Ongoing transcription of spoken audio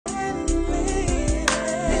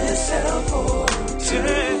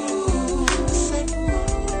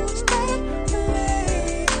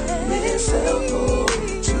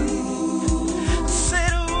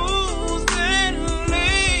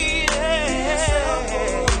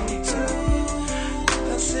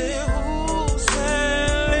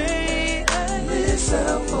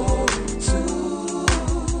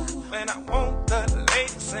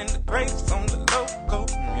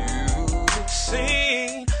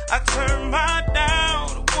I turned my down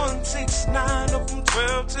to 169 up from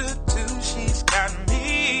 12 to 2. She's got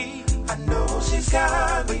me. I know she's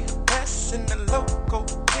got me. Best in the local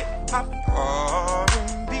hip hop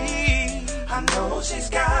R&B. I know she's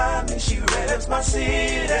got me. She reps my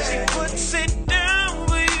city. She puts it down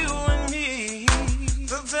for you and me.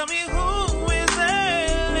 So tell me who is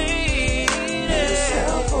that lady? Ms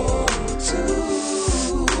L402.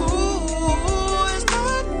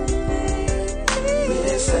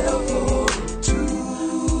 Ms L402.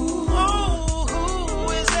 Oh,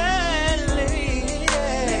 who is that lady?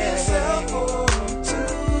 Ms L402.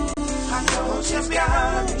 I know she's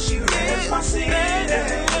got me. She reps my city.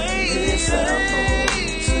 Ms L402.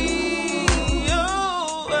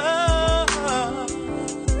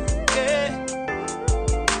 Yeah.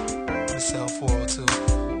 Ms L402.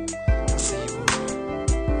 I see you, boo.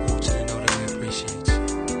 I want you to know that we appreciate you.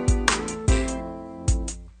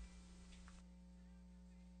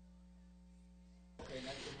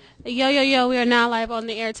 Yo, we are now live on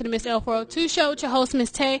the air to the Ms L402 Show with your host,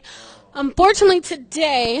 Ms. Tay. Unfortunately,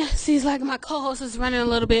 today, seems like my co-host is running a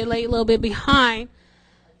little bit late, a little bit behind,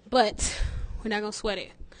 but we're not going to sweat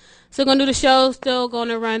it. Still going to do the show, still going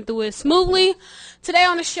to run through it smoothly. Today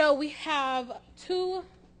on the show, we have two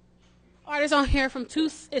artists on here from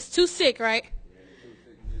it's Too Sick, right?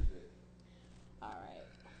 All right.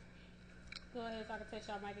 Go ahead so I can test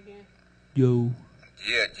y'all mic again. Yo.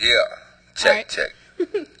 Yeah. Check.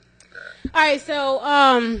 All right, so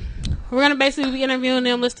we're going to basically be interviewing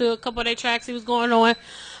them, listen to a couple of their tracks, see what's going on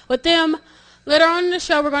with them. Later on in the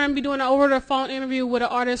show, we're going to be doing an over-the-phone interview with an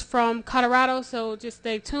artist from Colorado, so just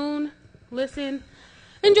stay tuned, listen,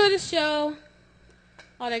 enjoy the show,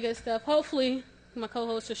 all that good stuff. Hopefully, my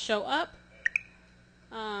co-host will show up.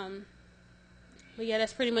 But yeah,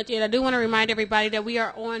 that's pretty much it. I do want to remind everybody that we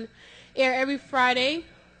are on air every Friday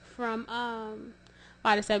from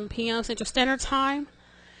 5 to 7 p.m. Central Standard Time.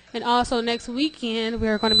 And also next weekend,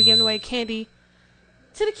 we're going to be giving away candy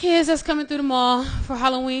to the kids that's coming through the mall for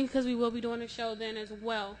Halloween, because we will be doing a show then as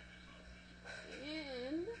well.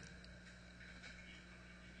 And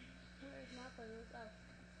where's my playlist? Oh,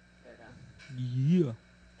 there we go. Yeah.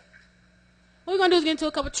 What we're going to do is get into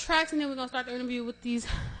a couple tracks, and then we're going to start the interview with these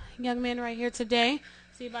young men right here today.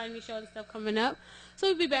 See about any shows and stuff coming up. So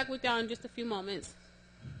we'll be back with y'all in just a few moments.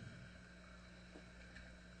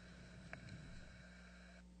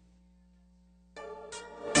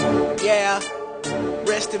 Yeah,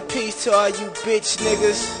 rest in peace to all you bitch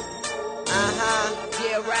niggas.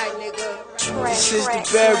 Yeah, right, nigga. This is the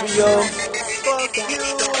burial. Fuck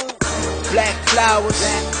you. Black flowers,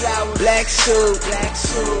 black suit,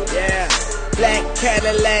 yeah. Black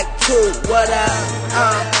Cadillac too. What up?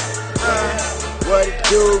 What it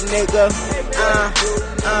do, nigga?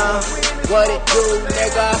 What it do,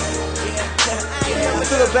 nigga?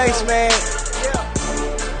 To the base, man.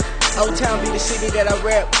 Old Town be the city that I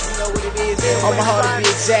rep. You know what it is. On my heart to be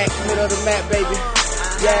exact. Middle of the map, baby.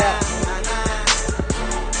 Yeah.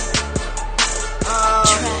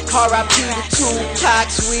 R.I.P. the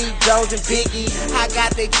Tupac, Sweet Jones and Biggie. I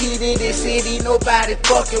got the key to this city, nobody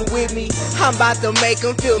fucking with me. I'm about to make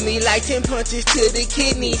them feel me like 10 punches to the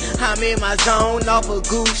kidney. I'm in my zone, off a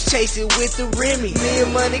goose, chasing with the Remy. Me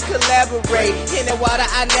and Money collaborate, in the water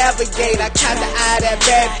I navigate. I caught the eye of that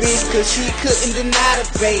bad bitch, cause she couldn't deny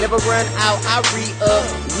the bait. Never run out, I re-up.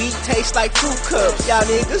 Weed tastes like fruit cups. Y'all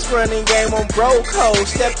niggas running game on bro code,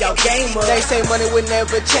 step y'all game up. They say money would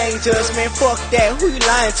never change us, man, fuck that, who you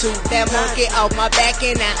lying to? That monkey off my back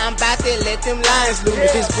and now I'm about to let them lines loose.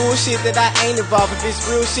 If it's bullshit that I ain't involved, if it's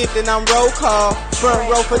real shit then I'm roll call. Front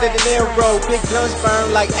row for the dinero roll, big blunts burn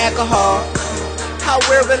like alcohol. I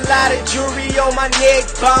wear a lot of jewelry on my neck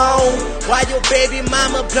bone, while your baby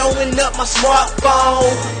mama blowing up my smartphone.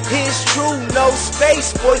 It's true, no space,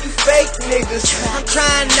 boy, you fake niggas. I'm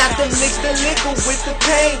trying not to mix the liquor with the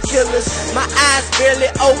painkillers. My eyes barely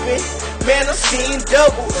open, man, I'm seeing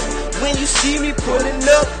double. When you see me pulling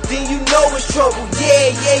up, then you know it's trouble.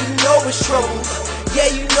 Yeah, you know it's trouble. Yeah,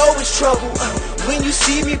 you know it's trouble. When you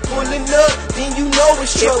see me pulling up, then you know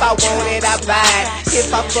it's trouble. If I want it, I buy it. If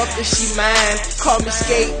I fuck her, she mine. Call me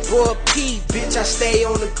skateboard P, bitch, I stay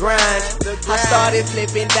on the grind. I started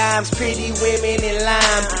flipping dimes, pretty women in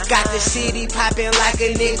lime. Got the city popping like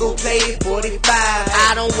a nigga played 45.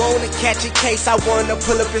 I don't wanna catch a case, I wanna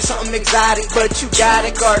pull up in something exotic. But you gotta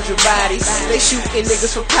guard your body. They shooting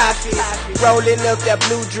niggas for profit. Rolling up that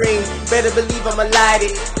blue dream, better believe I'ma light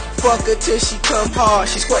it. Fuck her till she come hard,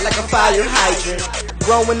 she squirt like a fire hydrant.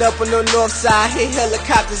 Growing up on the north side, hit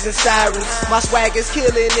helicopters and sirens. My swag is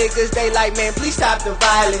killing niggas, they like, man, please stop the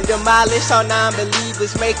violence. Demolish all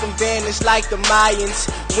non-believers, make them vanish like the Mayans.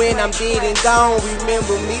 When I'm dead and gone,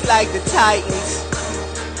 remember me like the Titans.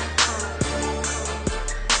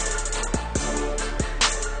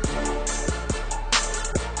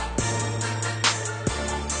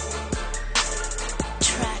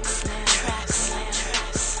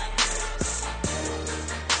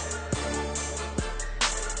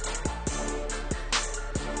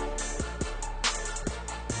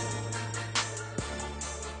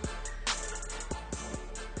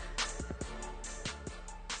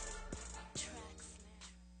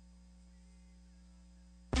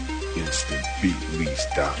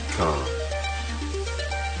 InstantBeatLease.com.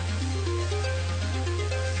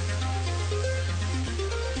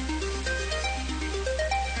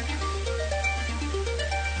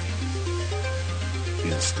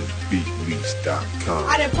 InstantBeatLease.com.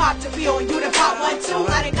 I done popped a pill and you done pop one too.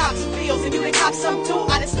 I done cop some pills and you done cop some too.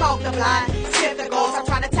 I done smoked the blind, sip the goals. I'm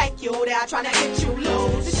trying to take you there, trying to get you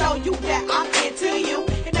loose, to show you that I'm into you.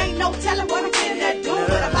 And ain't no telling what I'm finna do with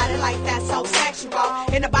a body like that so sexual,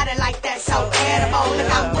 and a body like that so animal. Look,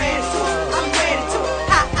 I'm ready to,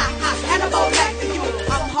 ha ha ha, animal back to you.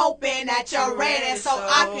 I'm hoping that you're ready so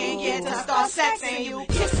I can get to start sexing you,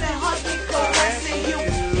 kissing, hugging, caressing you.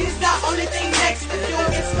 It's the only thing next to you.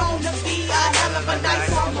 It's gonna be a hell of a night,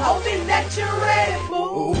 so I'm hoping that you're ready.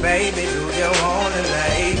 Ooh, baby, do you wanna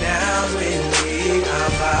lay down with me?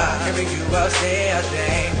 I'm carrying you upstairs,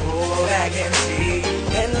 then pull back and see,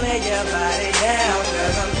 and lay your body down,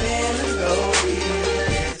 'cause I'm feeling so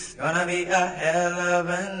weak. It's gonna be a hell of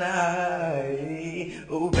a night.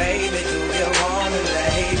 Ooh, baby, do you wanna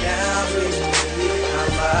lay down with me?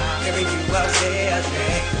 I'm carrying you upstairs,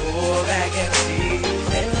 then pull back and see,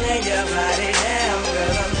 and lay your body down,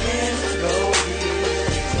 'cause I'm feeling so weak.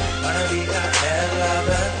 It's gonna be a hell of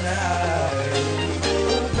a night.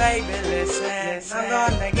 Ooh, baby, listen, I'm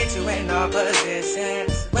gonna get you in all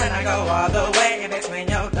positions. When I go all the way between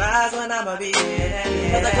your thighs, when I'ma be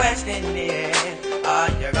in. But the question is, are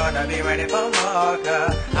you gonna be ready for more?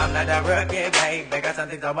 'Cause I'm not a rookie, baby. Got some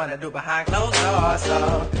things I wanna do behind closed doors.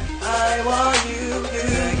 So I want you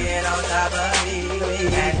to get on top of me,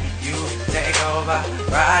 and you take over,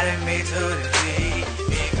 riding me to the beat,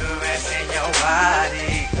 be caressing your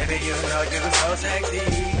body. Baby, you know you're so sexy.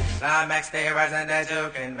 Climax stay rising that you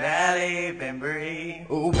can barely even breathe.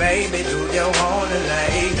 Ooh, baby, do you wanna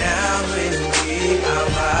lay down with me? I'm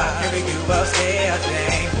carrying you upstairs,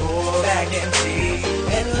 then pull back and see,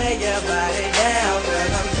 and lay your body down,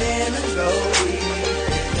 'cause I'm feeling so weak.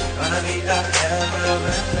 It's gonna be a hell of a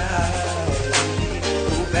night.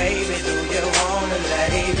 Ooh, baby, do you wanna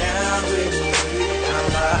lay down with me? I'm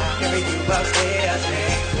carrying you upstairs,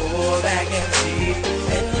 then pull back and see,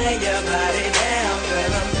 and lay your body down,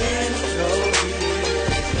 'cause I'm feeling so weak.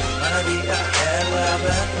 It's gonna be a hell of a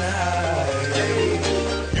night.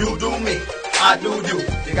 You do me, I do you.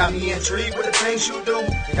 You got me intrigued with the things you do.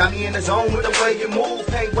 You got me in the zone with the way you move.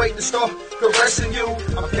 Can't wait to start caressing you.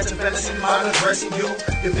 I'm catching feathers in mind, addressing you.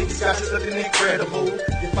 Your fingers got you looking incredible.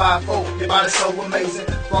 You're 5'4", your body's so amazing.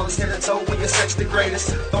 Flawless head to toe when you're sex the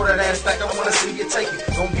greatest. Throw that ass back, I wanna see you take it.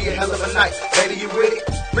 Gonna be a hell of a night. Baby, you with it?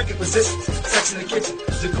 Freaking positions, sex in the kitchen,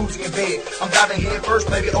 jacuzzi in bed. I'm diving head first,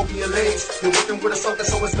 baby, open your legs. You're working with a soaker,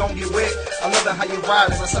 so it's gonna get wet. I love it how you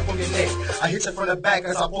ride as I suck on your neck. I hit you from the back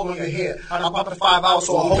as I pull on your hair. And I pop in 5 hours,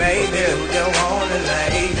 so I hope. Baby, you wanna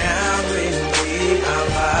lay down with me? I'm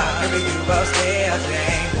carrying you upstairs,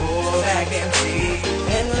 then pull back and see,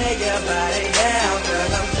 and lay your body down,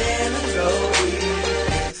 'cause I'm feeling so weak.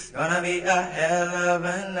 It's gonna be a hell of a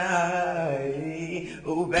night.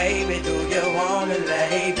 Ooh, baby, do you wanna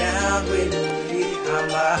lay down with me? I'm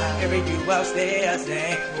carrying you upstairs,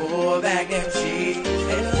 then pull back and see,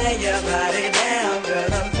 and lay your body down,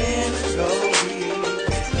 'cause I'm feeling so weak.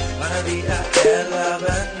 It's gonna be a hell of a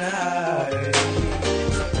night.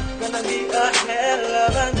 Gonna be a hell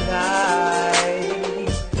of a night.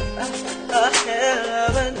 A hell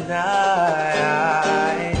of a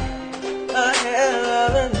night. A hell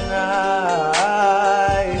of a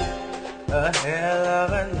night. A hell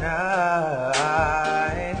of a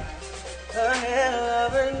night. A hell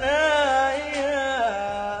of a night.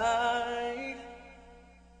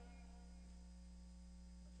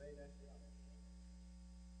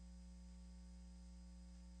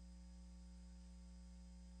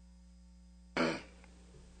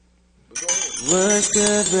 What's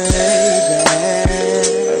good, baby?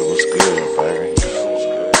 Hey, what's good, baby?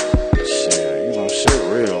 Shit, you know, shit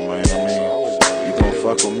real, man. I mean, you gonna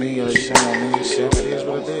fuck with me or shit, I mean, shit, it is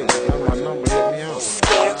what it is. You got my number, hit me up.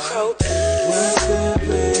 What's good,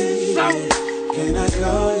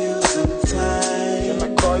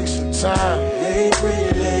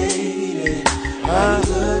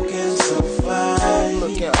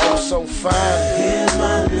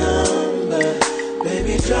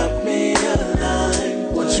 drop me a line.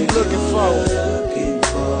 What you looking for?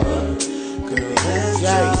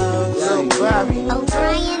 Jay, little Bobby.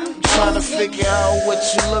 Trying to figure out what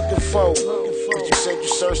you looking for. Cause you said you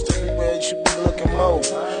searched everywhere, you should be looking more.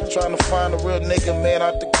 Trying to find a real nigga, man,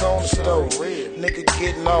 out the corner store. Nigga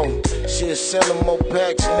getting on, shit selling more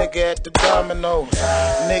packs, nigga at the domino.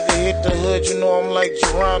 Nigga hit the hood, you know I'm like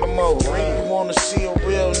Geronimo. You wanna see a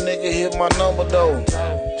real nigga, hit my number though.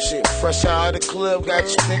 Shit, fresh out of the club, got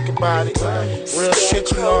you think about it. Real shit,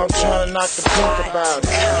 you know I'm trying to knock the pink about it.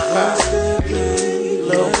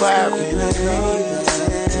 Little Bobby.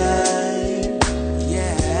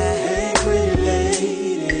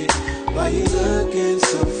 Why you looking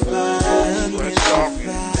so fine? Here's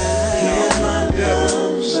my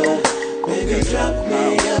number. Baby, drop me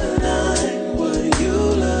a line. What are you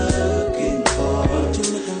looking for?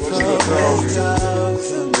 Let's talk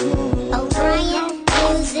some more. O'Brien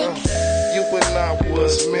Music. You and I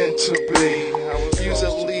was meant to be. You's a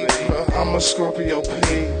Libra, I'm a Scorpio P.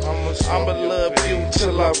 I'ma love you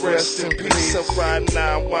till I rest in peace. So right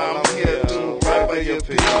now while I'm here, do right by your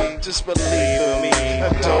P. Just believe in me,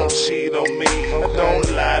 don't cheat on me, don't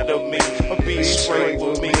lie to me, be straight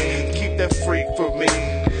with me, keep that freak for me.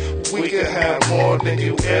 We can have more than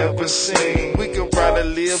you ever seen. We can ride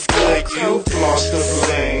and live good, you've lost the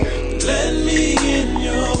blame. Let me in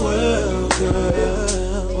your world,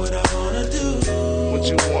 girl. What I wanna do? What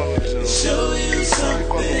you wanna do? Show you something,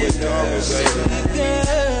 girl.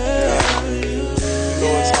 You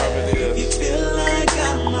know what time it is. You feel like I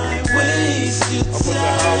might waste your time. I put the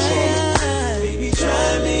house on. Baby,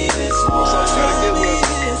 try me this one. So I gotta get with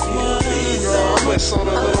This one. girl, I'm with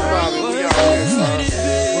Soda Little Bobby. We out here, son.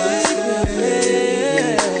 What's good,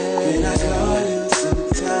 baby? Can I call you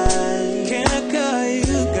sometime? Can I call you,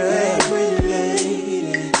 girl? Hey, pretty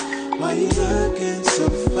lady, why you looking so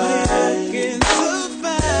fine?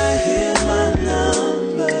 Here's my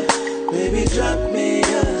number. Baby, drop me a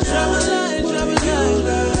line. Drop a line,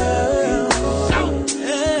 girl.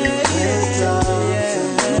 Yeah.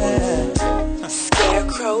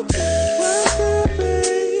 Scarecrow. What's good,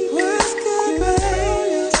 baby? What's good,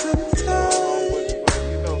 baby? Sometime.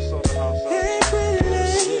 You know Soda House. Hey, pretty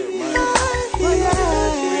lady, You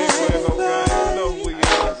know who you is.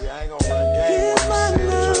 I ain't gonna run game. here's my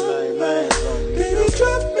number. Baby,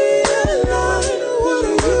 drop me a line. What are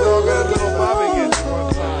you We're gonna get Little Bobby get you one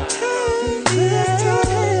time. Let's talk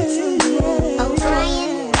some more.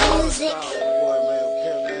 O'Brien Music. Boy, man,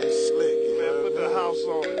 Kevin ain't slick. Man, put the house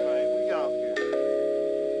on it, man. We out here.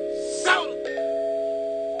 Soda!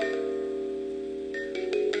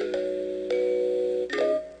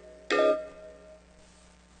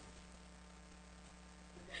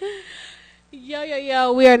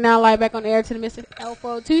 Yo, we are now live back on the air to the Ms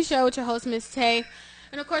L402 Show with your host, Ms. Tay.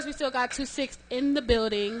 And of course, we still got 2-6 in the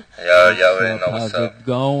building. Yo, y'all already know what's How's up. it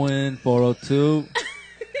going? 402.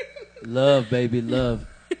 Love, baby, love.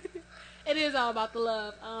 It is all about the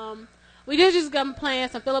love. We did just come playing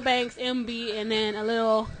some Philip Banks, MB, and then a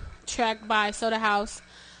little track by Soda House,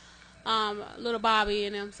 Little Bobby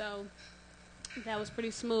and them. So that was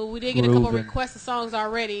pretty smooth. We did get a couple Groovin'. requested songs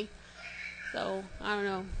already. So I don't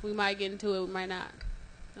know. We might get into it. We might not.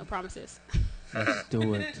 No promises. Let's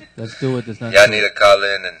do it. Let's do it. There's nothing Y'all to need it. to call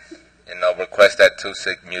in and request that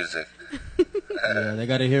 2-6 music. Yeah, they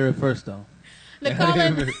got to hear it first, though. The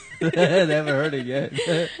call-in, They haven't heard it yet.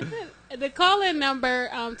 the call-in number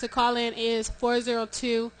to call in is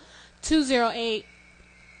 402-208-15.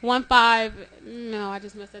 No, I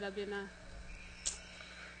just messed it up, didn't I?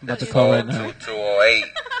 I'm about to call right now. 208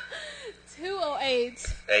 208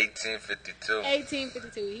 1852.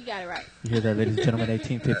 1852. He got it right. You hear that, ladies and gentlemen?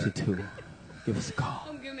 1852. Give us a call.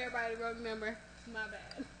 I'm giving everybody the wrong number. My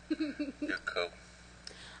bad. You're cool.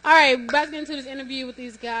 All right, about to get into this interview with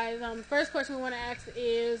these guys. First question we want to ask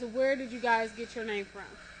is, where did you guys get your name from?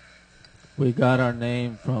 We got our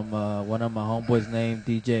name from one of my homeboys named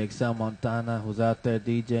DJ Excel Montana, who's out there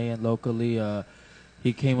DJing locally.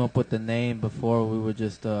 He came up with the name before we were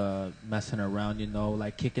just messing around, you know,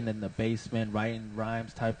 like kicking in the basement, writing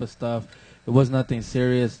rhymes type of stuff. It was nothing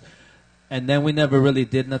serious. And then we never really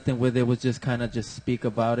did nothing with it. It was just kind of just speak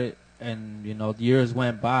about it. And, you know, years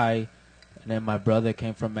went by. And then my brother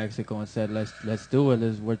came from Mexico and said, let's do it.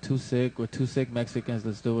 We're too sick. We're too sick Mexicans.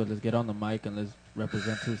 Let's do it. Let's get on the mic and let's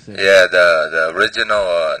represent Too Sick. Yeah, the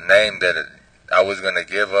original name that I was going to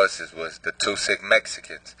give us was the 2 Sick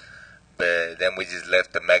Mexicans. But then we just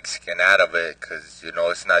left the Mexican out of it because, you know,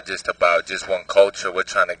 it's not just about just one culture. We're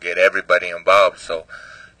trying to get everybody involved. So,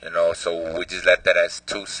 you know, so we just left that as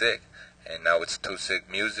Too Sick. And now it's Too Sick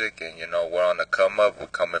Music. And, you know, we're on the come up. We're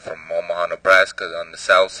coming from Omaha, Nebraska on the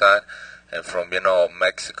south side. and from, you know,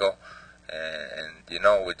 Mexico. And you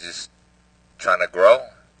know, we're just trying to grow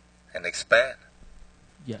and expand.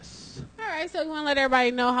 Yes. All right, so you want to let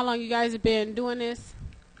everybody know how long you guys have been doing this?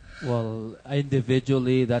 Well,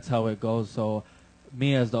 individually, that's how it goes. So,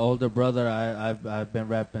 me as the older brother, I've been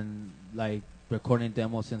rapping, like, recording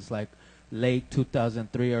demos since like late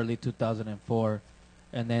 2003, early 2004,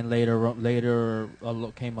 and then later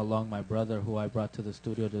came along my brother, who I brought to the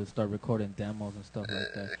studio to start recording demos and stuff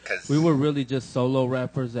like that. We were really just solo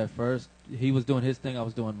rappers at first. He was doing his thing, I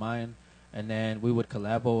was doing mine, and then we would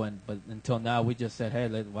collabo. But until now, we just said, hey,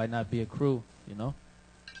 why not be a crew? You know.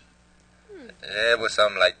 Yeah, it was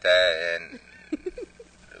something like that, and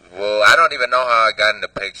well, I don't even know how I got in the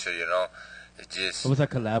picture, you know. It was a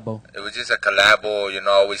collabo. It was just a collabo, you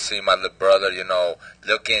know. I always see my little brother, you know,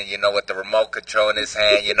 looking, you know, with the remote control in his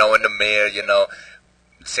hand, you know, in the mirror, you know,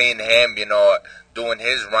 seeing him, you know, doing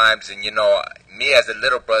his rhymes, and, you know, me as a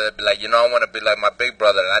little brother, be like, you know, I want to be like my big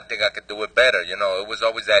brother, and I think I could do it better, you know. It was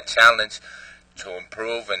always that challenge to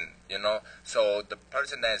improve, and, you know, so the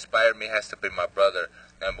person that inspired me has to be my brother,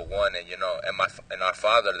 number one, and, you know, and our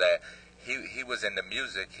father, that he was in the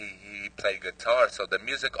music. He played guitar, so the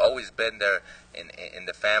music always been there in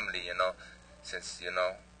the family, you know. Since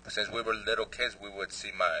we were little kids, we would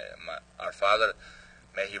see our father,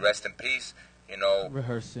 may he rest in peace, you know,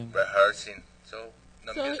 rehearsing. So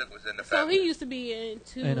the music was in the family. So he used to be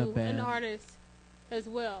an artist as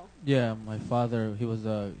well. Yeah, my father,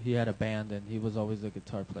 he had a band, and he was always a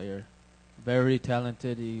guitar player. Very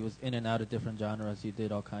talented. He was in and out of different genres. He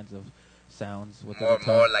did all kinds of sounds with the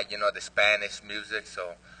guitar. More like, you know, the Spanish music.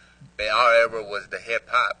 So our era was the hip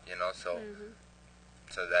hop, you know. So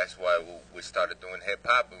so that's why we started doing hip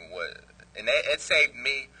hop, and it saved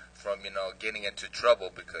me from, you know, getting into trouble,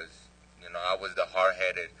 because, you know, I was the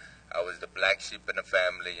hard-headed, I was the black sheep in the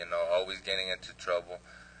family, you know, always getting into trouble.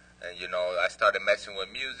 And, you know, I started messing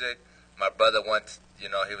with music. My brother once, you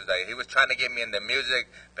know, he was trying to get me into music,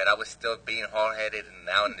 but I was still being hard-headed and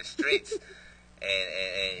out in the streets.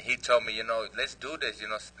 And he told me, you know, let's do this, you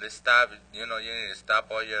know, let's stop, you know, you need to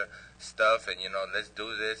stop all your stuff, and, you know, let's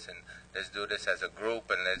do this, and let's do this as a group,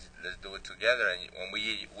 and let's do it together. And when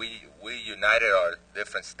we united our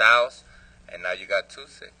different styles, and now you got Too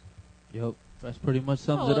Sick. Yep, that's pretty much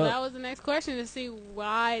sums it up. That was the next question, to see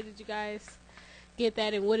why did you guys get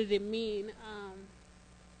that, and what did it mean?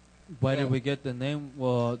 Why did we get the name?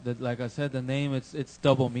 Well, like I said, the name, it's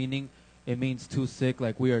double meaning. It means too sick,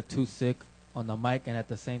 like we are too sick on the mic, and at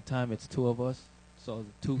the same time, it's two of us. So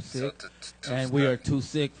too sick, and we are too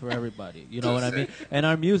sick for everybody. You know what I mean? And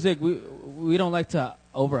our music, we don't like to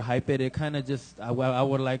overhype it. It kind of just, I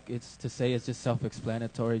would like it to say it's just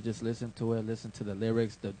self-explanatory. Just listen to it, listen to the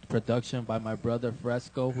lyrics, the production by my brother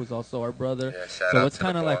Fresco, who's also our brother. Yeah, so it's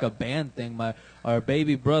kind of like a band thing. Our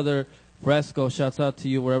baby brother Fresco, shouts out to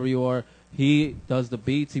you wherever you are. He does the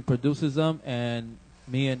beats, he produces them, and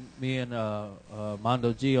me and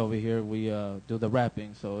Mondo G over here, we do the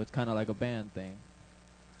rapping. So it's kind of like a band thing.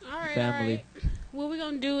 All right. What we're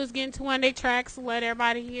gonna do is get into one day tracks, let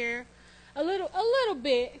everybody hear a little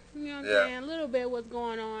bit. You know what I'm saying? A little bit what's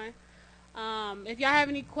going on. If y'all have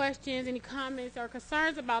any questions, any comments, or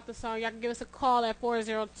concerns about the song, y'all can give us a call at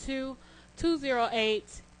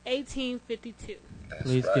 402-208-1852.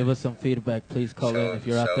 Please give us some feedback. Please call in if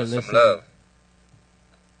you're out there listening. Love.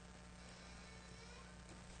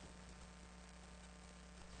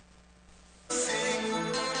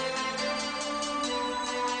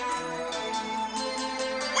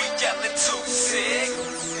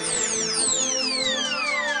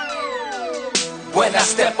 When I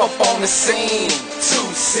step up on the scene,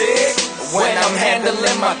 too sick. When I'm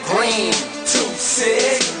handling my green, too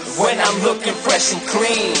sick. When I'm looking fresh and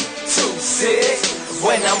clean, too sick.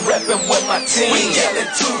 When I'm repping with my team, we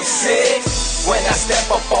yelling too sick. When I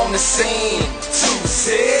step up on the scene, too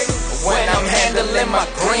sick. When I'm handling my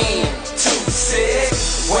green, too sick.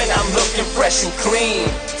 When I'm looking fresh and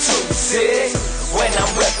clean, too sick. When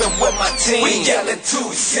I'm reppin' with my team, we yellin'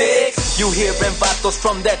 too sick. You hearin' vatos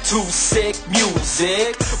from that too sick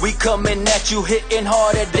music. We comin' at you hitting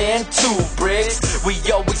harder than 2 bricks. We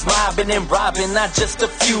always mobbing and robbing, not just a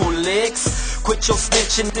few licks. Quit your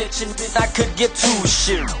snitching, bitchin', I could get too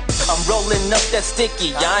shit. I'm rolling up that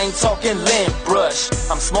sticky, I ain't talking lint brush.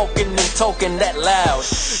 I'm smoking and toking that loud,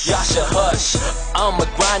 y'all should hush. I'm a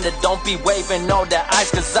grinder, don't be waving all that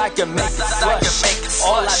ice, cause I can make it slush.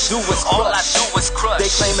 All I do is crush. They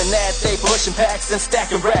claiming that they pushing packs and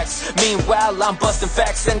stacking racks. Meanwhile, I'm busting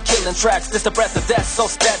facts and killing tracks. This the breath of death, so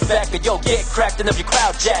step back or you'll get cracked and if you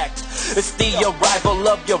crowd jacked. It's the arrival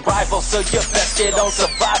of your rival, so you best get on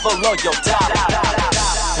survival or you'll die.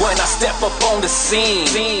 when I step up on the scene.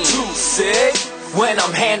 Too sick when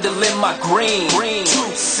I'm handling my green.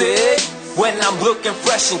 Too sick when I'm looking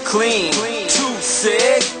fresh and clean. Too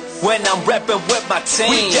sick when I'm reppin' with my team.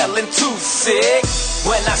 We yelling too sick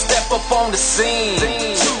when I step up on the scene.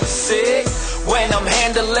 Too sick when I'm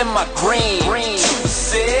handling my green. Too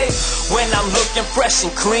sick when I'm looking fresh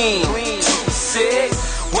and clean. Too sick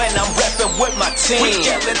when I'm reppin' with my team. We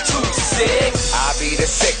yelling too sick. I be the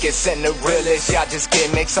sickest and the realest. Y'all just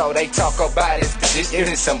gimmick, so they talk about it. It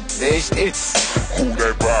is some bitch. It's who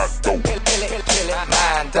they rock though.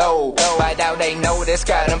 Mine though. By now they know this.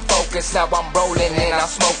 Got them focused. Now I'm rolling and I'm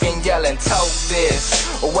smoking, yelling, tote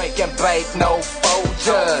this. Awake and bake, no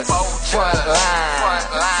Folgers. Front line.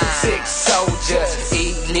 6 soldiers.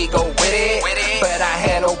 Illegal with it. But I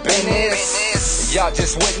handle business. Y'all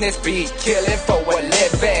just witness be killing for a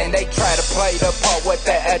living. They try to play the part with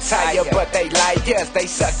the attire, but they like us. They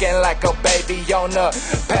sucking like a baby on a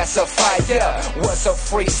pacifier. Was a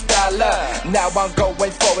freestyler, now I'm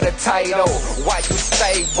going for the title. Why you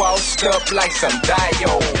stay washed up like some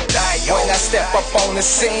dio? When I step up on the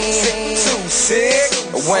scene, too sick.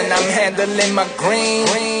 When I'm handling my green,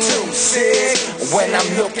 too sick. When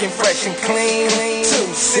I'm looking fresh and clean,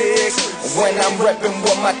 too sick. When I'm reppin'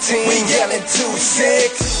 with my team, we yelling too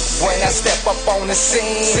sick. When I step up on the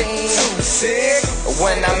scene, too sick.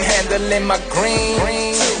 When I'm handling my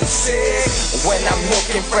green, too sick. When I'm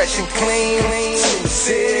looking fresh and clean, too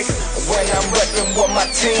sick. When I'm reppin' with my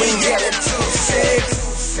team, we yelling too sick.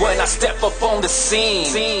 When I step up on the scene,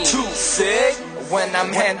 too sick. When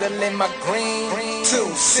I'm handling my green,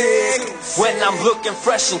 too sick. When I'm looking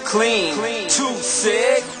fresh and clean, too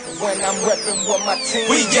sick. When I'm reppin' with my team,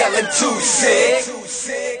 we yelling too sick.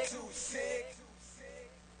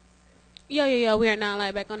 Yo, we are now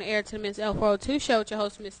live back on the air to the Ms L402 Show with your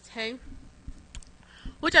host, Ms Tay.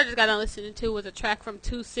 Which I just got on listening to was a track from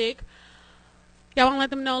Too Sick. Y'all want to let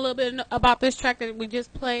them know a little bit about this track that we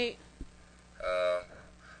just played?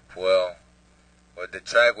 Well, the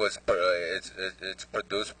track was it's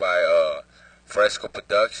produced by Fresco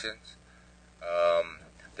Productions.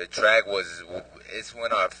 The track it's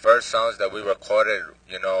one of our first songs that we recorded,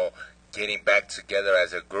 getting back together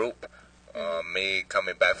as a group. Me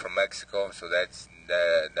coming back from Mexico, so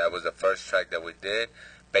that was the first track that we did.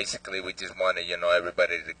 Basically, we just wanted,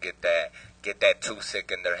 everybody to get that Too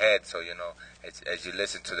Sick in their head. So, as you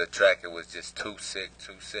listen to the track, it was just too sick,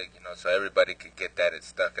 so everybody could get that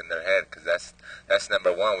stuck in their head, because that's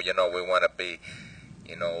number one. We want to be,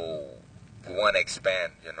 we want to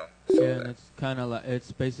expand, So yeah, and it's kind of like,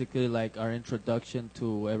 it's basically like our introduction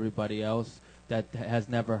to everybody else that has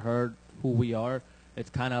never heard who we are. It's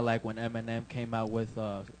kind of like when Eminem came out with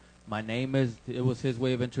My Name Is. It was his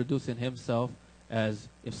way of introducing himself as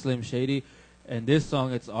Slim Shady. And this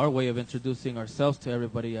song, it's our way of introducing ourselves to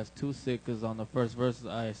everybody as Too Sick, because on the first verse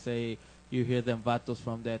I say, you hear them vatos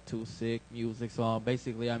from that Too Sick music. So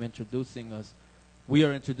basically I'm introducing us. We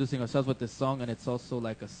are introducing ourselves with this song, and it's also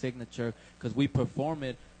like a signature because we perform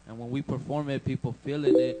it. And when we perform it, people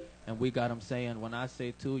feeling it. And we got them saying, when I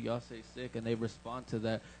say two, y'all say sick, and they respond to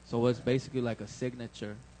that. So it's basically like a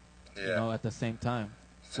signature, at the same time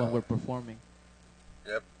when we're performing.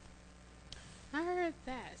 Yep. I heard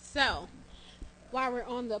that. So, while we're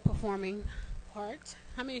on the performing part,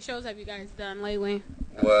 how many shows have you guys done lately?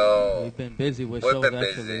 Well, we've been busy with shows. We've been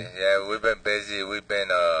busy. Yeah, we've been busy. We've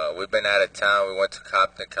been out of town. We went to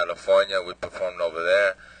Compton, California. We performed over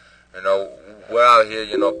there. We're out here,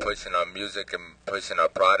 pushing our music and pushing our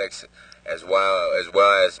products as well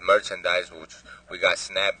as merchandise, which we got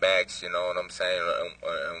snapbacks, you know what I'm saying?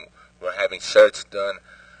 And we're having shirts done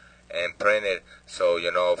and printed. So,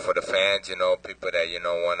 for the fans, people that,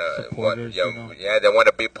 they want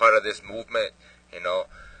to be part of this movement,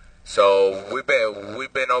 So we've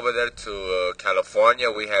been over there to California.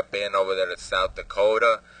 We have been over there to South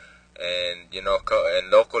Dakota. And, and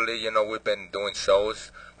locally, we've been doing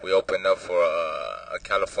shows. We opened up for a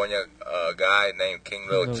California guy named King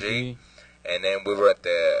Lil G. And then we were at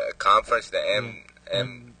the conference, the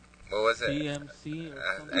what was it? CMC or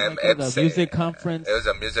something like that, the music conference. It was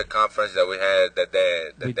a music conference that we had that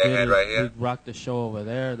they had right here. We rocked the show over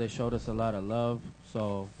there. They showed us a lot of love,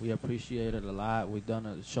 so we appreciate it a lot. We've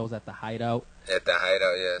done shows at the Hideout. At the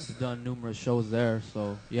Hideout, yes. We've done numerous shows there,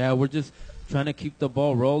 so yeah, we're just trying to keep the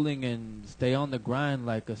ball rolling and stay on the grind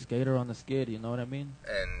like a skater on the skid, you know what I mean?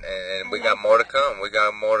 And we got more to come. We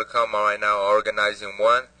got more to come right now, organizing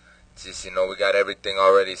one. Just, we got everything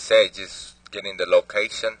already set, just getting the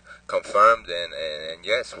location confirmed. And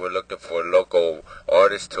yes, we're looking for local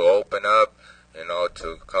artists to open up,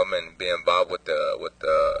 to come and be involved with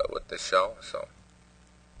the show. So,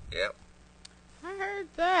 yeah. I heard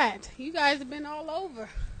that. You guys have been all over.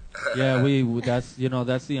 Yeah, that's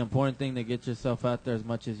that's the important thing, to get yourself out there as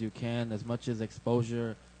much as you can, as much as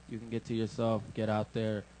exposure you can get to yourself. Get out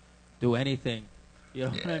there, do anything. You know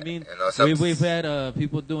what I mean? We've had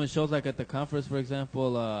people doing shows like at the conference, for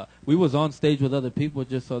example. We was on stage with other people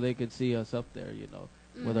just so they could see us up there,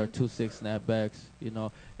 with our 2-6 snapbacks,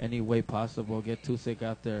 any way possible. Get 2-6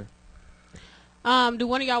 out there. Do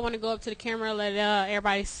one of y'all want to go up to the camera and let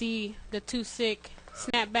everybody see the 2-6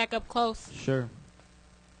 snapback up close? Sure.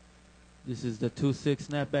 This is the 2-6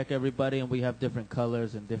 snapback, everybody, and we have different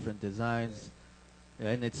colors and different designs.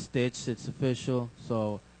 And it's stitched, it's official.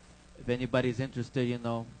 So if anybody's interested,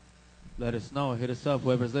 let us know. Hit us up,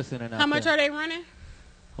 whoever's listening. How much are they running?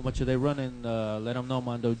 How much are they running? Let them know,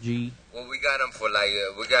 Mondo G. Well, we got them for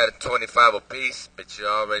we got 25 a piece, but you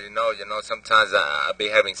already know, sometimes I be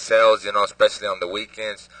having sales, especially on the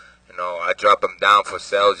weekends. I drop them down for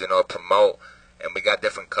sales, promote. And we got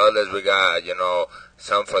different colors. We got,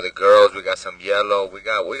 some for the girls. We got some yellow. We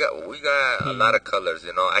got a lot of colors.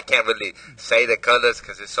 I can't really say the colors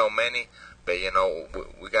because there's so many, but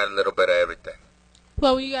we got a little bit of everything.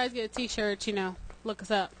 Well, when you guys get a T-shirt, look us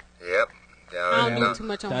up. Yep. Yeah, I don't do too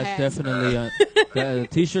much on hats. That's definitely the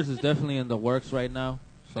T-shirts is definitely in the works right now.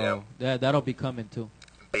 So that'll be coming too.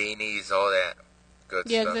 Beanies, all that good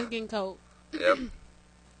stuff. Yeah, just getting cold. Yep.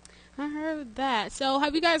 I heard that. So,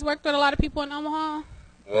 have you guys worked with a lot of people in Omaha?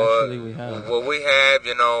 Well, actually, we have. Well, we have,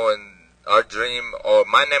 and our dream, or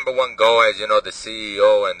my number one goal as, the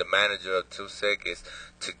CEO and the manager of 2-6 is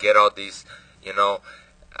to get all these,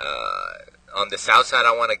 on the south side,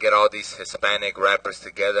 I want to get all these Hispanic rappers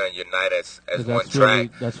together and unite as one track.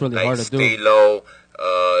 That's really like hard to do. Stilo,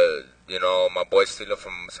 my boy Stilo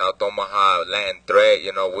from South Omaha, Latin Threat,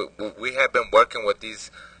 we have been working with these,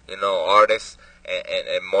 artists.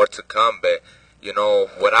 And more to come, but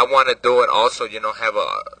what I want to do, and also have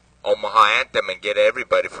a Omaha anthem and get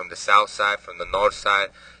everybody from the south side, from the north side,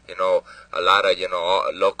 a lot of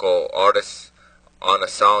local artists on a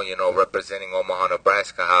song, representing Omaha,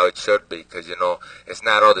 Nebraska, how it should be, because it's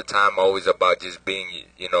not all the time always about just being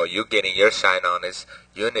you getting your shine on. It's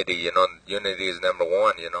unity, unity is number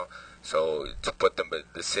one, so to put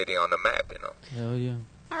the city on the map, Hell yeah.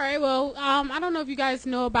 All right, well, I don't know if you guys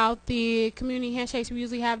know about the community handshakes we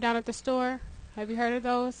usually have down at the store. Have you heard of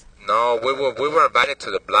those? No, we were invited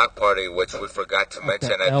to the block party, which we forgot to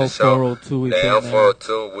mention at the show. L402, the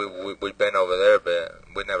L402, we've been over there, but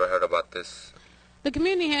we never heard about this. The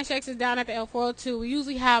community handshakes is down at the L402. We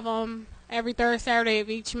usually have them every third Saturday of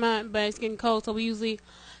each month, but it's getting cold, so we usually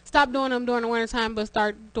stop doing them during the wintertime, but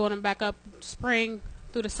start doing them back up spring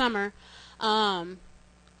through the summer.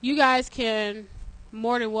 You guys can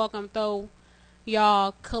more than welcome throw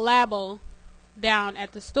y'all collabo down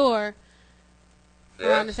at the store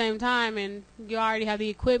around the same time, and you already have the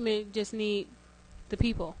equipment, just need the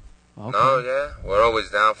people. Okay. No, yeah, we're always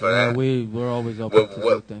down for that. We're always open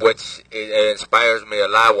to things. Which it inspires me a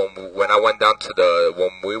lot when I went down to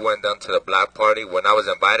when we went down to the block party, when I was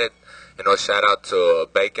invited, shout out to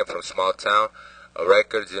Bacon from Small Town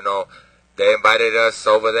Records, they invited us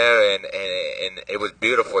over there, and it was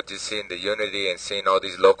beautiful just seeing the unity and seeing all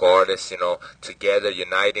these local artists, together,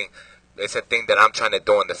 uniting. It's a thing that I'm trying to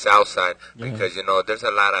do on the south side because, there's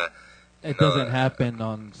a lot of... It doesn't happen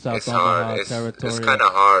on South Omaha territory. It's kind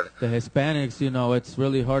of hard. The Hispanics, it's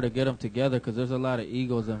really hard to get them together because there's a lot of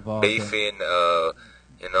egos involved. Beefing,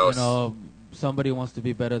 somebody wants to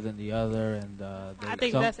be better than the other, and I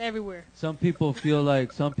think that's everywhere. Some people feel like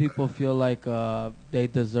they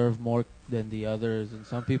deserve more than the others, and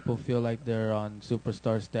some people feel like they're on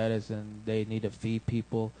superstar status and they need to feed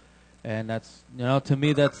people. And that's, to me,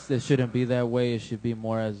 it shouldn't be that way. It should be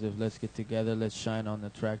more as if let's get together, let's shine on the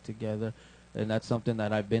track together. And that's something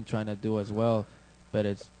that I've been trying to do as well. But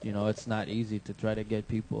it's, it's not easy to try to get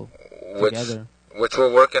people together. Which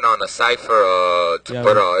we're working on a cipher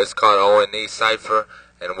it's called O&E Cipher.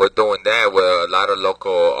 And we're doing that with a lot of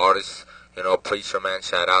local artists. Preacher Man,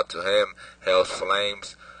 shout out to him. Hell's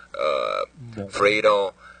Flames,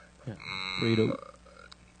 Frito. Frito.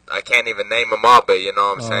 I can't even name them all, but you know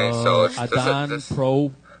what I'm saying. So it's Adan,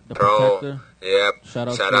 Pro, the Pro, Protector. Yeah.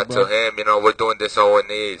 Shout out to him. We're doing this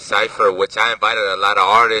O&E Cipher, which I invited a lot of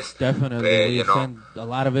artists. Definitely. We sent a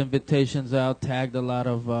lot of invitations out, tagged a lot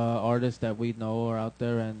of artists that we know are out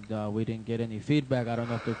there, and we didn't get any feedback. I don't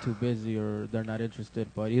know if they're too busy or they're not interested,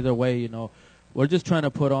 but either way, we're just trying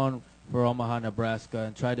to put on for Omaha, Nebraska,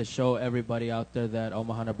 and try to show everybody out there that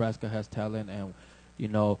Omaha, Nebraska has talent, and,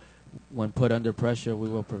 when put under pressure, we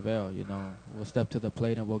will prevail. We'll step to the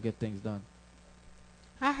plate and we'll get things done.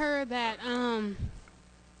 I heard that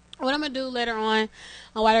what I'm going to do later on,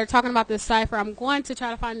 while they're talking about this cipher, I'm going to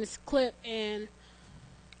try to find this clip and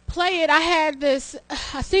play it.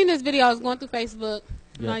 I seen this video. I was going through Facebook.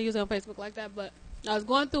 I'm not usually on Facebook like that, but I was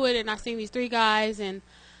going through it, and I seen these 3 guys, and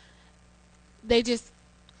they just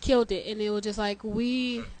killed it. And it was just like,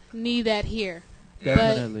 we need that here.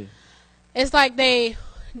 Definitely. But it's like they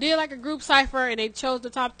did like a group cipher, and they chose the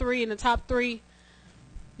top 3, and the top 3,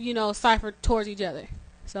 ciphered towards each other.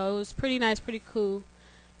 So it was pretty nice, pretty cool,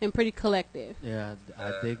 and pretty collective. Yeah,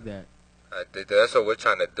 I dig that. I think that's what we're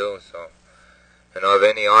trying to do. So, if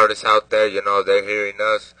any artists out there, they're hearing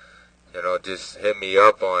us, just hit me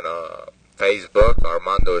up on Facebook,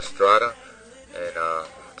 Armando Estrada, and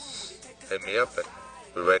just hit me up, and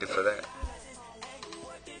we're ready for that.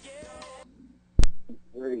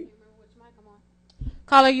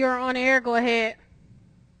 Caller, you're on air. Go ahead.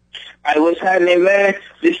 Hey, what's happening, man?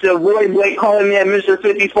 This your boy Blake calling me at Mr.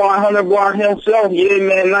 5400 Bar himself. Yeah,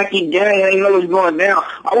 man, Nike gang, ain't know what's going down.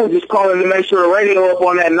 I was just calling to make sure the radio up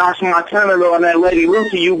on that Knox Montana though, and that Lady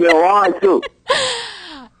Lucy you been live to.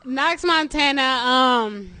 Knox Montana,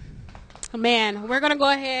 man, we're going to go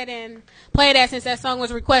ahead and play that since that song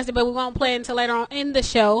was requested, but we won't play it until later on in the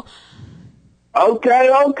show. Okay,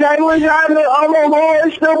 what's happening? I'm a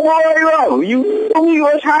horse, the boy road. You tell me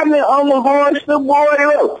what's happening? I'm a horse, the boy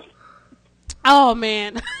road. Oh,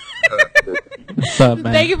 man. What's up,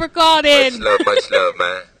 man? Thank you for calling in. Much love,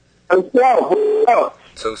 man. What's up?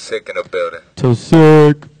 Too sick in the building. Too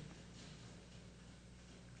sick.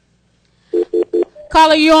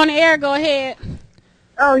 Caller, you on the air. Go ahead.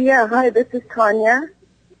 Oh, yeah. Hi, this is Tanya.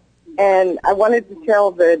 And I wanted to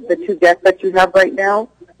tell the 2 guests that you have right now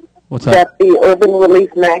What's up? that the Urban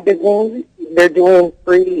Release magazine, they're doing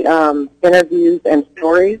free interviews and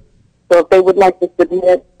stories. So if they would like to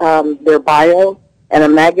submit their bio and a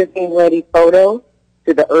magazine-ready photo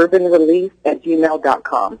to the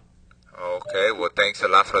urbanrelease@gmail.com. Okay, well, thanks a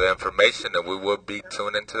lot for the information, and we will be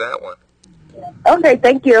tuning into that one. Okay,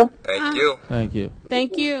 thank you. Thank you. Thank you.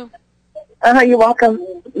 Thank you. You're welcome.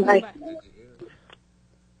 Bye.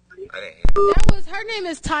 Her name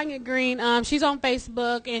is Tanya Green. She's on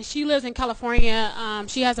Facebook, and she lives in California.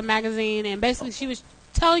 She has a magazine, and basically she was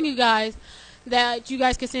telling you guys that you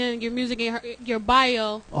guys can send your music and your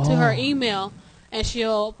bio to her email, and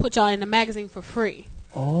she'll put y'all in the magazine for free.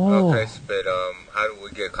 Oh. Okay, but how do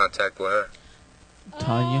we get in contact with her?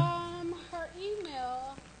 Tanya? Her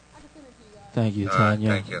email, I can send it to you guys. Thank you, Tanya.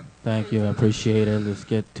 Thank you. Thank you. I appreciate it. Let's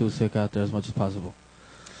get Too Sick out there as much as possible.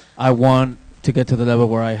 I want to get to the level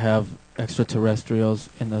where I have extraterrestrials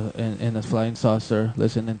in the flying saucer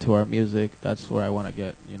listening to our music. That's where I want to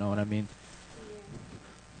get. You know what I mean?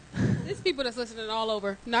 There's people that's listening all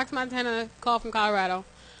over. Knox Montana called from Colorado.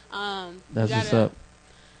 That's what's up.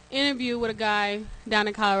 Interview with a guy down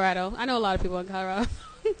in Colorado. I know a lot of people in Colorado.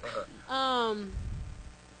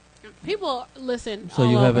 People listen. So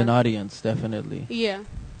you have an audience, definitely. Yeah.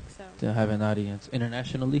 To have an audience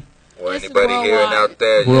internationally. Or anybody hearing out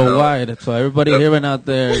there, worldwide. So everybody hearing out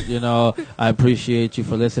there, I appreciate you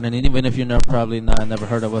for listening. And even if you're never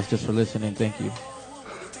heard of us, just for listening, thank you.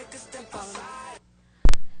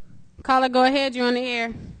 Caller, go ahead. You're on the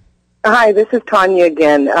air. Hi, this is Tanya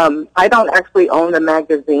again. I don't actually own the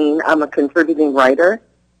magazine. I'm a contributing writer.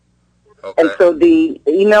 Okay. And so the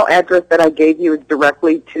email address that I gave you is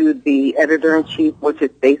directly to the editor-in-chief, which is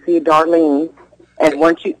Stacey Darlene. And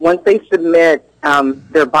once they submit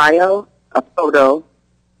their bio, a photo,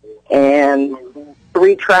 and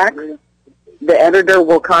 3 tracks, the editor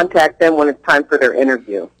will contact them when it's time for their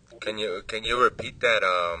interview. Can you repeat that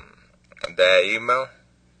that email?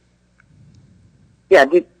 Yeah.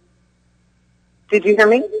 Did you hear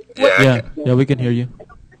me? Yeah, we can hear you.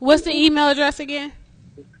 What's the email address again?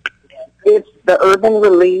 It's the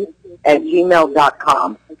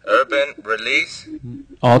urbanrelease@gmail.com. Urban Release?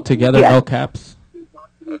 All together, no caps.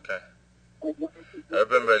 Okay.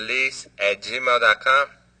 urbanrelease@gmail.com.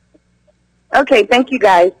 Okay, thank you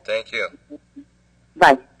guys. Thank you.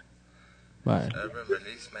 Bye. Bye. Urban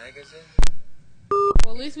Release Magazine?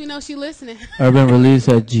 Well, at least we know she's listening.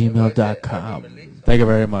 urbanrelease@gmail.com. Thank you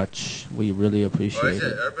very much. We really Or appreciate is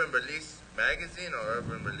it it. Urban Release Magazine or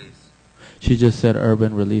Urban Release? She just said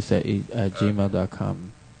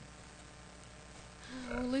urbanrelease@gmail.com.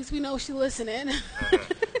 Well, at least we know she's listening.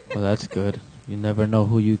 Well, that's good. You never know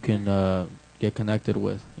who you can get connected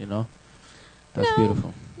with, That's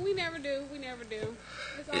beautiful. We never do.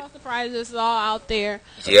 It's all surprises. It's all out there.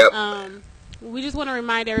 Yep. We just want to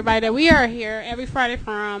remind everybody that we are here every Friday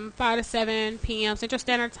from 5 to 7 p.m. Central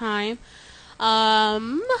Standard Time.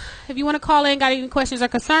 If you want to call in, got any questions or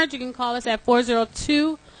concerns, you can call us at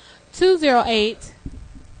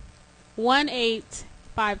 402-208-1887.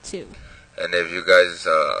 5652. And if you guys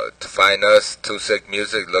to find us, Too Sick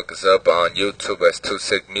Music, look us up on YouTube as Too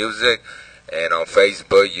Sick Music, and on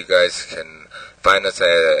Facebook you guys can find us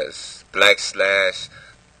as /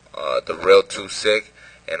 The Real Too Sick,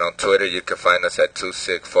 and on Twitter you can find us at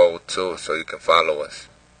 2sick402, so you can follow us.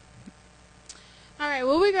 All right,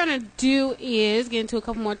 what we're going to do is get into a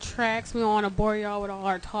couple more tracks. We don't want to bore y'all with all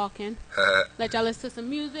our talking. Let y'all listen to some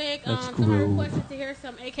music. Someone requested to hear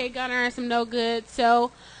some AK Gunner and some No Good.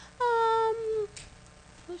 So,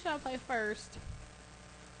 who shall I play first?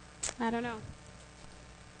 I don't know.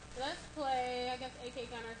 Let's play, I guess, AK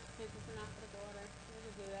Gunner since it's enough for the daughter. We'll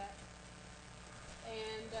just do that.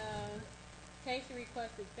 And Casey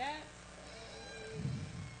requested that.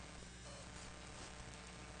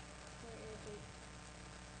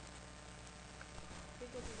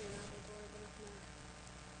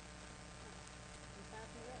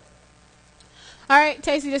 All right,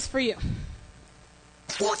 Tasty, this is for you.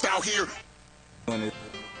 Sports out here.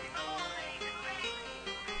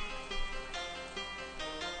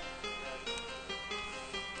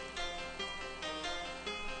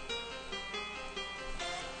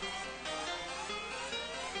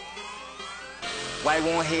 Why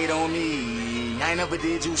won't hate on me? I never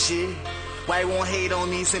did you shit. Why won't hate on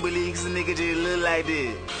me simply cause a nigga just look like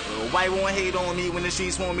this? Why won't hate on me when the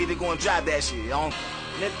streets want me to go and drop that shit?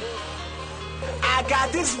 I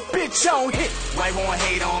got this bitch on hit. Why won't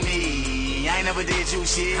hate on me? I never did you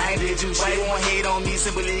shit. I ain't did you shit. Why won't hate on me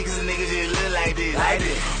simply cause a nigga just look like this? Like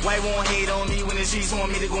this. Why won't hate on me when the streets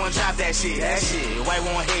want me to go and drop that shit? That shit. Why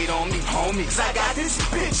won't hate on me, homie? Cause I got this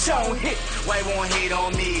bitch on hit. Why won't hate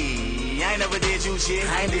on me? I ain't never did you shit.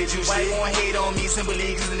 I ain't did you shit. Why won't hate on me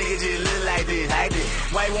simply cause a nigga just look like this? Like this.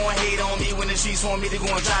 Why won't hate on me when the streets want me to go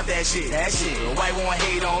and drop that shit? That shit. Why won't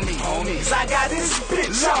hate on me, homie? Cause I got this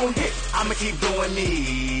bitch on hit. I'ma keep doing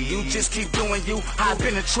me. You just keep doing you. I've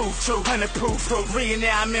been the truth, 100 proof. Real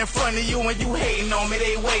now I'm in front of you and you hating on me.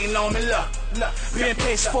 They waiting on me. Look. Been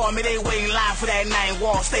patient for me, they waiting line for that 9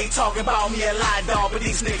 wall. Stay talking about me a lot, dog, but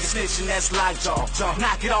these niggas snitching, that's lockjaw.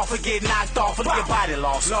 Knock it off and get knocked off, or get body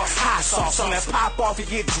lost. Hot sauce on that pop off and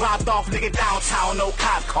get dropped off, nigga downtown, no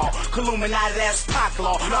cop call. Illuminati, that's Pac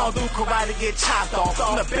law. I don't do karate, get chopped off.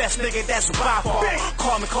 I'm the best nigga, that's a bop off.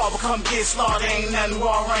 Call me, but come get slaughtered. Ain't nothing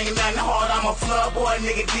raw, ain't nothing hard. I'm a flood boy,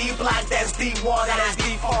 nigga, deep block, that's deep water, that's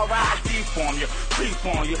deep hard. I deep on you, creep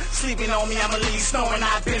on you. Sleeping on me, I'ma leave snoring,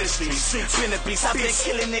 I've been the streets. Been a beast, I've been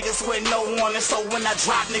killing niggas with no warning. So when I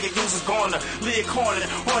drop, nigga, you's is gonna leave corner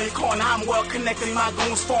on your corner. I'm well connected, my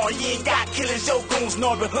goons foreign. You ain't got killers, your goons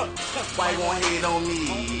know, but why you won't hate on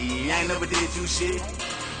me? I ain't never did you shit.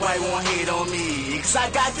 Why you won't hate on me? Cause I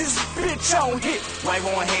got this bitch on hit. Why you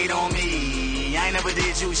won't hate on me? I ain't never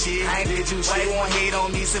did you shit. I ain't did you shit. Why you won't hate on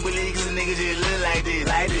me simply cause a nigga just look like this?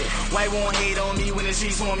 Like this. Why you won't hate on me when the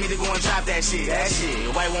streets want me to go and drop that shit? That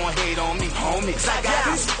shit. Why you won't hate on me, homie? Cause I got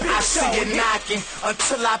this bitch. I see you knocking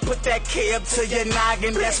until I put that K up to your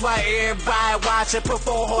noggin. That's why everybody watch it. Put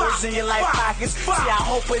 4 holes in your life pockets. See, I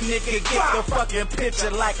hope a nigga get the fucking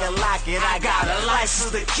picture like a locket. I got a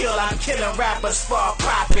license to kill. I'm killing rappers for a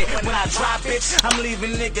profit. When I drop it, I'm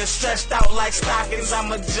leaving niggas stretched out like stockings. I'm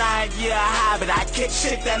a giant, yeah, a hobbit. I kick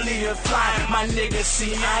shit that leave you flying. My niggas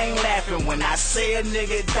see, I ain't laughing when I say a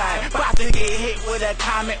nigga dying. About to get hit with a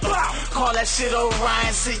comment. Call that shit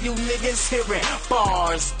Orion. See you niggas hearing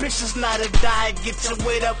bars. Bitches not a die. Get your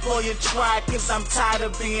weight up or you try. Cause I'm tired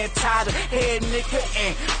of being tired of head nigga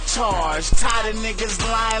in charge. Tired of niggas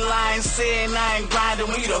lying, saying I ain't grinding.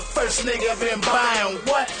 We the first nigga been buying.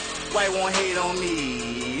 What? Why you won't hate on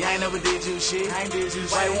me? I ain't never did you shit. I ain't did you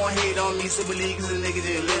shit. Why you won't hate on me simply cause a nigga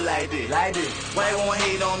just live like this? Like this. Why you won't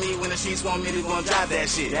hate on me when the streets want me to go and drop that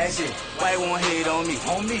shit? That shit. Why you won't hate on me?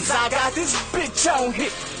 Homie, cause I got this bitch on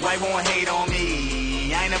hit. Why you won't hate on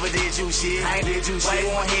me? I ain't never did you shit. I ain't did you shit. Why you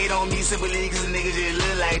won't hate on me simply cause a nigga just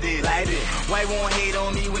live like this? Like this. Why you won't hate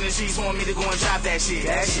on me when the streets want me to go and drop that shit?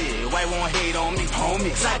 That shit. Why you won't hate on me? Homie,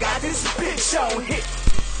 cause I got this bitch on hit.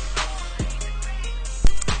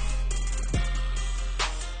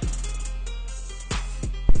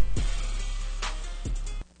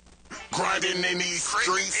 Grinding in these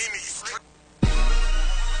streets.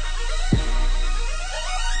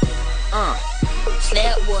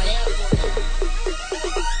 Snap boy.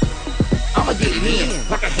 I'ma get it in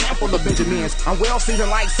like a handful. full of Benjamins. I'm well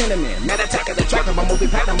seasoned like cinnamon. Mad attack at the track, I'm mostly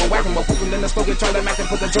packed, I'm whacking, I'm pooping in the slogan, trying to match and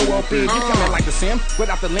put the Joe up in. You coming like the Sim,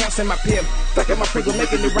 without the lamps in my pib. Stuck in my Pringle,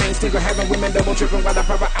 making it rain, single, having women double tripping, while the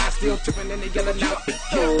proper eyes still tripping in the yellow now.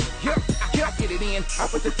 I get it in, I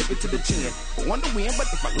put the tip to the chin. I want to win, but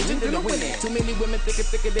if I lose it, then I win it. Too many women thicker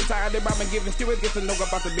than tired, they're robbing, giving, still get to know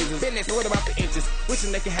about the business. What about the inches?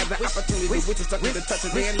 Wishing they can have the opportunity, wishing stuck in the touch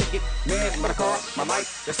of their lick it. Man, my car, my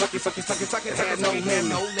life, the sucky, had no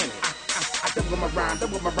limit. I double my rhyme,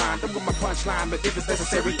 double my punchline, but if it's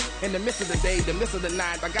necessary, in the midst of the day, the midst of the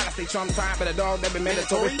night, I gotta stay strong time, but a dog that be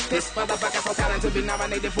mandatory. This motherfucker so talented to be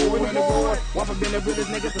nominated for an award. One for being the realest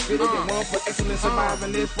niggas to spit it, and one for excellence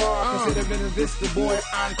surviving this far. Considering this the boy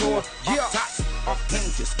encore. Tops, off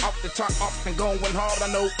hinges, off the chart, off and going hard.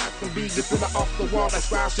 I know I can be the filler off the wall.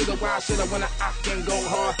 That's why I shoulda when I can go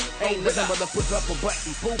hard. Ain't nothing but to put up a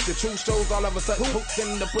button. Poof, the truth shows all of a sudden. Poof,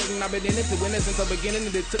 in the pudding, I've been in it to win it since the beginning.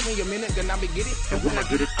 And it took me a minute, then I'll be get it. And when I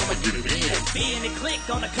get it, I'ma get it in. Being a click,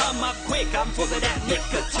 gonna come up quick. I'm full of that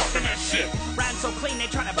liquor, talking that shit. Riding so clean, they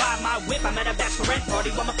tryna buy my whip. I'm at a bachelorette party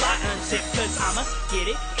with my fly unzipped. Cause I'ma get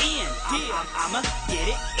it in. I'ma get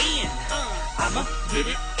it in. I'ma get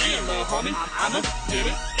it in, little homie. I'ma get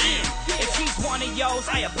it in. If she's one of yours,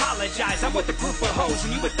 I apologize. I'm with a group of hoes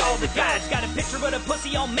and you with all the guys. Got a picture of the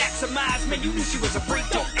pussy on Maximize. Man, you knew she was a freak.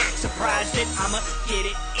 Don't act surprised that I'ma get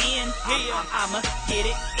it in. I'ma get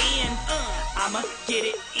it in. I'ma get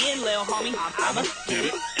it in, little homie. I'ma get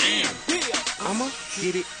it in. I'ma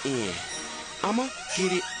get it in. I'ma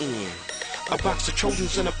get it in. A box of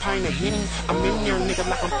Trojans and a pint of Henny. I'm in there, nigga,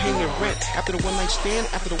 like I'm paying rent. After the one night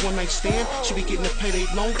stand, she be getting a payday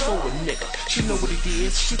loan for a nigga. She know what it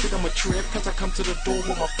is, she think I'm a trip, cause I come to the door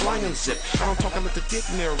with my flying zip. I don't talk, I let the dick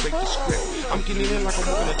narrate the script. I'm getting in like I'm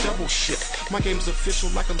working a double shift. My game's official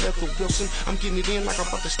like a Lethal Wilson. I'm getting it in like I'm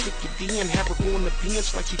about to stick it in. Have her going to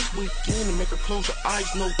bench like she tweaking, and make her close her eyes,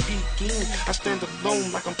 no peeking. I stand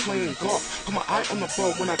alone like I'm playing golf. Put my eye on the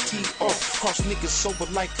ball when I tee off. Cross niggas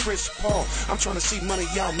sober like Chris Paul. I'm trying to see money,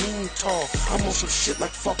 y'all mean tall. I'm on some shit like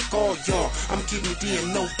fuck all y'all. I'm getting it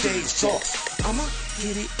in, no days off. I'ma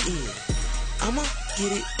get it in. I'ma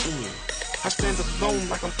get it in. I stand alone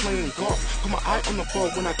like I'm playing golf. Put my eye on the ball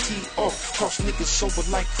when I tee off. Cross niggas sober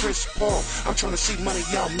like Chris Paul. I'm trying to see money,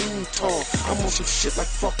 y'all mean tall. I'm on some shit like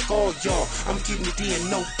fuck all y'all. I'm getting it in,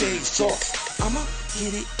 no days off. I'ma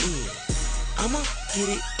get it in. I'ma get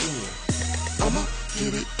it in. I'ma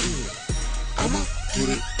get it in. I'ma get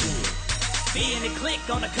it in. Being a click,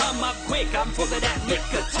 gonna come up quick. I'm full of that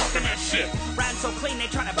liquor, talking that shit. Riding so clean,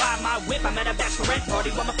 they tryna buy my whip. I'm at a bachelorette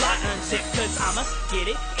party with my fly unzipped. Cause I'ma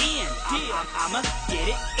get it in. I'ma get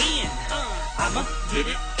it in. I'ma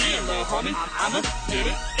get it in, little homie. I'ma get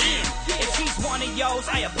it in. If she's one of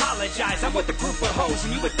yours, I apologize. I'm with a group of hoes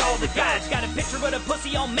and you with all the guys. Got a picture of the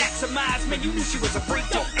pussy on Maximize. Man, you knew she was a freak.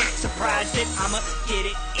 Don't act surprised that I'ma get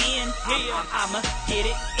it in. I'ma get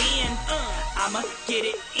it in. I'ma get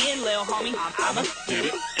it in, little homie. I'ma get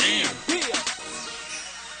it in.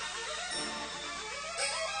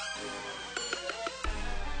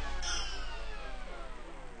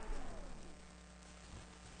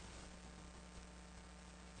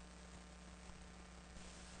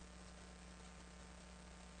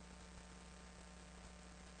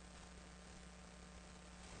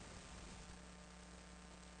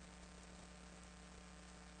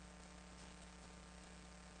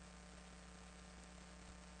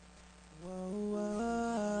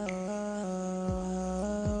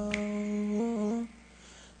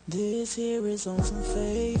 This here is on some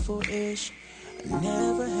faithful-ish. I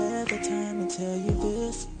never had the time to tell you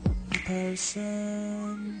this in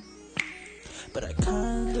person, but I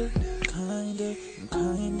I'm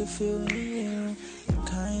kinda feeling you. I'm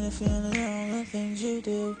kinda feeling all the things you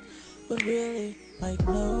do, but really, like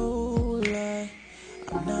no lie,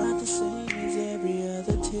 I'm not the same as every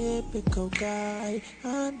other typical guy.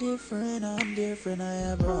 I'm different, I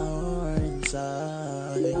have a heart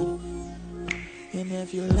inside. And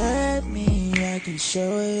if you let me, I can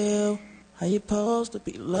show you how you supposed to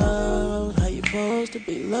be loved, how you supposed to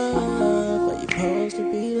be loved, how you supposed to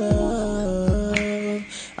be loved.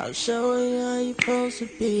 I'll show you how you supposed to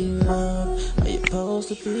be loved, how you supposed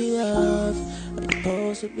to be loved, how you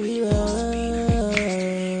supposed to be loved.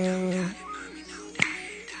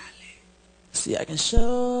 See, I can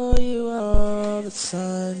show you all the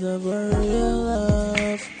signs of a real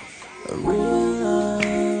love, a real love.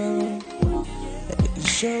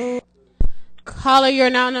 Caller,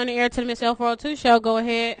 you're now on the air to the Ms L402 Show. Go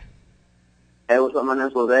ahead. Hey, what's up? My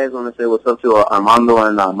name's Jose. I just want to say what's up to Armando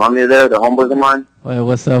and Mommy there, the homeboys of mine. Hey,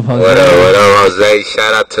 what's up, Jose? What up, Jose?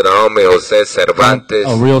 Shout out to the homie Jose Cervantes.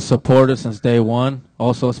 A real supporter since day one.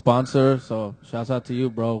 Also a sponsor. So shouts out to you,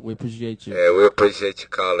 bro. We appreciate you. Yeah, we appreciate you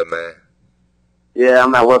calling, man. Yeah,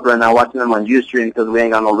 I'm at work right now watching them on Ustream because we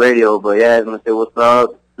ain't got no radio. But yeah, I just want to say what's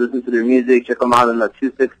up. Listen to their music. Check them out on the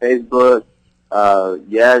 26 Facebook.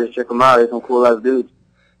 Yeah, just check them out. They're some cool ass dudes.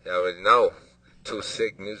 You already know.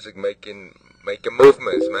 26 music making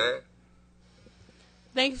movements, man.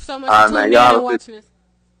 Thank you so much for tuning in and watching us.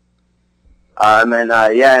 Man,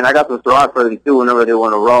 yeah, and I got some Ciroc for them too whenever they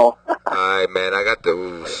want to roll. Alright, man, I got the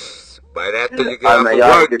right after you get off of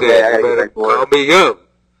work, then you better call me up.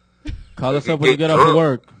 Call us up when you get off of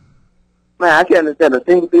work. Man, I can't understand a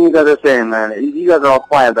single thing you guys are saying, man. You guys are all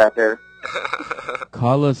quiet back there.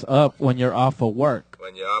 Call us up when you're off of work.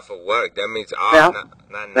 When you're off of work, that means off. Yeah.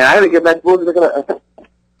 Not man, I gotta get back to work.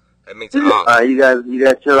 That means off. You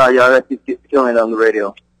guys chill out. Y'all keep killing it on the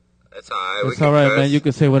radio. That's alright. It's alright, man. You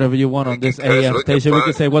can say whatever you want on this AM station. We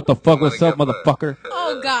can say, what the fuck, what's up, motherfucker?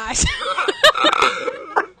 Oh, gosh.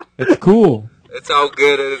 It's cool. It's all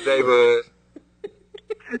good in the neighborhood.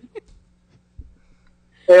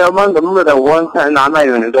 Hey, Armando, remember that one time? No, I'm not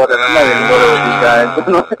even going to go there. I'm not even going to go there with you guys.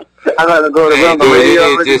 I'm not going to go there on the radio.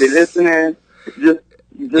 I'm going to be listening.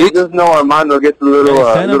 Just know Armando gets a little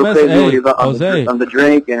crazy when he's on the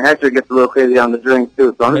drink, and Hector gets a little crazy on the drink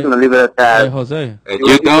too. So I'm just gonna leave it at that. Hey, Jose. And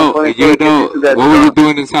you don't. What were you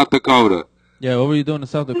doing in South Dakota? Yeah, what were you doing in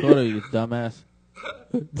South Dakota, you dumbass?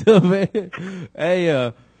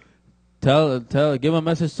 Hey, give a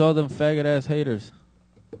message to all them faggot ass haters.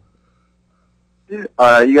 You guys,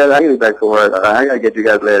 I gotta get back to work. I gotta get you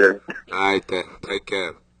guys later. Alright then, take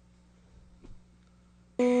care.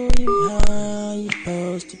 How you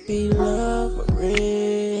supposed to be loved for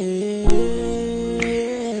real?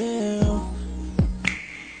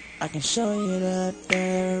 I can show you that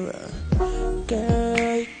there,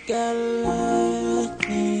 girl. You gotta let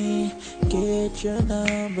me get your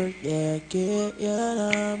number. Yeah, get your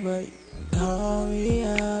number. Call me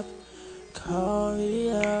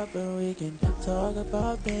up, and we can talk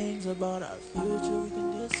about things about our future. We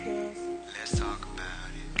can discuss. Let's talk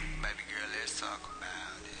about it, baby girl. Let's talk about it.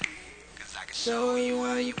 Show you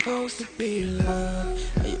how you supposed to be loved.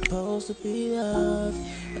 How you supposed to be loved.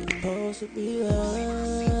 How you supposed to be loved.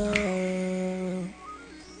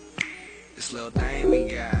 This little thing we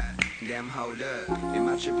got. Damn, hold up. Am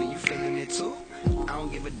I tripping? You feeling it too? I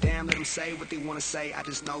don't give a damn, let them say what they want to say. I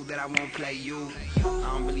just know that I won't play you. I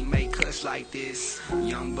don't really make cuts like this.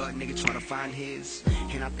 Young butt nigga trying to find his.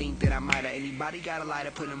 And I think that I might have anybody got a lighter,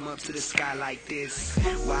 put him up to the sky like this.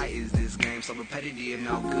 Why is this game so repetitive?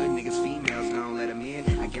 No good niggas, females, don't let him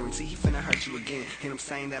in. I guarantee he finna hurt you again. And I'm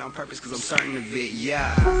saying that on purpose cause I'm certain of it,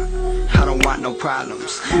 yeah. I don't want no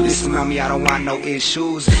problems. Listen, mommy, I don't want no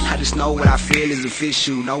issues. I just know what I feel is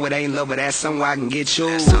official. No, it ain't love, but that's somewhere I can get you.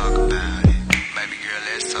 Let's talk about it. Baby girl,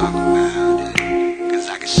 let's talk about it. Cause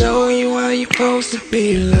I can show you how you supposed to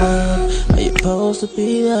be loved. How you supposed to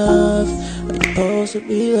be loved. How you supposed to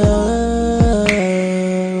be loved.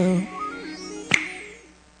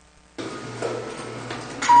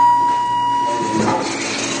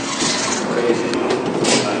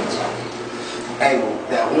 Hey,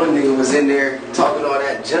 that one nigga was in there talking all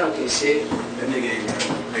that junk and shit. That nigga ain't got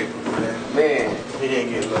no paper, man. He ain't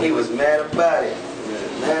getting He was mad about it.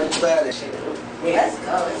 Mad about it. Shit. Let's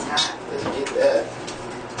go, it's hot. Let's get that.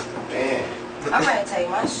 Man. I'm ready to take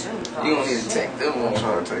my shoes off. You don't need to take them off. I'm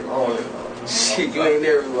trying to take all of them. Shit, you ain't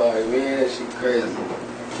everybody, man. That shit crazy.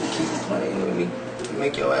 Keep playing with me.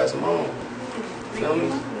 Make your ass moan. Feel me?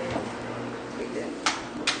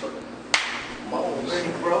 Moan,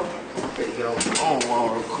 ready, bro? Better get on the phone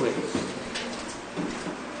real quick.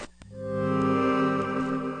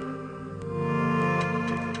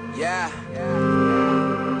 Yeah.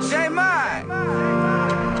 J-Mike.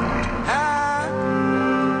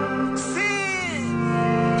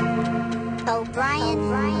 O'Brien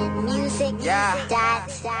Music.com.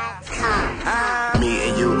 Me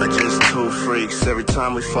and you are just two freaks. Every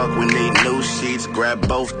time we fuck, we need new sheets. Grab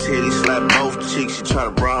both titties, slap both cheeks. You try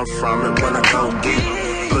to run from it when I go deep.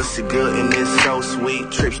 Pussy good and it's so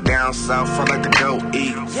sweet. Trips down south, I like to go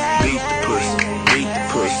eat. Beat the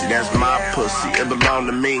pussy, that's my pussy. It belong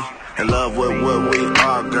to me. In love with what we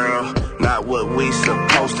are, girl. Not what we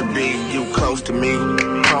supposed to be. You close to me.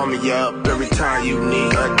 Call me up every time you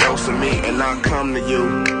need a dose of me. And I'll come to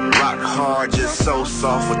you. Rock hard, just so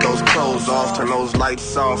soft with those clothes off. Turn those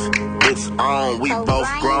lights off. It's on. We both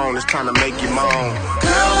grown. It's time to make you moan.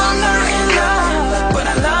 Girl, I'm not in love, but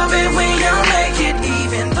I love it when you make it.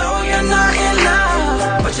 Even though you're not in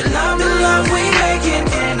love, but you love the love we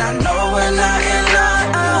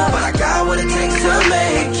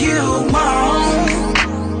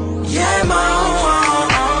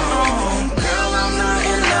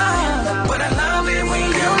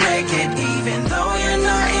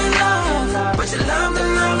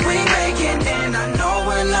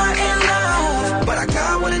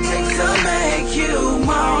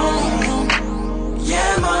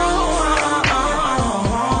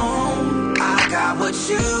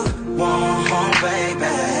you want,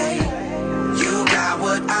 baby. You got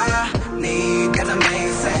what I need, that's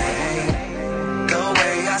amazing. The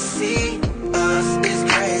way I see us is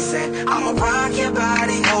crazy. I'ma rock your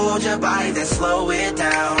body, hold your body, then slow it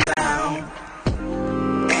down, down.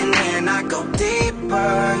 And then I go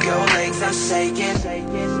deeper, your legs are shaking.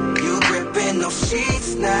 You gripping those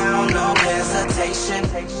sheets now, no hesitation.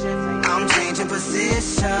 I'm changing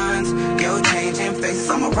positions, you're changing faces.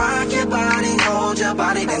 I'ma rock your body, hold your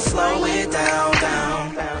body, then slow it down,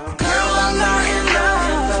 down. Girl, I'm not in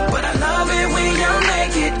love, but I love it when you're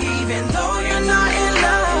naked. Even though you're not in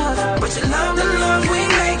love, but you love the love we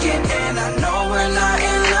make it. And I know we're not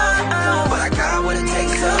in love, but I got what it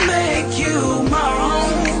takes to make you my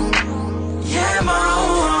own. Yeah, my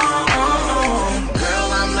own.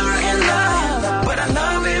 Girl, I'm not in love, but I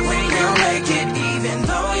love it when you're naked. Even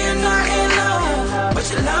though you're not in love, but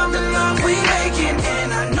you love the love we make it.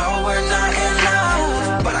 And I know we're not in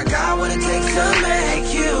love, but I got what it takes to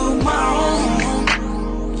make you my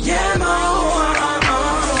own. Yeah, my own.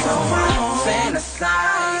 So I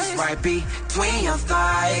fantasize right between your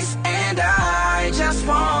thighs, and I just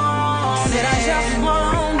want it. I just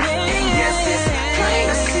want it. And yes, it's plain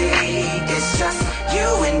to see, it's just you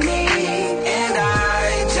and me. And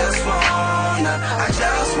I just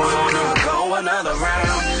wanna go another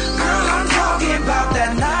round. Girl, I'm talking about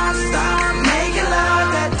that non-stop, making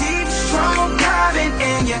love, that deep, strong diving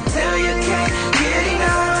in you till you can't get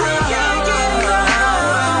enough.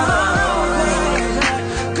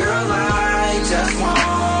 Girl, I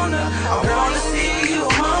wanna see you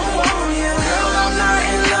home. Girl, I'm not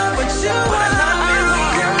in love with you, but I love it when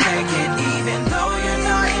you're naked. Even though you're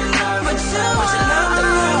not in love with you, but you love the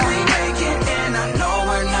love we make it. And I know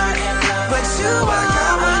we're not in love, but I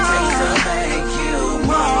got what it takes to make you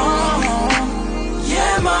my own.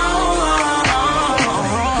 Yeah, my own.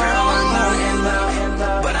 Girl, I'm not in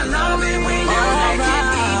love, but I love it when you're naked.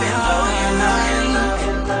 Even though you're not in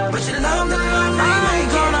love, but you love the love we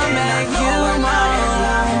make it. And I know we're not in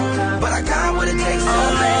love, but I got what it takes to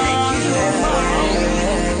make you my own.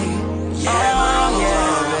 Yeah, my own.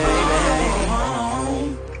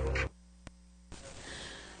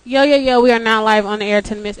 Yo, we are now live on the air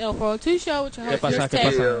to the Ms L402 Show with your host, Ms.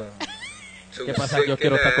 Tay. ¿Qué pasa? Yo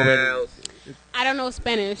quiero Taco Bell. I don't know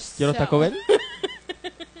Spanish. Quiero Taco Bell?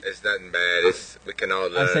 It's nothing bad. We can all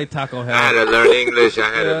learn. I say Taco Hell. I had to learn English.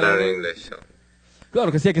 So.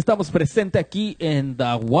 Claro que sí, que estamos presentes aquí en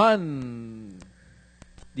The One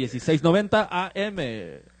 1690 AM.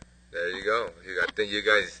 There you go. I think you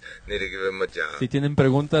guys need to give him a job. Si tienen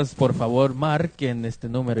preguntas, por favor, marquen este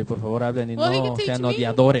número y por favor hablen y Well, he no can teach sean me.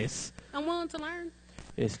 odiadores. I'm willing to learn.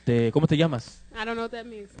 ¿Cómo te llamas? I don't know what that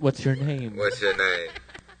means. What's your name? What's your name?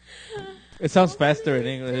 It sounds faster in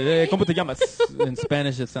English. ¿Cómo te llamas? In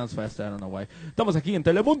Spanish it sounds faster. I don't know why. Estamos aquí en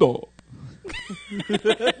Telemundo.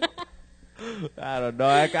 I don't know.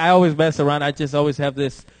 I always mess around. I just always have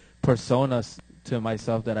this persona to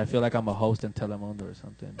myself that I feel like I'm a host in Telemundo or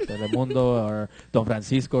something. Telemundo or Don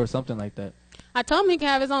Francisco or something like that. I told him he can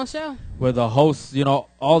have his own show. Where the hosts,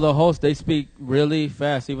 all the hosts, they speak really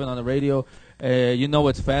fast, even on the radio.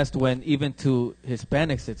 It's fast when even to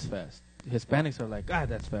Hispanics it's fast. Hispanics are like,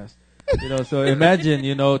 that's fast. So imagine,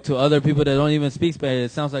 to other people that don't even speak Spanish,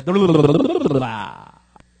 it sounds like con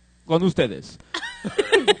ustedes.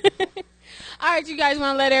 All right, you guys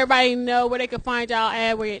want to let everybody know where they can find y'all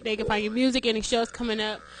at, where they can find your music, any shows coming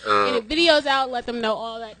up, any videos out, let them know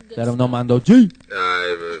all that good Let them stuff. know, Mando G.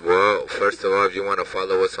 Well, first of all, if you want to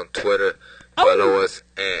follow us on Twitter, follow us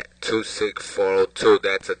at 26402.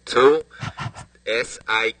 That's a 2,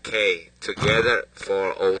 S-I-K, together,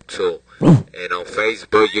 402. And on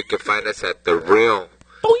Facebook, you can find us at The Real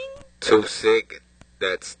 26.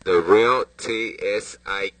 That's The Real,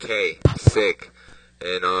 T-S-I-K, sick.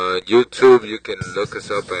 And on YouTube, you can look us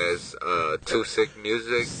up as 2 Sick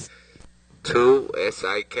Music, 2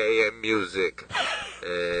 S-I-K-M Music.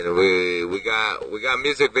 And we got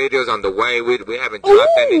music videos on the way. We haven't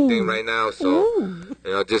dropped anything right now, so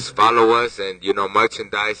just follow us. And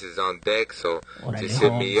merchandise is on deck. So just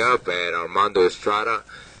hit me up at Armando Estrada,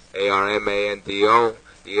 ARMANDO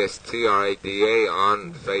ESTRADA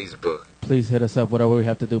on Facebook. Please hit us up. Whatever we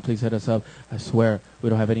have to do, please hit us up. I swear, we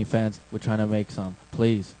don't have any fans. We're trying to make some.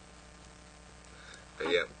 Please.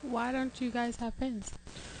 Yeah. Why don't you guys have fans?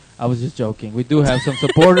 I was just joking. We do have some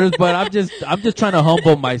supporters, but I'm just trying to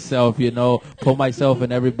humble myself, put myself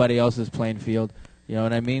in everybody else's playing field. You know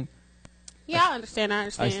what I mean? Yeah, I understand. I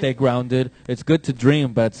stay grounded. It's good to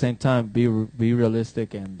dream, but at the same time, be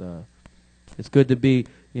realistic, and it's good to be,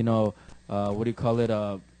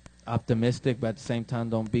 optimistic, but at the same time,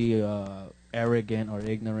 don't be arrogant or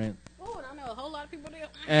ignorant. Oh, I know a whole lot of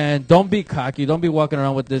And don't be cocky. Don't be walking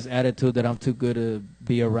around with this attitude that I'm too good to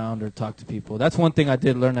be around or talk to people. That's one thing I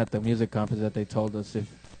did learn at the music conference that they told us,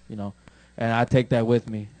 and I take that with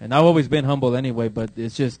me. And I've always been humble anyway, but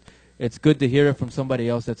it's good to hear it from somebody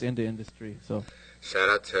else that's in the industry. So shout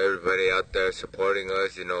out to everybody out there supporting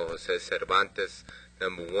us. Jose Cervantes,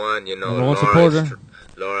 number one. Number one supporter.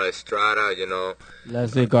 Laura Estrada.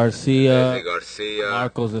 Leslie Garcia. Garcia.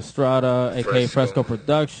 Marcos Estrada, a.k.a. Fresco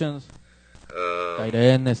Productions.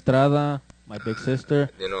 Irene Estrada, my big sister.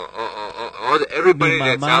 Everybody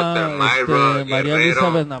that's out there. Myra, María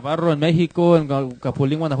Elizabeth Navarro en México, en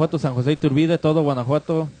Capulín, Guanajuato, San José Iturbide, todo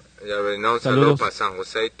Guanajuato. Ya un saludo para San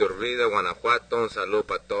José Iturbide, Guanajuato. Un saludo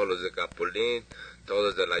para todos los de Capulín,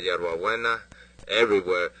 todos de la Hierbabuena,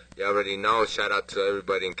 everywhere. You already know. Shout out to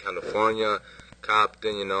everybody in California,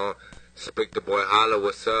 Compton, Speak the Boy Holla,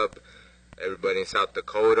 what's up? Everybody in South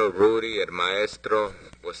Dakota, Rudy, El Maestro,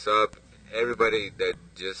 what's up? Everybody that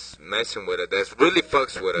just messing with us, that's really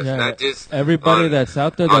fucks with us, not just everybody that's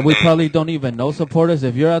out there that we probably don't even know support us.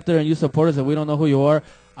 If you're out there and you support us and we don't know who you are,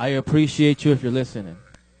 I appreciate you if you're listening.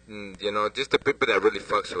 Just the people that really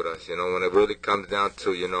fucks with us, when it really comes down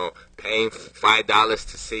to, paying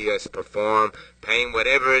 $5 to see us perform, paying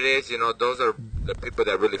whatever it is, those are the people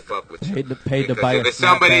that really fuck with you. Paid to buy if it's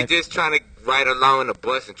somebody just trying to ride along in the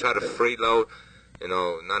bus and try to freeload,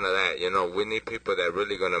 none of that. We need people that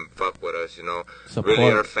really gonna fuck with us. Support.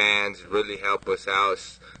 Really are fans, really help us out.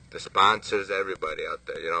 The sponsors, everybody out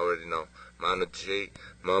there. You already know. Manu G,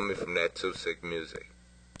 Mommy from that Too Sick Music.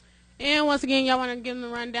 And once again, y'all want to give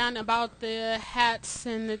them a rundown about the hats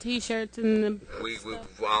and the T-shirts and the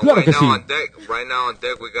right now on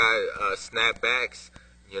deck, we got snapbacks.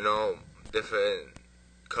 Different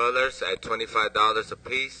colors at $25 a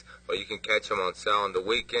piece, or you can catch them on sale on the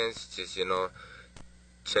weekends. Just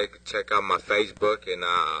check out my Facebook, and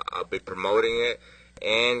I'll be promoting it.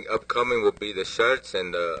 And upcoming will be the shirts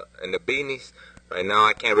and the beanies. Right now,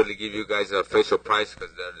 I can't really give you guys the official price because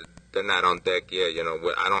they're not on deck yet.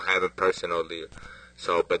 I don't have it personally.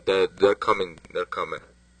 So, but they're coming. They're coming.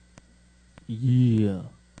 Yeah.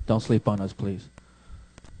 Don't sleep on us, please.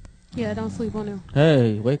 Yeah, don't sleep on him.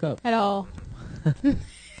 Hey, wake up. At all.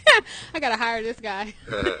 I gotta hire this guy.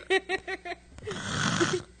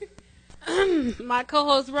 My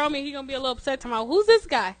co-host Romy, he gonna be a little upset tomorrow. Who's this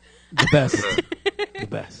guy? The best. The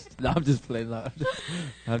best. No, I'm just playing. I'm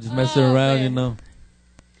just messing around, man.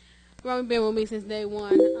 Romy been with me since day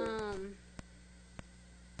one.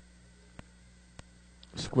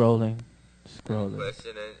 Scrolling.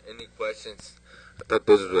 Any questions? I thought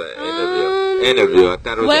this was an interview. I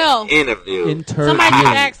thought it was an interview. Somebody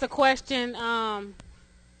asked a question.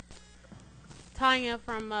 Tanya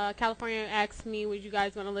from California asked me, would you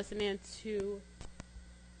guys want to listen in to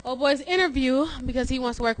Old Boy's interview, because he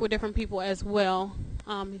wants to work with different people as well.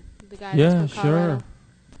 The guy from Colorado. Sure.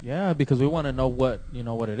 Yeah, because we want to know what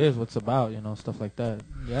it is, what's about, stuff like that.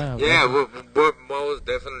 Yeah. Yeah, we're most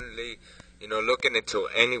definitely, looking into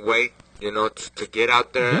any way, to get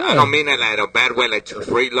out there. Yeah. I don't mean it like a bad way, like to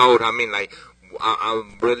freeload. I mean, like,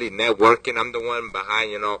 I'm really networking. I'm the one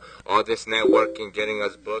behind, all this networking, getting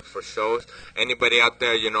us booked for shows. Anybody out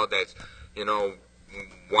there, that's,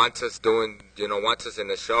 wants us in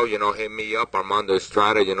the show, hit me up. Armando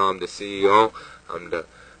Estrada, I'm the CEO. I'm the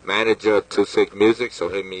manager of Too Sick Music, so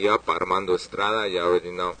hit me up, Armando Estrada. You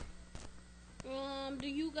already know. Do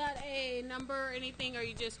you got a number or anything, or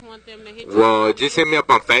you just want them to hit you? Well, just hit me up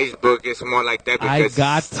on Facebook. It's more like that because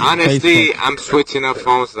honestly, Facebook. I'm switching up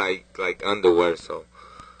phones like underwear. So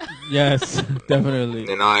yes, definitely.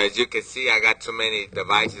 As you can see, I got too many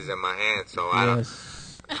devices in my hand, so I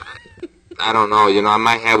don't know. I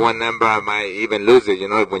might have one number, I might even lose it.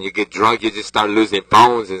 When you get drunk, you just start losing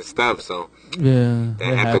phones and stuff. So yeah,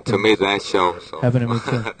 that happened to me last show. So happened to me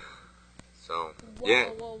too. So yeah.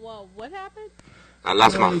 Whoa! What happened? I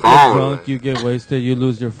lost my phone. You get drunk, you get wasted, you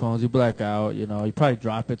lose your phones, you black out, you probably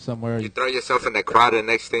drop it somewhere. You throw yourself in the crowd, and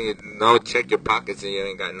next thing you know, check your pockets and you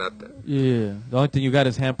ain't got nothing. Yeah. The only thing you got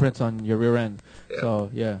is handprints on your rear end. Yeah.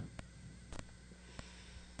 So, yeah.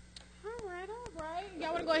 All right.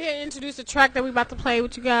 Y'all want to go ahead and introduce the track that we about to play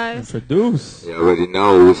with you guys? Introduce. You already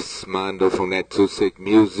know, it's Mando from that Too Sick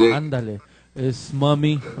Music. Andale. It's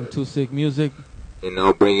Mummy from Too Sick Music.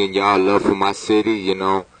 Bringing y'all love for my city,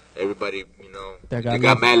 Everybody, you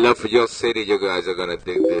got mad love for your city. You guys are going to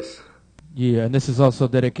dig this. Yeah, and this is also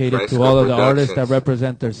dedicated to all of the artists that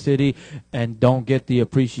represent their city and don't get the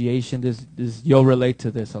appreciation. You'll relate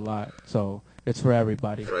to this a lot. So it's for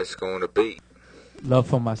everybody. Fresco on the beat. Love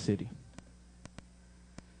for my city.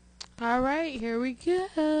 All right, here we go.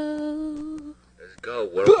 Let's Let's go.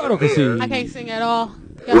 World Claro que premiere. sí. I can't sing at all.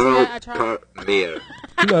 Y'all sing World it? I tried. premiere.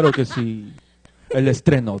 Claro que sí. El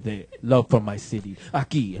estreno de Love for My City,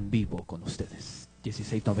 aquí en vivo con ustedes.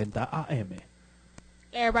 1690 AM.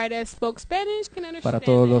 Everybody that spoke Spanish can understand. Para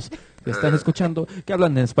todos los que están escuchando, que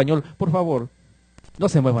hablan en español, por favor, no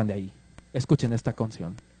se muevan de ahí. Escuchen esta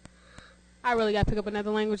canción. I really gotta pick up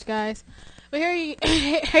another language, guys. But here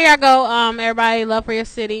y'all go. Everybody, love for your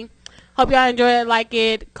city. Hope y'all enjoy it, like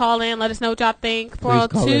it. Call in, let us know what y'all think.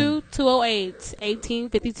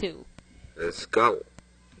 402-208-1852. Let's go.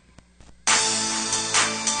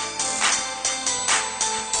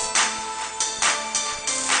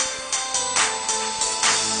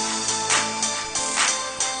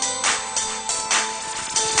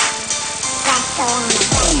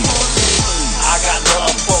 I got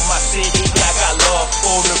love for my city, I got love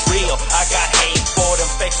for the real. I got hate for them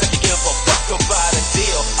fakes that you give a fuck about a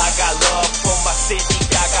deal. I got love for my city,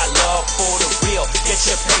 I got love for the real. Get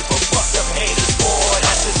your paper, fuck them haters, boy,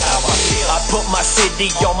 that's just how I feel. I put my city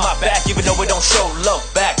on my back, even though it don't show love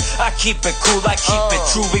back. I keep it cool, I keep it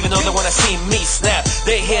true, even though they wanna see me snap.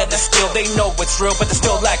 They hear the skill, they know it's real, but they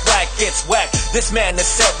still act like it's whack. This man is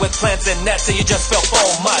set with plans and nets, and you just fell for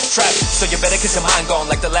my trap. So you better kiss your mind gone,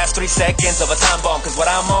 like the last 3 seconds of a time bomb. Cause what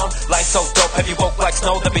I'm on, life so dope, heavy woke like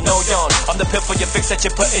snow, there be no yawn. I'm the pit for your fix that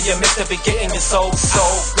you put in your mix, to be getting your soul so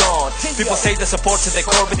gone. People say the support to their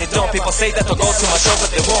core, but they don't. People say that they'll go to my show,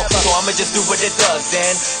 but they won't. So I'ma just do what it does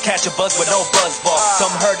and catch a buzz with no buzz ball.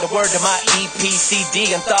 Some heard the word of my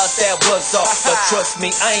EPCD and thought that was all. But trust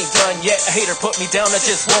me, I ain't done yet. A hater put me down, I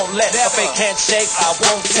just won't let. A fake handshake, I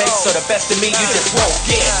won't take. So the best of me, you just won't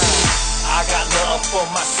get. I got love for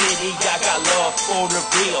my city, I got love for the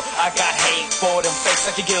real. I got hate for them fakes,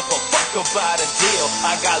 I can give a fuck about a deal.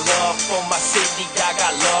 I got love for my city, I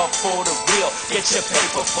got love for the real. Get your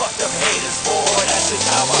paper, fuck them haters, boy, that's just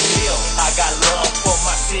how I feel. I got love for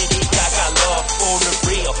my city, I got love for the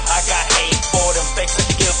real. I got hate for them fakes, I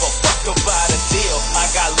can give a fuck about a deal. I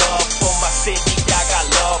got love for my city, I got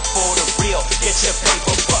love for the real. Get your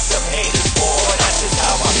paper, fuck them haters, boy, that's just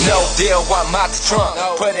how I feel. No deal, I'm out the trunk,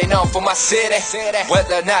 putting on for my city.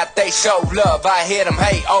 Whether or not they show love, I hear them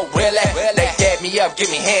hate, oh really? They dab me up,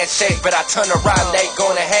 give me handshake, but I turn around, they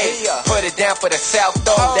gonna hate. Put it down for the South,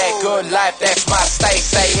 though, that good life, that's my state.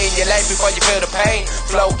 Stay in your life before you feel the pain.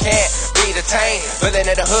 Flow can't be detained, but then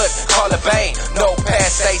in the hood, call it Bane. No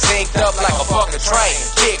pass, stay synced up like a fucking train.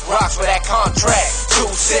 Kick rocks for that contract,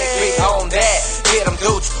 too sick, be on that. Get them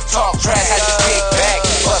dudes, talk trash, I just kick back,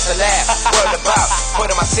 bust a laugh, word about,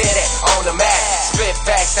 putting my city on the map. Spit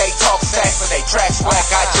facts, they talk facts, but they tracks whack,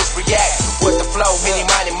 I just react with the flow, many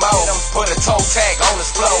money mo. Put a toe tag on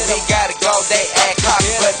his flow, he gotta go, they act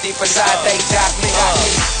cocky, but deep inside they jock me.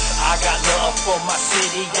 I got love for my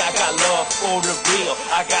city, I got love for the real.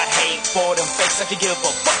 I got hate for them fakes, I can give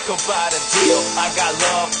a fuck about a deal. I got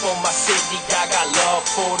love for my city, I got love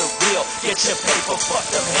for the real. Get your paper, fuck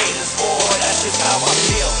them haters, boy, that's just how I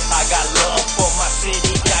feel. I got love for my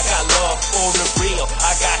city, I got love for the real.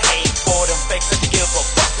 I got hate for them fakes, I can give a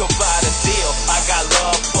fuck about a deal. I got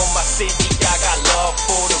love for my city, I got love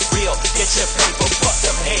for the real. Get your paper, fuck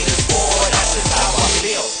them haters, boy, that's just how I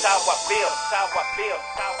feel. How I feel, how I feel,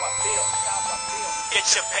 how I feel, how I feel. Get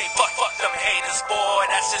your paper, fuck them haters, boy,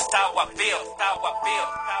 that's just how I feel, how I feel,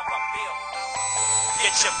 how I feel.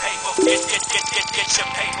 Get your paper, get your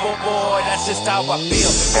paper, boy, that's just how I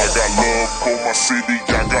feel. I got love for my city,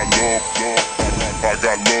 I got love. I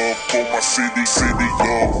got love for my city,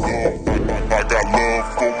 love. I got love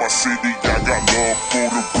for my city, I got love for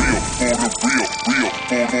the real, for the real,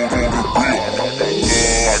 for the real.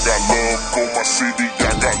 I got love for my city,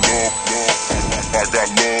 I got love. I got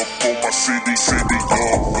love for my city,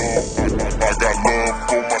 love. I got love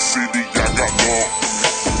for my city, I got love.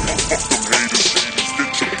 Fuck them haters,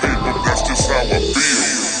 get your paper, that's just how I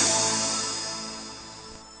feel.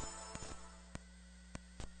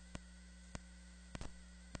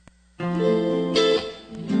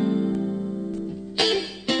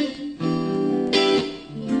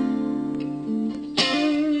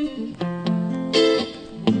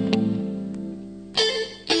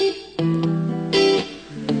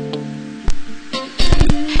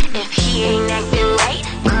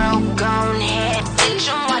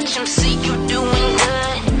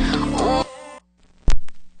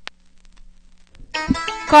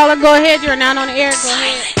 Caller, go ahead. You're now on the air. Go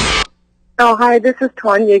ahead. Oh, hi. This is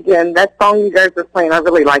Tanya again. That song you guys are playing, I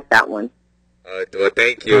really like that one. Well,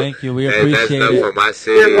 thank you. Thank you. We appreciate that's it. For my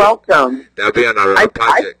city. You're welcome. That'll be on our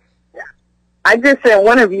project. I just sent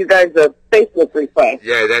one of you guys a Facebook request.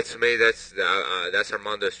 Yeah, that's me. That's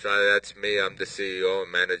Armando Estrada. That's me. I'm the CEO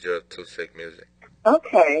and manager of Too Sick Music.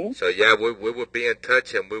 Okay. So yeah, we will be in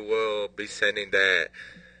touch, and we will be sending that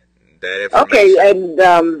information. Okay, and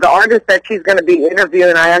the artist that she's going to be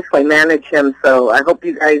interviewing, I actually manage him, so I hope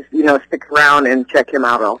you guys, stick around and check him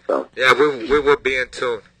out also. Yeah, we will be in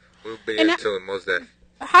tune. We'll be in tune, most definitely.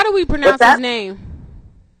 How do we pronounce his name?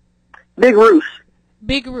 Big Roosh.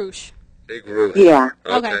 Big Roosh. Big Roosh. Yeah.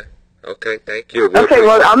 Okay, thank you. Okay,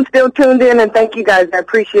 well, I'm still tuned in, and thank you guys. I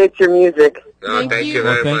appreciate your music. No, thank you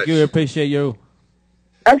very much. Thank you. Appreciate you.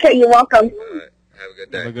 Okay, you're welcome. Have a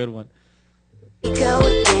good day. Have a good one. Go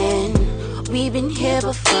again. We've been here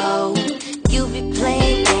before. You be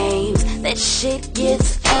playing games. That shit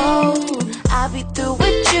gets old. I'll be through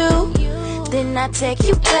with you. Then I take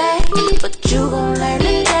you back. But you gon' learn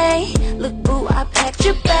today. Look, boo, I packed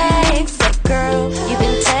your bags up, girl. You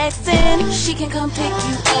been texting. She can come pick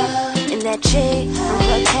you up. And that chick from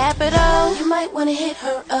her capital, you might wanna hit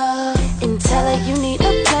her up and tell her you need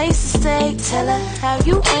a place to stay. Tell her how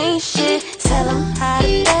you ain't shit. Tell them how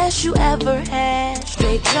the best you ever had.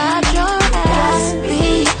 Straight drive your ass.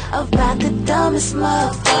 Be about the dumbest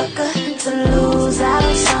motherfucker to lose out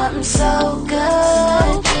on something so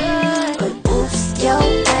good. But oops, yo,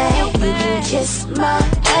 babe, you can kiss my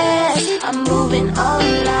ass. I'm moving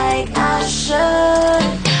on like I should.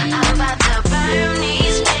 I'm about to burn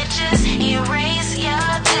these pictures, erase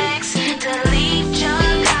your text, delete your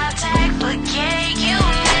contact, forget you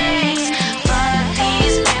next. Fuck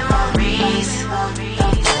these memories.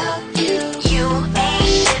 You ain't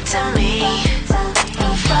shit to me.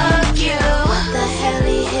 Fuck you. What the hell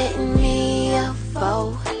he hitting me up for?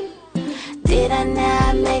 Did I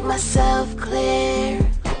not make myself clear?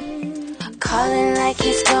 Calling like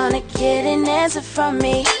he's gonna get an answer from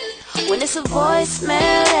me, when it's a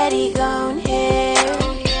voicemail that he gon' hear.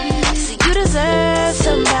 So you deserve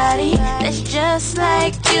somebody that's just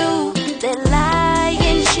like you, that lie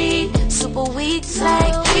and cheat, super weak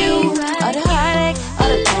like you. All the heartache, all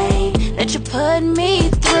the pain that you put me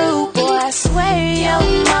through, boy, I swear your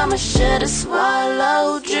mama should've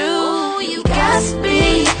swallowed you. You got to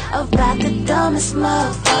be about the dumbest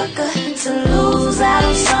motherfucker to lose out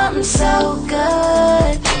on something so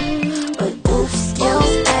good. But oops, yo,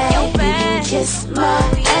 babe, you can kiss my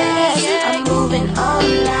ass. I'm moving on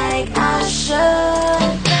like I should.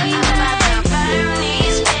 I'm about to burn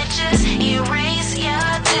these pictures, erase your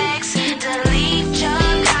text, delete your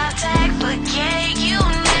contact, forget you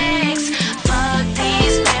next. Fuck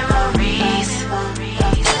these memories.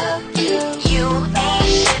 You ain't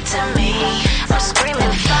shit to me. I'm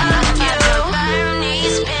screaming fuck you. Burn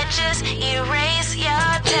these pictures, erase your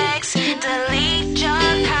text, delete your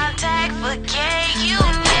contact, forget you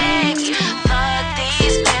next. Fuck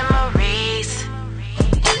these memories.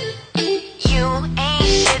 You ain't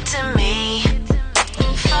shit to me.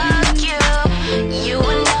 Fuck you. You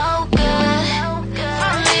were no good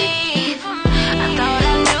for me. I thought I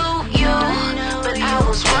knew you, but I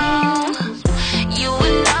was wrong. You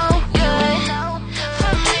were no good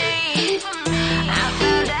for me. I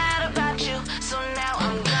found out about you, so now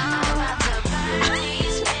I'm gone. About to burn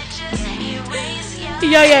these pictures, erase your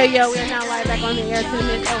Yo, we're now live back on the air to the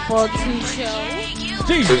Ms L402 Show.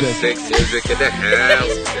 Music in the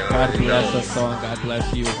house. God bless us all. God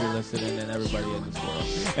bless you if you're listening, and everybody in this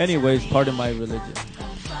world. Anyways, part of my religion,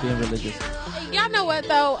 being religious. Y'all know what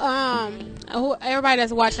though? Everybody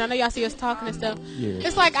that's watching, I know y'all see us talking and stuff. Yeah.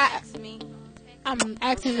 It's like I'm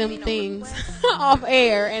asking them things off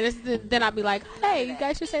air, and then I'll be like, "Hey, you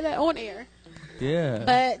guys should say that on air." Yeah.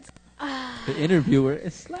 But the interviewer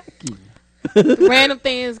is slacking. Random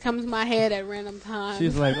things come to my head at random times.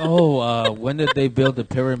 She's like, "Oh, when did they build the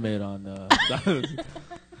pyramid on?"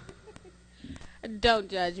 Don't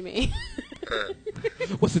judge me.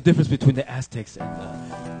 What's the difference between the Aztecs and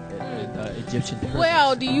Egyptian pyramids?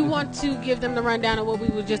 Well, do you want to give them the rundown of what we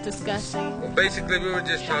were just discussing? Well, basically, we were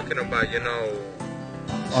just talking about,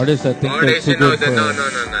 artists that think artists, they're too good for... No.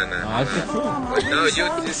 That's the truth. No, you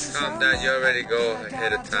just calm down. You already go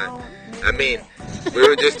ahead of time. I mean, we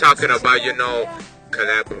were just talking about,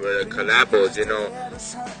 collabos,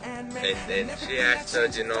 and she asked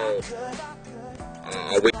us,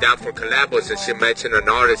 are we down for collabos? And she mentioned an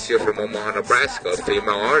artist here from Omaha, Nebraska, a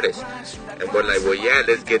female artist. And we're like, well, yeah,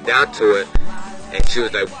 let's get down to it. And she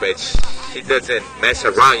was like, but she doesn't mess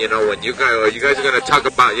around, when you guys are going to talk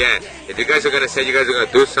about, if you guys are going to say you guys are going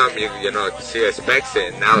to do something, she expects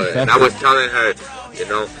it. And I was telling her,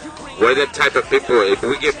 we're the type of people, if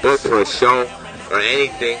we get booked for a show or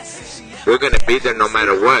anything, we're going to be there no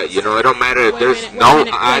matter what. It don't matter if there's no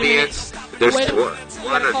audience, there's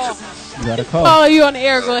one or two. You gotta call. Oh, you on the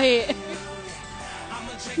air, go ahead.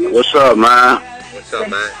 What's up, man? What's up,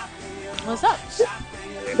 man? What's up?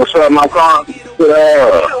 What's up, my car?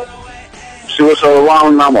 See what's up,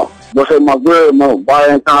 wrong number. What's up, my girl, man? Boy,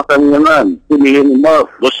 ain't contact me or nothing. Hit me up.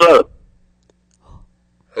 What's up?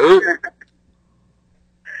 Who?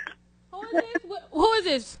 Who is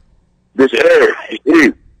this? This Eric.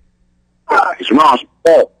 It's Ron.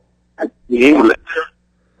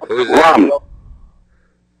 Who's that?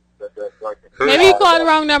 Maybe you called the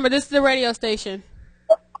wrong number. This is the radio station.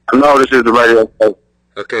 No, this is the radio station.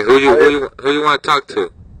 Okay, who you want to talk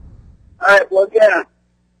to? All right, well, yeah.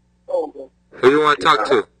 Who you want to talk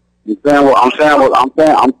to? I'm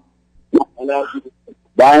saying.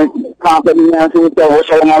 I ain't contact me now. See what's up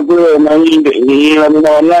with my girl, man. He ain't let me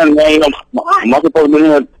know nothing, man. I'm supposed to be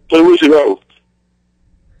here 2 weeks ago.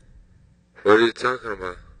 What are you talking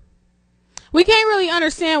about? We can't really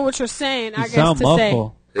understand what you're saying, I guess to say.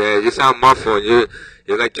 Yeah, you sound muffled. You're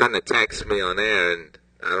like trying to text me on air, and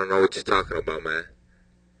I don't know what you're talking about, man.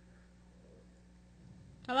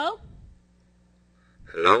 Hello?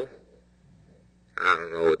 Hello? I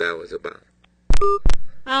don't know what that was about.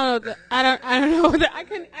 I don't know.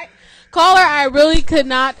 Caller, I really could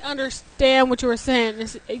not understand what you were saying.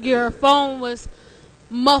 Your phone was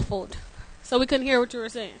muffled, so we couldn't hear what you were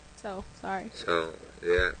saying. So, sorry. So,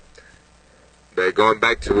 yeah. But going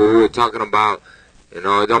back to what we were talking about, it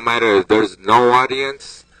don't matter if there's no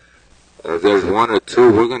audience or if there's one or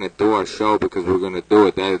two, we're going to do our show because we're going to do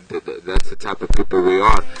it. That's the type of people we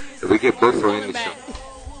are. If we get booked for any show.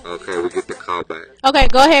 Okay, we get the call back. Okay,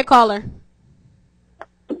 go ahead, caller.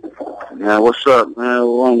 Yeah, what's up, man? Where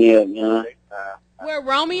Romy at, man? Where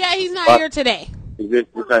Romy at? He's not here today. Is this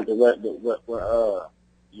like y'all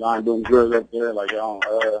ain't doing drugs up there? Like y'all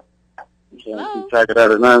keep track of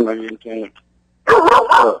that or nothing? Like you can't.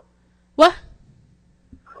 What?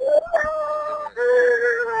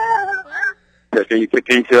 Yeah, can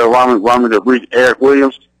you tell Romy to reach Eric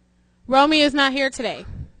Williams? Romy is not here today.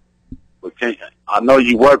 But I know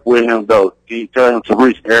you work with him though. Can you tell him to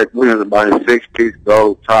reach Eric Williams about his 6-piece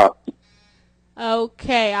gold top?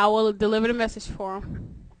 Okay, I will deliver the message for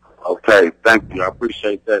him. Okay, thank you. I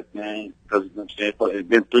appreciate that, man. Because you know what I'm saying, it's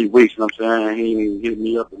been 3 weeks. You know what I'm saying, he ain't even hit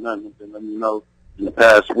me up or nothing. Let me know in the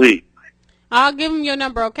past week. I'll give him your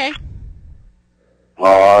number, okay? All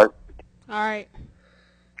right. All right.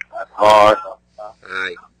 All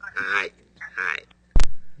right.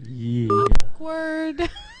 Yeah. Awkward.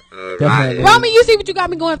 All right. Romy, you see what you got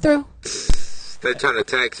me going through? They're trying to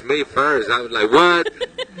text me first. I was like, what?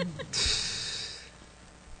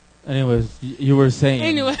 Anyways, you were saying.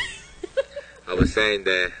 Anyway. I was saying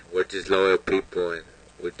that we're just loyal people and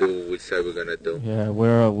we do what we say we're going to do. Yeah,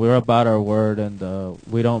 we're about our word and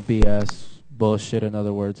we don't BS bullshit, in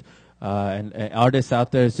other words. And artists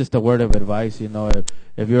out there, it's just a word of advice,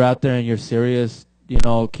 if you're out there and you're serious,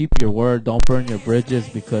 keep your word, don't burn your bridges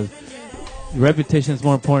because your reputation is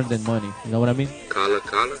more important than money. You know what I mean? Caller.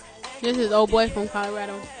 This is old boy from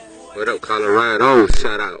Colorado. What up, Colorado?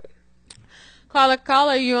 Shout out.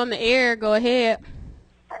 Caller, you on the air. Go ahead.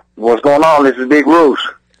 What's going on? This is Big Roos.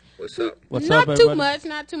 What's up? Not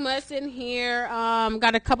too much sitting here.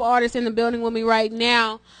 Got a couple artists in the building with me right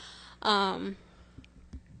now.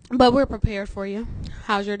 But we're prepared for you.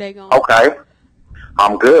 How's your day going? Okay.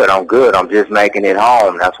 I'm good. I'm just making it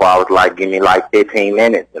home. That's why I was like, give me like 15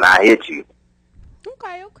 minutes and I hit you.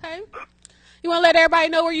 Okay. You want to let everybody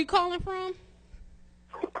know where you calling from?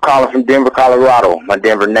 Calling from Denver, Colorado. I'm a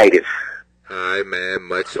Denver native. Hi, man.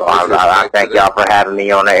 Much I thank y'all for having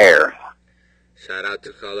me on the air. Shout out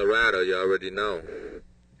to Colorado. You already know.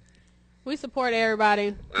 We support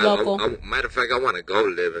everybody local. Matter of fact, I want to go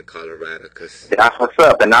live in Colorado. That's what's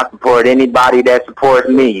up. And I support anybody that supports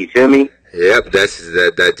me. You feel me? Yep, that's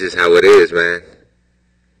just how it is, man.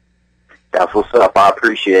 That's what's up. I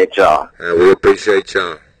appreciate y'all. And we appreciate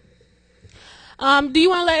y'all. Do you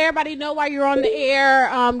want to let everybody know why you're on the air,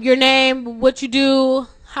 your name, what you do,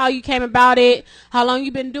 how you came about it, how long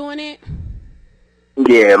you been doing it?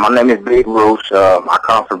 Yeah, my name is Big Roos. I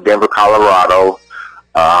come from Denver, Colorado.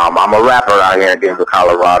 I'm a rapper out here in Denver,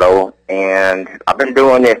 Colorado, and I've been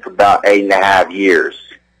doing this for about 8.5 years.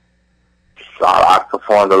 So I've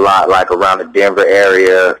performed a lot, like around the Denver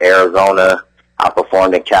area, Arizona. I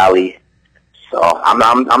performed in Cali. So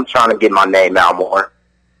I'm trying to get my name out more.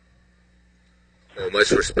 Well,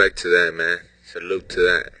 much respect to that, man. Salute to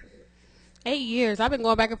that. 8 years. I've been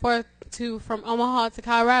going back and forth from Omaha to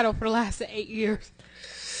Colorado for the last 8 years.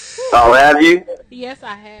 Oh, have you? Yes,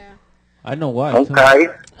 I have. I know why. Okay.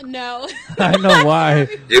 No. I know why.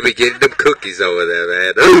 You be getting them cookies over there,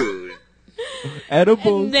 man. Ooh.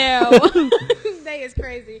 Edibles. No. That is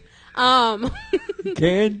crazy.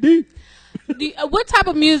 Candy. What type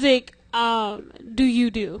of music do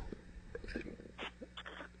you do?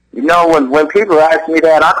 You know, when people ask me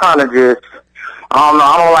that, I kind of just, I don't know,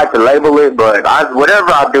 I don't like to label it, but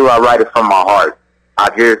whatever I do, I write it from my heart. I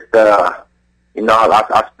just, you know,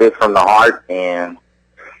 I spit from the heart, and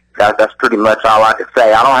that's pretty much all I can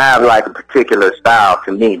say. I don't have like a particular style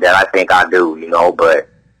to me that I think I do, you know, but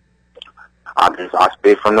I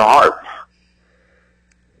spit from the heart.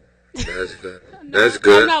 That's good. That's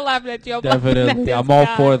good. I'm not laughing at you. Definitely, I'm all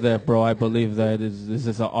for that, bro. I believe that this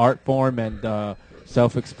is an art form and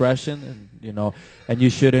self-expression, and you know, and you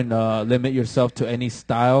shouldn't limit yourself to any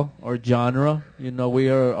style or genre. You know, we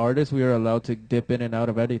are artists. We are allowed to dip in and out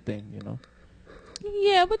of anything. You know.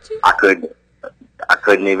 Yeah, but you. I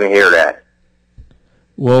couldn't even hear that.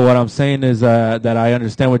 Well, what I'm saying is that I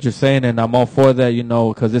understand what you're saying, and I'm all for that. You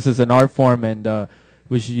know, because this is an art form, and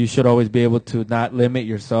you should always be able to not limit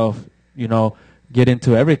yourself. You know, get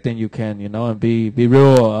into everything you can. You know, and be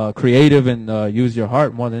real creative and use your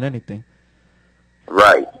heart more than anything.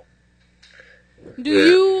 Right. Do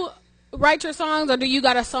you write your songs, or do you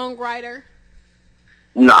got a songwriter?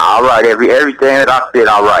 No, I write everything that I spit.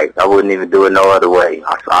 I write. I wouldn't even do it no other way.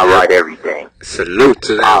 I write everything. Salute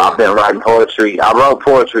to that. I've been writing poetry. I wrote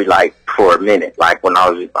poetry like for a minute. Like when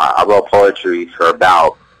I wrote poetry for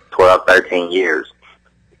about 12, 13 years.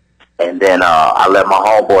 And then I let my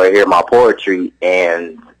homeboy hear my poetry,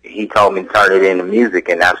 and he told me to turn it into music,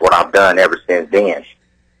 and that's what I've done ever since then.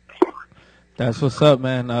 That's what's up,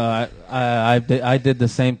 man. I did the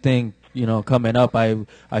same thing. You know, coming up,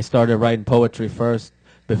 I started writing poetry first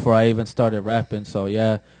before I even started rapping. So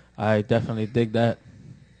yeah, I definitely dig that.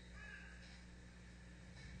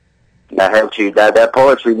 That helps you. That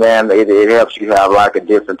poetry, man, it helps you have like a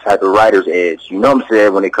different type of writer's edge. You know what I'm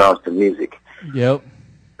saying, when it comes to music. Yep.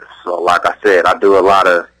 So like I said, I do a lot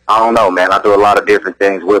of, I don't know, man, I do a lot of different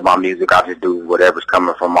things with my music. I just do whatever's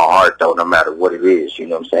coming from my heart, though, no matter what it is. You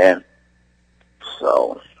know what I'm saying?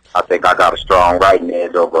 So I think I got a strong writing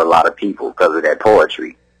edge over a lot of people because of that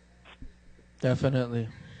poetry. Definitely.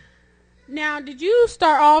 Now, did you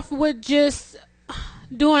start off with just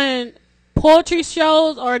doing poetry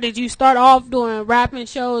shows, or did you start off doing rapping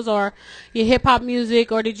shows or your hip-hop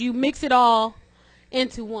music, or did you mix it all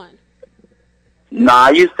into one? No,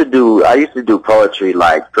 I used to do poetry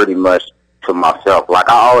like pretty much to myself. Like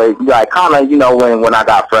I always, like kind of, you know, when I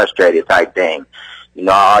got frustrated type thing. You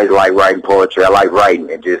know, I always like writing poetry. I like writing.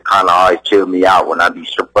 It just kind of always chilled me out when I be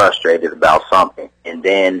frustrated about something. And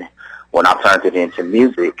then when I turned it into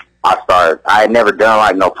music, I had never done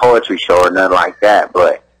like no poetry show or nothing like that.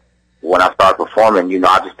 But when I started performing, you know,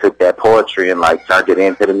 I just took that poetry and like turned it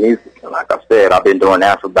into the music. And like I said, I've been doing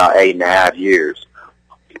that for about 8.5 years.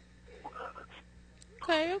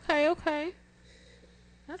 Okay.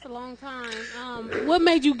 That's a long time. What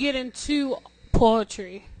made you get into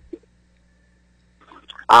poetry?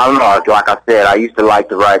 I don't know. Like I said, I used to like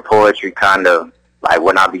to write poetry kind of like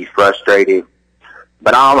when I be frustrated.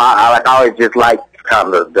 But I always just like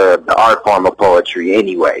kind of the art form of poetry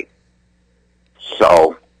anyway.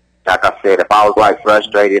 So, like I said, if I was like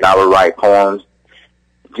frustrated, I would write poems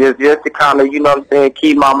just to kind of, you know what I'm saying,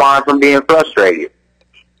 keep my mind from being frustrated.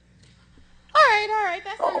 All right,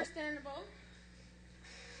 that's understandable.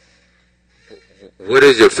 What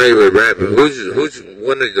is your favorite rapper? Who's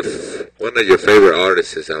one of your favorite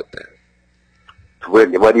artists out there?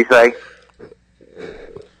 What do you say?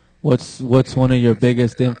 What's one of your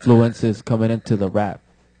biggest influences coming into the rap?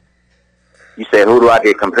 You said who do I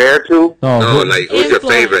get compared to? No, like who's your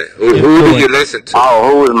favorite? Who do you listen to?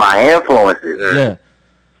 Oh, who is my influences? Yeah.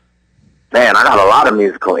 Man, I got a lot of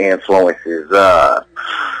musical influences.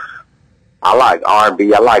 I like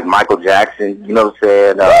R&B. I like Michael Jackson. You know what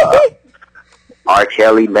I'm saying? R.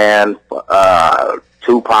 Kelly, man.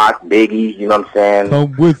 Tupac, Biggie. You know what I'm saying?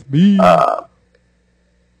 Come with me.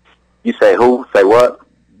 You say who? Say what?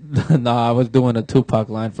 No, I was doing a Tupac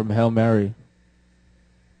line from Hail Mary.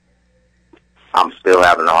 I'm still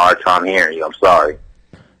having a hard time hearing you. I'm sorry.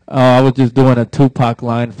 I was just doing a Tupac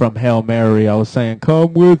line from Hail Mary. I was saying,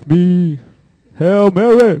 come with me, Hail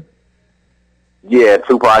Mary. Yeah,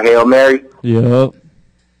 Tupac, Hail Mary. Yep.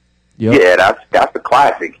 Yeah, that's a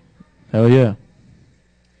classic. Hell yeah.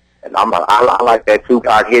 And I like that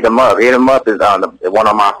Tupac, Hit 'Em Up. Hit 'Em Up is one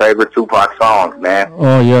of my favorite Tupac songs, man.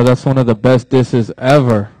 Oh, yeah, that's one of the best disses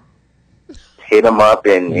ever. Hit 'Em Up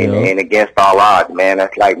and Against All Odds, man.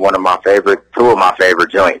 That's like two of my favorite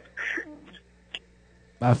joints.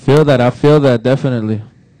 I feel that, definitely.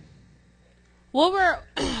 I'm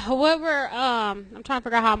trying to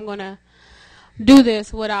figure out how I'm going to do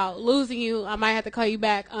this without losing you. I might have to call you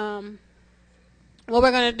back. What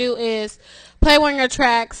we're going to do is play one of your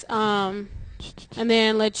tracks and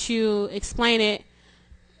then let you explain it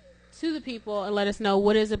to the people and let us know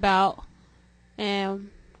what it's about and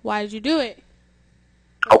why did you do it.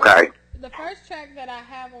 Okay. The first track that I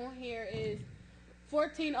have on here is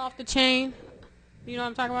 14 Off the Chain. You know what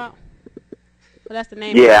I'm talking about? Well, that's the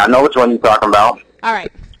name. Yeah, I know which one you're talking about. All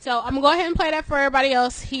right. So I'm going to go ahead and play that for everybody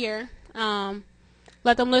else here.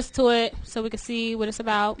 Let them listen to it so we can see what it's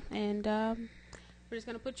about. And we're just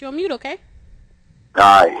going to put you on mute, okay?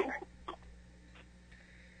 All right.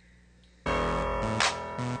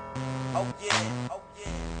 Oh yeah, oh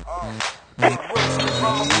yeah, Big Rich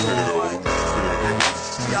from we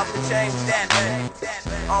off the chain with that, man.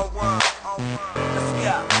 On one, let's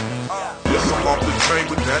go. Yes, I'm off the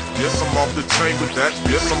train with that. Yes, I'm off the train with that.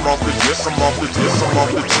 Yes, I'm off the. Yes, I'm off the. Yes, I'm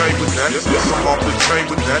off the train with that. Yes, I'm off the train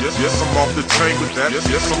with that. Yes, I'm off the train with that.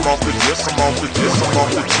 Yes, I'm off the. Yes, I'm off the. Yes, I'm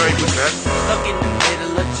off the train with that. Stuck in the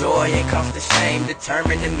middle of joy and comes to shame.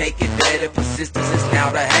 Determined to make it better. Persistence is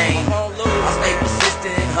now the aim. I stay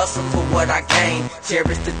persistent and hustle for what I gain.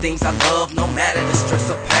 Cherish the things I love, no matter the stress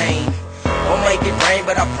or pain. Won't make it rain,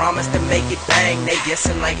 but I promise to make it bang. They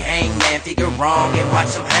guessing like hangman, figure wrong and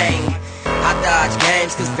watch them hang. I dodge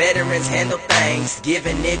games cause veterans handle things. Give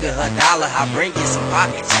a nigga $1, I bring you some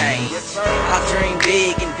pocket change. I dream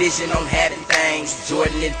big and vision on having things.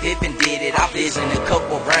 Jordan and Pippen did it, I vision a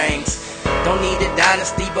couple rings. Don't need a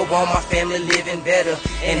dynasty, but want my family living better.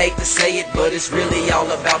 And hate to say it, but it's really all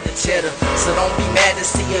about the cheddar. So don't be mad to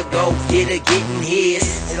see a go-getter getting his.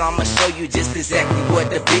 And I'ma show you just exactly what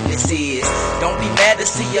the business is. Don't be mad to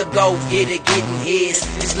see a go-getter getting his.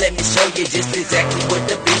 Just let me show you just exactly what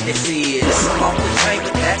the business is. I'm off the train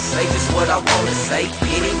with that, say just what I wanna say.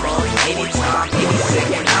 Any month, anytime, any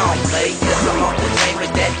second, I don't play. Yes, I'm off the train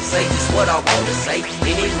with that, say just what I wanna say.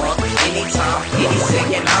 Any month, anytime, any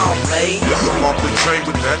second, I don't play. Yes, I'm off the train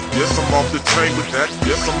with that. Yes, I'm off the train with that.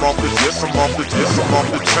 Yes, I'm off the. Yes, I'm off the. Yes, I'm off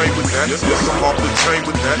the train with that. Yes, I'm off the train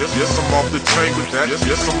with that. Yes, I'm off the train with that.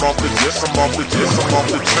 Yes, I'm off the. Yes, I'm off the. Yes, I'm off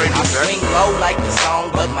the train with that. I swing low like the song,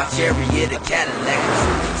 but my chariot a Cadillac.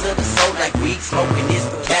 Shooting to the soul like weed smoking is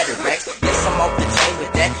for cataracts. Yes, I'm off the chain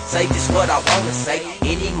with that. Say just what I wanna say.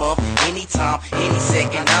 Any month, anytime, any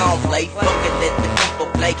second, I don't play. Fuck it, let the people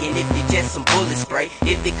play. And if you just some bullet spray,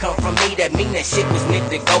 if it come from me, that mean that shit was meant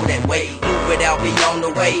to go that way. Move it out, be on the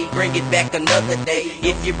way. Bring it back another day.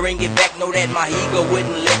 If you bring it back, know that my ego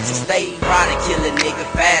wouldn't let you stay. Try to kill a nigga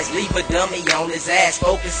fast, leave a dummy on his ass.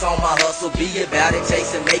 Focus on my hustle, be about it,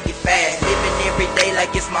 chase and make it fast. Living every day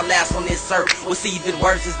like it's my last on this earth. What's even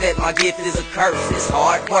worse is that my gift is a curse. It's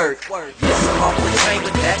hard work. Yes, I'm off the train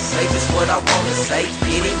with that. Say just what I wanna say.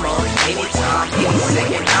 Any month, anytime, any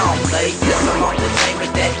second, I don't play. Yes, I'm off the train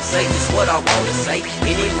with that. Say just what I wanna say.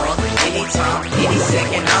 Any month, anytime, any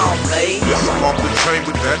second, I don't play. Yes, I'm off the train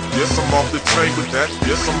with that. Yes, I'm off the train with that.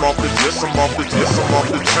 Yes, I'm off the. Yes, I'm off the. Yes, I'm off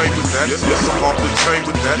the train with that. Yes, I'm off the train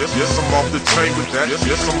with that. Yes, I'm off the train with that.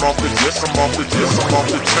 Yes, I'm off the. Yes, I'm off the. Yes, I'm off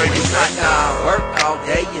the train with that. It's like I work all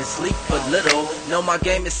day and sleep a little. Know my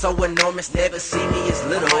game is so enormous, never see me as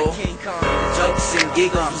little. Jokes and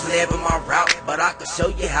giggles was never my route, but I can show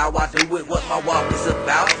you how I do it, what my walk is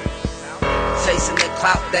about. Chasing the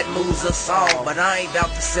clout that moves us all, but I ain't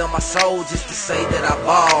about to sell my soul just to say that I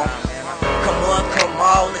ball. Come on, come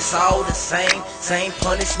on, it's all the same. Same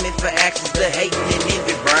punishment for actions, the hating and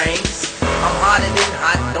envy brains. I'm hotter than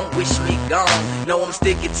hot, don't wish me gone. No, I'm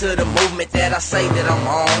sticking to the movement that I say that I'm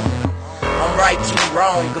on. I'm right, you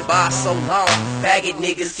wrong, goodbye so long. Faggot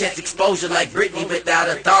niggas catch exposure like Britney without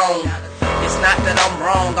a thong. It's not that I'm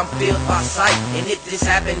wrong, I'm filled by sight. And if this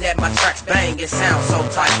happened that my tracks bang, it sounds so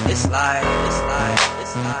tight. It's like, it's like,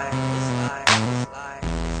 it's like, it's like, it's like,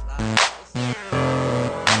 it's like.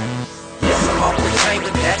 Yes, I'm off the train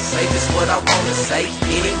with that. Say just what I wanna say.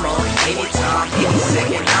 Any month, anytime, any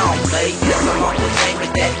second, I don't play. Yes, I'm off the train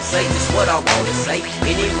with that. Say just what I wanna say.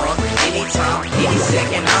 Any month, anytime, any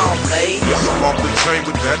second, I don't play. Yes, I'm off the train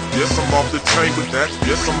with that. Yes, I'm off the train with that.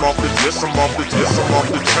 Yes, I'm off the. Yes, I'm off the. Yes, I'm off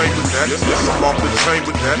the train with that. Yes, I'm off the train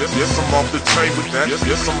with that. Yes, I'm off the train with that.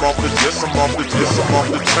 Yes, I'm off the. Yes, I'm off the. Yes, I'm off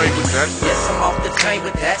the train with that. Yes, I'm off the train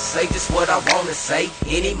with that. Say just what I wanna say.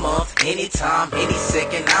 Any month, anytime, any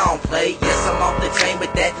second, I don't play. Yes, I'm off the train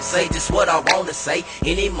with that. Say just what I wanna say.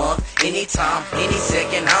 Any month, anytime, any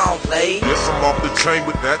second, I don't play. Yes, I'm off the train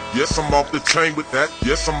with that. Yes, I'm off the train with that.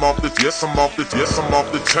 Yes, I'm off the. Yes, I'm off the. Yes, I'm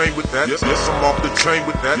off the train with that. Yes, I'm off the train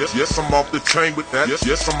with that. Yes, I'm off the train with that.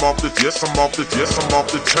 Yes, I'm off the. Yes, I'm off the. Yes, I'm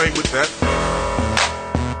off the train with that.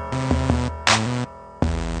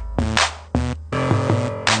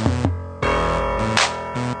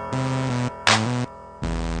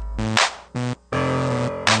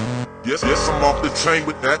 Yes, I'm off the train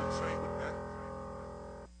with that.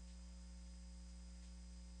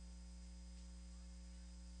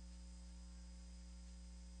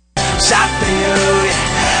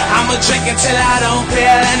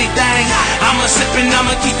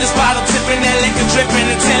 bottle tipping, that liquor dripping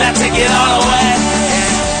until I take it all away.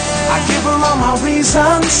 I give her all my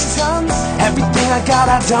reasons. Everything I got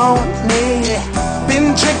I don't need.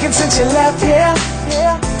 Been drinking since you left here.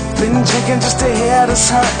 Been drinking just to hear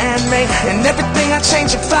this her and me. And everything I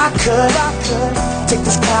change if I could. Take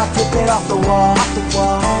this cloud, flip it off the wall.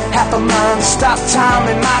 Half a mind to stop time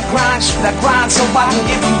in my grind. Should I grind so I can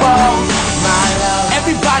give you all my love?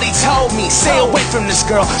 Everybody told me, stay away from this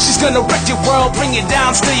girl. She's gonna wreck your world, bring you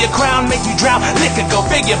down, steal your crown, make you drown. Liquor, go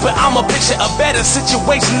figure, but I'm a picture a better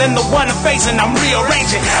situation than the one I'm facing. I'm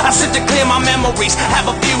rearranging. I sit to clear my memories, have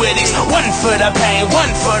a few of these. One for the pain, one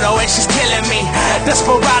for the way she's killing me.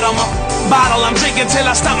 Desperado, my bottle, I'm drinking till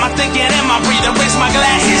I stop my thinking and my breathing. Raise my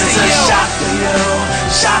glass, here's to you. Shot for you,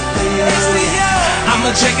 shot for you. I'ma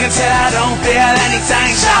drink until I don't feel anything.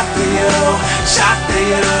 Shot for you, shot for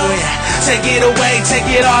you. Yeah. Take it away, take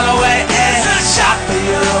it all away. Yeah. Shot for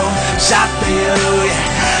you, shot for you.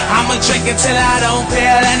 Yeah. I'ma drink until I don't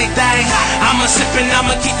feel anything. I'ma sippin',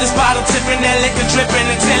 I'ma keep this bottle tipping, that liquor dripping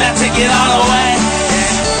until I take it all away.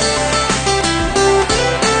 Yeah.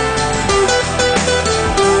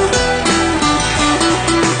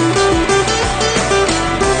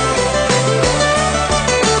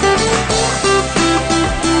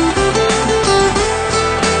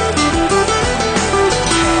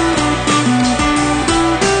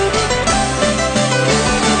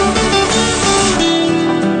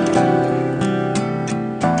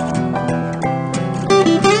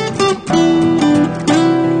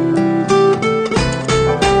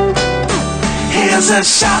 A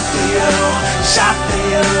shot for you, shot for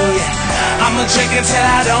you, yeah. I'ma drink until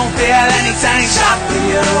I don't feel anything. Shot for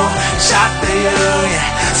you, shot for you,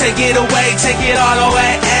 yeah. Take it away, take it all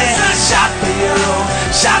away, yeah. Shot for you,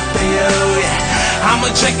 shot for you, yeah.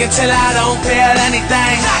 I'ma drink until I don't feel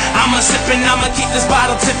anything. I'ma sippin', I'ma keep this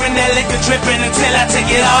bottle tipping, that liquor dripping until I take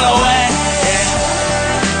it all away, yeah.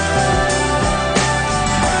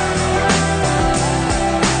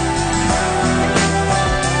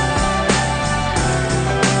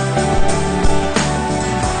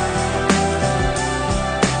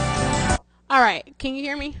 Alright, can you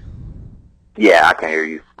hear me? Yeah, I can hear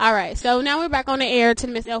you. Alright, so now we're back on the air to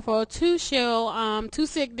the Ms L402 Show. Too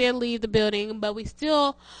Sick did leave the building, but we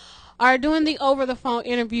still are doing the over-the-phone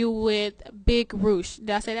interview with Big Roosh. Did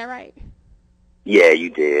I say that right? Yeah, you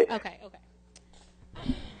did. Okay.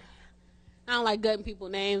 I don't like gutting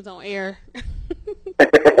people's names on air.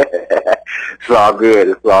 It's all good.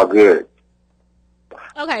 It's all good.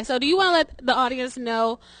 Okay, so do you want to let the audience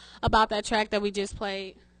know about that track that we just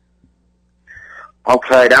played?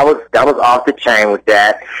 Okay, that was off the chain with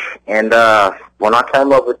that. And when I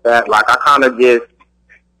came up with that, like I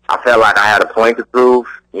felt like I had a point to prove,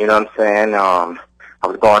 you know what I'm saying? I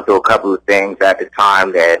was going through a couple of things at the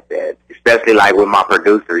time that especially like with my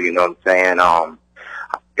producer, you know what I'm saying?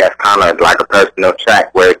 That's kind of like a personal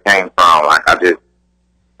track where it came from. Like I just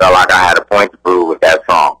felt like I had a point to prove with that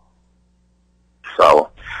song.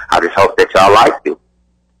 So I just hope that y'all liked it.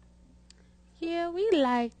 Yeah, we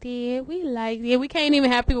liked it. We can't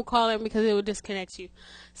even have people calling because it would disconnect you.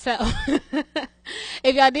 So,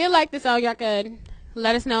 if y'all did like the song, y'all could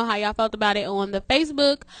let us know how y'all felt about it on the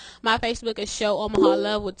Facebook. My Facebook is Show Omaha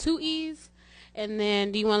Love with 2 E's. And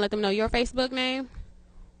then, do you want to let them know your Facebook name?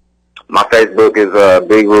 My Facebook is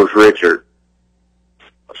Big Roosh Richard.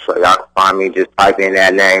 So y'all can find me, just type in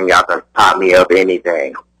that name. Y'all can pop me up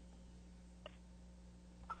anything.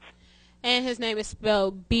 And his name is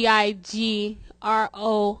spelled Bigrosh,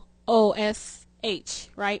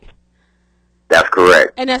 right? That's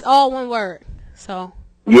correct. And that's all one word. So.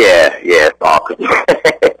 Yeah, it's all good.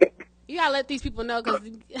 You gotta let these people know, because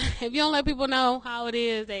if you don't let people know how it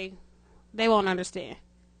is, they won't understand.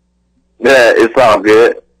 Yeah, it's all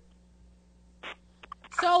good.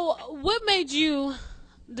 So, what made you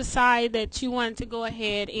decide that you wanted to go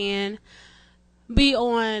ahead and be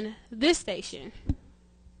on this station?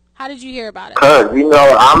 How did you hear about it? Cause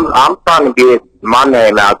I'm trying to get my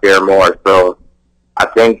name out there more. So I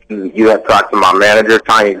think you have talked to my manager,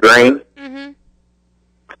 Tanya Green,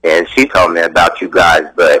 and she told me about you guys.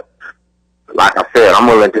 But like I said, I'm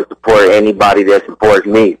willing to support anybody that supports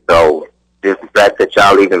me. So just the fact that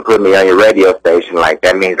y'all even put me on your radio station, like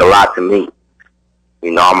that means a lot to me.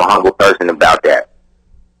 You know, I'm a humble person about that.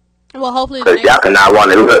 Well, hopefully, because y'all cannot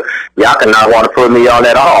want to put me on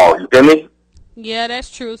at all. You feel me? Yeah, that's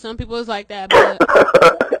true. Some people is like that, but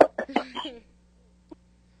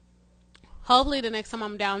hopefully the next time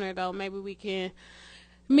I'm down there, though, maybe we can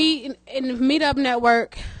meet in the Meetup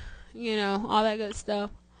Network, you know, all that good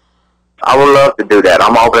stuff. I would love to do that.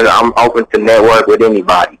 I'm open to network with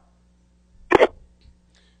anybody.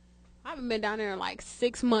 I've haven't been down there in like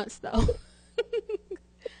 6 months though.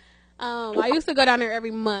 I used to go down there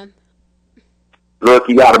every month. Look,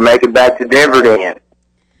 you got to make it back to Denver then.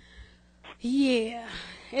 Yeah,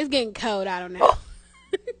 it's getting cold. I don't know.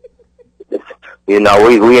 You know,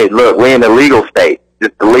 we in the legal state,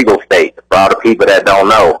 just the legal state. For all the people that don't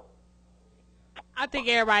know. I think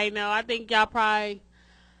everybody know. I think y'all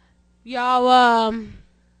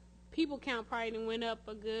people count probably done went up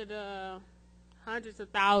a good hundreds of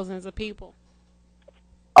thousands of people.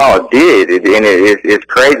 Oh, it did, and it's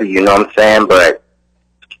crazy. You know what I'm saying? But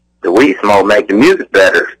the weed smoke make the music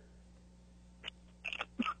better.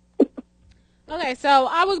 Okay, so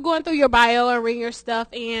I was going through your bio and reading your stuff,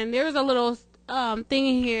 and there was a little thing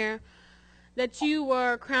in here that you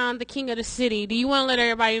were crowned the king of the city. Do you want to let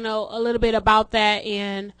everybody know a little bit about that,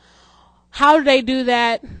 and how do they do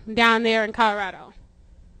that down there in Colorado?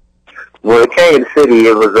 Well, the king of the city,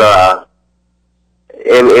 it was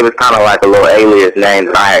kind of like a little alias name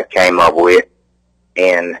that I had came up with,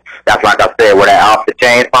 and that's like I said, where that off the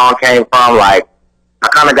chain song came from. Like, I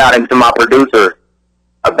kind of got into my producer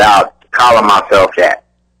about calling myself that,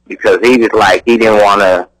 because he was like, he didn't want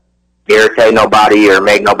to irritate nobody or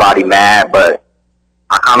make nobody mad, but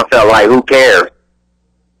I kind of felt like, who cares?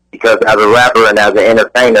 Because as a rapper and as an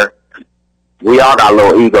entertainer, we all got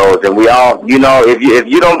little egos, and we all, you know, if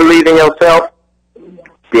you don't believe in yourself,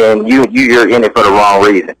 then you're in it for the wrong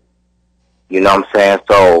reason. You know what I'm saying?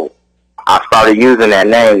 So I started using that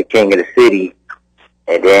name, the king of the city,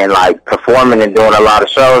 and then like performing and doing a lot of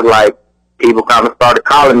shows, like people kind of started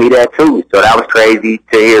calling me that too. So that was crazy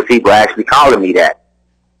to hear people actually calling me that.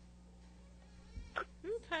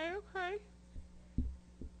 Okay.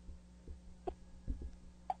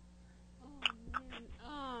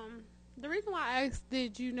 The reason why I asked,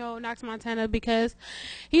 did you know Knox Montana, because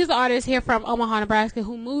he's an artist here from Omaha, Nebraska,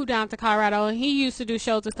 who moved down to Colorado, and he used to do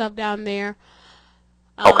shows and stuff down there.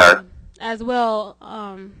 As well.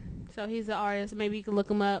 So he's an artist. Maybe you can look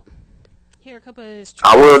him up. Hear a couple of his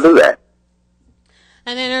tracks. I will do that.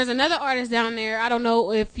 And then there's another artist down there. I don't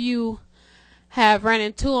know if you have run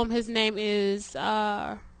into him. His name is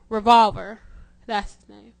Revolver. That's his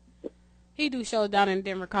name. He do shows down in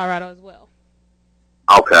Denver, Colorado as well.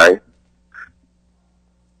 Okay.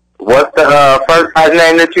 What's the first guy's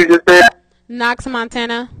name that you just said? Knox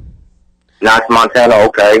Montana. Knox Montana,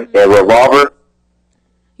 okay. And Revolver?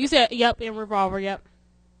 You said, yep, in Revolver, yep.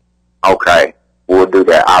 Okay. We'll do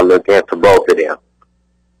that. I'll look into both of them.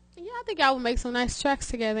 Yeah, I think I would make some nice tracks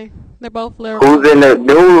together. They're both lyrical. Who's in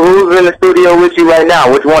the studio with you right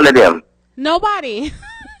now? Which one of them? Nobody.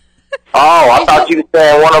 Oh, I thought you were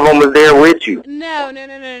saying one of them was there with you. No.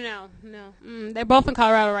 They're both in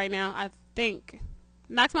Colorado right now, I think.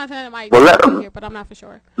 Knox Montana might be here, but I'm not for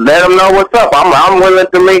sure. Let them know what's up. I'm willing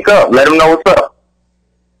to link up. Let them know what's up.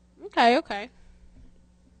 Okay.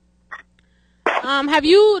 Have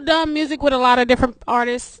you done music with a lot of different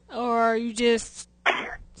artists, or you just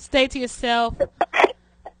stay to yourself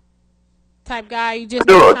type guy? You just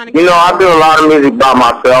I do a lot of music by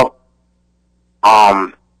myself.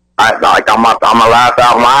 On my last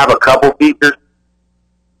album, I have a couple features,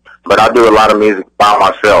 but I do a lot of music by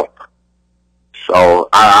myself. So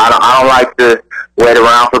I don't like to wait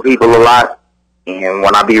around for people a lot. And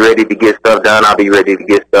when I be ready to get stuff done, I'll be ready to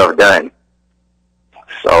get stuff done.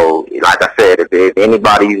 So, like I said, if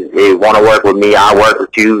anybody want to work with me, I'll work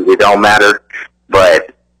with you. It don't matter.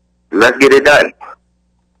 But let's get it done.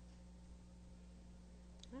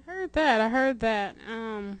 I heard that.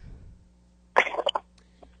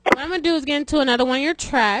 What I'm going to do is get into another one of your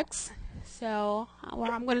tracks. So,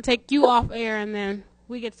 I'm going to take you off air and then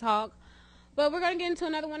we get to talk. But we're going to get into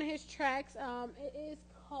another one of his tracks. It is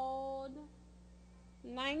called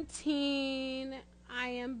 19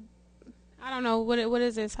 I don't know. What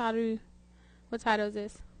is this? What title is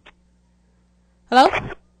this? Hello?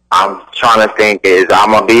 I'm trying to think. I'm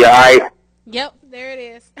going to be alright? Yep, there it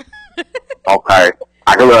is. Okay.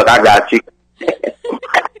 I got you.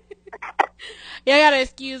 Yeah, I gotta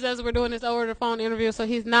excuse us. We're doing this over the phone interview, so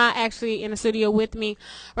he's not actually in the studio with me.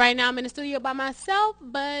 Right now I'm in the studio by myself,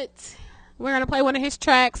 but we're going to play one of his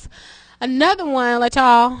tracks. Another one, let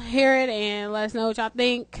y'all hear it and let us know what y'all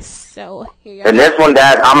think. So here you go. And this one,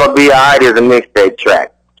 that I'm Gonna Be Alright, is a mixtape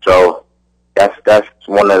track. So that's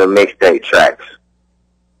one of the mixtape tracks.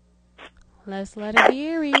 Let's let it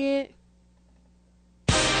hear it.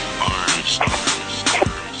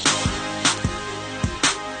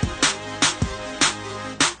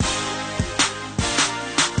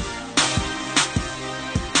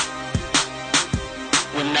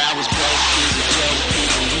 When I was broke,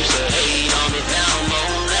 people used to hate on me. Now I'm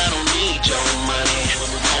old, I don't need your money.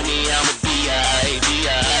 Homie, I'ma be alright, be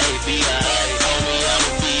alright, be alright.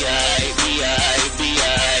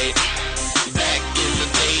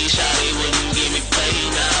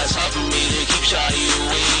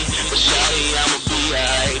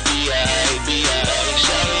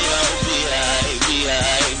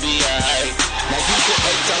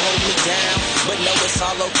 it's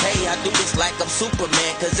all okay. I do this like I'm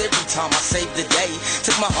Superman, cause every time I save the day,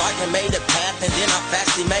 took my heart and made a path, and then I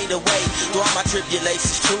fastly made a way. Through all my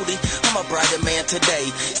tribulations, truly, I'm a brighter man today.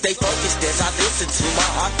 Stay focused as I listen to my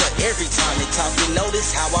heart for every time they talk. You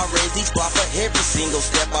notice how I raise these bar for every single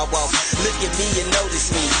step I walk. Look at me and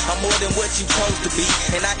notice me. I'm more than what you chose to be,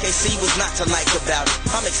 and I can't see what's not to like about it.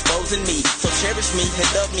 I'm exposing me, so cherish me and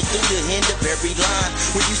love me through the end of every line.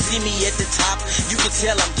 When you see me at the top, you can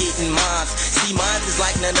tell I'm getting mine. See, mine is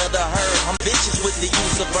like none other herd. I'm vicious with the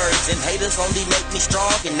use of words, and haters only make me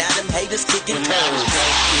strong, and now them haters kicking curves. When I was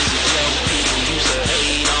broke, people used to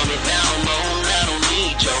hate on me. Now I'm old, I don't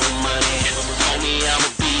need your money. Homie, I'm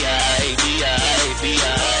a B.I., B.I.,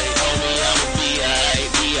 B.I. Homie, I'm a B.I.,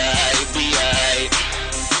 B.I., B.I.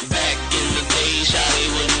 Back in the day, Shawty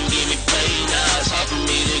wouldn't give me play. Now it's hard for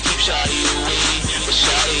me to keep Shawty away. But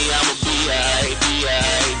Shawty, I'm a B.I.,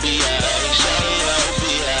 B.I., B.I. Shawty, I'm a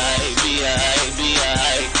B.I., B.I.,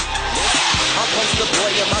 B.I. I'm poster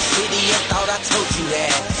boy in my city and thought I told you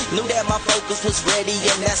that. Knew that my focus was ready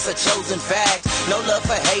and that's a chosen fact. No love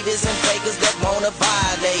for haters and fakers that wanna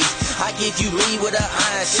violate. I give you me with an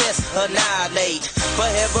iron chest, annihilate.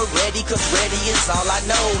 Forever ready, cause ready is all I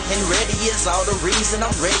know. And ready is all the reason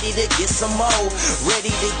I'm ready to get some more.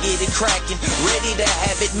 Ready to get it cracking, ready to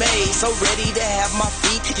have it made. So ready to have my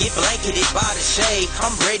feet get blanketed by the shade.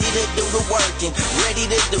 I'm ready to do the work and ready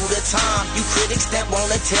to do the time. You critics that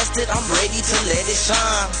wanna test it, I'm ready to let it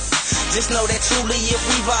shine. Just know that truly if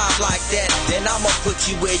we vibe like that, then I'ma put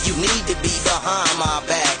you where you need to be, behind my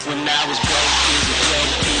back. When I was broke,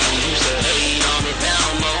 people used to hate on me. Now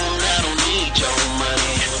I'm old, I don't need your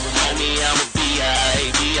money. Homie, I'm a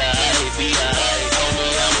B.I., B.I., B.I.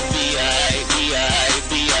 Homie, I'm a B.I., B.I.,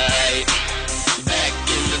 B.I. Back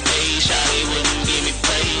in the day, Shawty wouldn't give me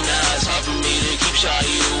play. Now it's hard for me to keep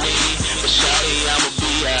Shawty away. But Shawty, I'm a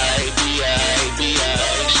B.I., B.I., B.I.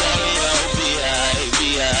 Shawty, I'm a B.I.,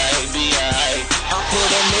 B.I., B.I. I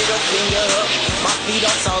put a middle finger up, my feet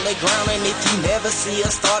on solid ground. And if you never see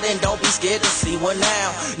us starting, don't be scared to see one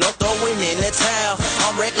now. No throwing in the towel,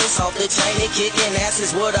 I'm reckless off the chain and kicking ass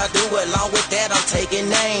is what I do. Along with that, I'm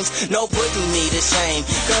taking names, no putting me to shame.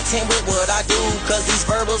 Content with what I do, cause these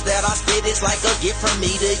verbals that I spit is like a gift from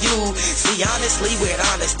me to you. See, honestly, with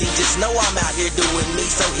honesty, just know I'm out here doing me.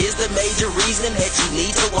 So here's the major reason that you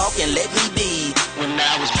need to walk and let me be. When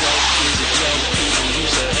I was broke, here's a joke, people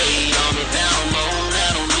used to hate on me. Now I'm old, I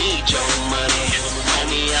don't need your money.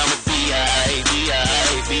 Homie, I'm a B.I.,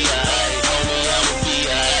 B.I., B.I. Homie, I'm a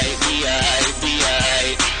B.I., B.I.,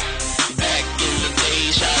 B.I. Back in the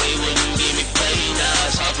day, Shawty wouldn't give me play. Now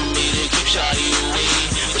it's hard for me to keep Shawty away.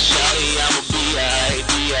 But Shawty, I'm a B.I.,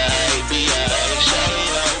 B.I., B.I. Shawty,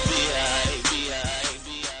 I'm a B.I., B.I.,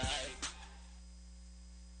 B.I.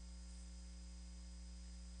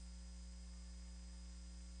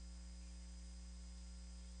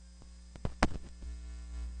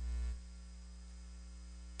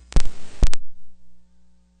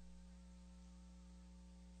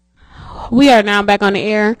 We are now back on the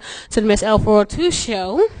air to the Ms L402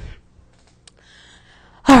 Show.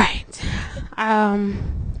 All right. I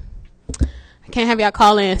can't have y'all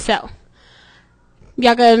call in, so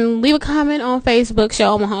y'all can leave a comment on Facebook,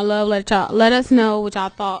 Show Omaha Love. Let us know what y'all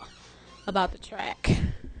thought about the track.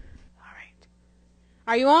 All right.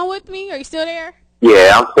 Are you on with me? Are you still there?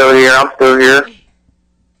 Yeah, I'm still here.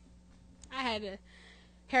 I had to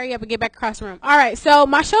hurry up and get back across the room. All right, so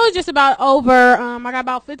my show is just about over. I got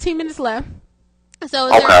about 15 minutes left. So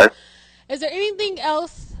is there anything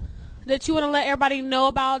else that you want to let everybody know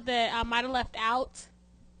about that I might have left out?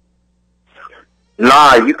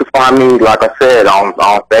 Nah, you can find me, like I said, on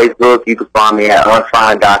Facebook. You can find me at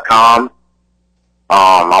unfind.com.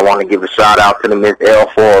 I want to give a shout out to the Ms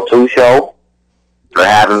L402 Show for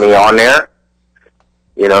having me on there.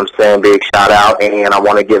 You know what I'm saying? Big shout out. And I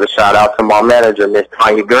want to give a shout out to my manager, Miss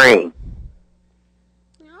Tanya Green.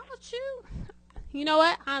 Oh, shoot. You know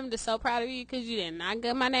what? I'm just so proud of you because you did not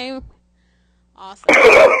get my name. Awesome.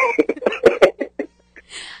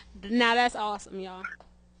 Now that's awesome, y'all.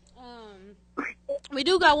 We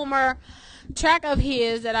do got one more track of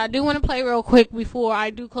his that I do want to play real quick before I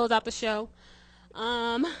do close out the show. You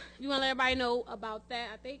want to let everybody know about that?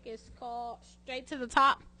 I think it's called Straight to the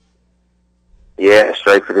Top. Yeah,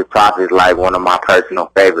 Straight to the Top is like one of my personal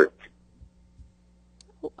favorites.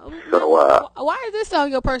 So, why is this song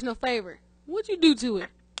your personal favorite? What'd you do to it?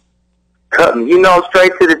 You know,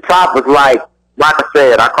 Straight to the Top was like I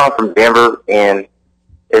said, I come from Denver, and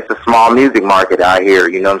it's a small music market out here,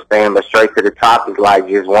 you know what I'm saying? But Straight to the Top is like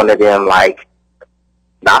just one of them, like,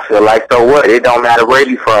 I feel like, so what? It don't matter where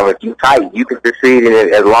you from. If you tight, you can succeed in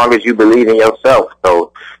it as long as you believe in yourself.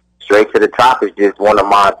 So Straight to the Top is just one of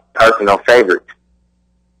my personal favorites.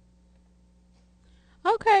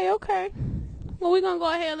 Okay. Well, we're going to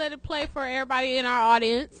go ahead and let it play for everybody in our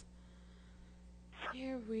audience.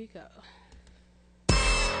 Here we go.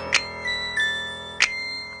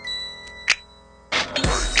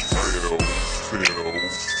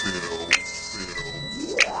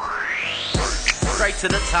 Straight to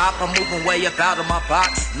the top, I'm moving way up out of my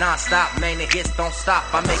box. Non-stop, man, the hits don't stop.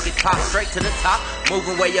 I make it pop. Straight to the top,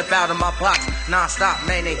 moving way up out of my box. Non-stop,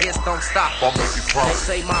 man, the hits don't stop. I make it pop. They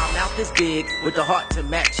say my mouth is big, with the heart to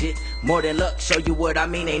match it. More than luck, show you what I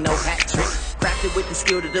mean, ain't no hat trick. Crafted with the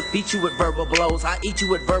skill to defeat you with verbal blows. I eat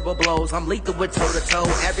you with verbal blows. I'm lethal with toe-to-toe.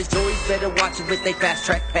 Average Joey's better watch it with they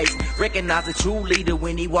fast-track pace. Recognize a true leader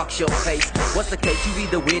when he walks your face. What's the case? You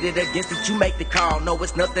either with it or against it, you make the call. No,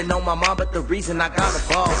 it's nothing on my mind but the reason I got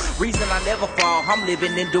a ball. Reason I never fall. I'm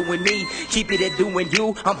living and doing me. Keep it at doing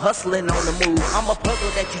you. I'm hustling on the move. I'm a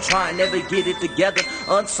puzzle that you try and never get it together.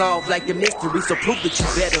 Unsolved like the mystery, so prove that you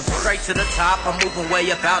better. Straight to the top, I'm moving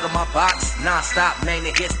way up out of my box. Non-stop, man,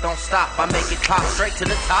 the hits don't stop. I make it pop. Straight to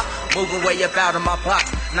the top, moving way up out of my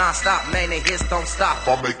box. Non-stop, man, the hits don't stop.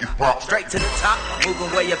 I make it pop. Straight to the top,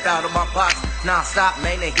 moving way up out of my box. Non-stop,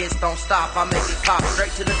 man, the hits don't stop. I make it pop.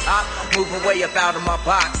 Straight to the top, moving way up out of my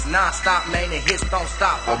box. Non-stop, man, the hits don't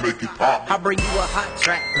stop. I make it pop. I bring you a hot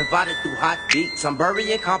track, provided through hot beats. I'm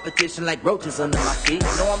burying competition like roaches under my feet.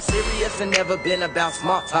 No, I'm serious and never been about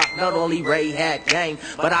small talk. Not only Ray had game,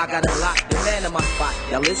 but I got a lot. The man in my spot.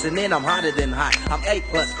 Y'all listen in, I'm hotter than hot. I'm A+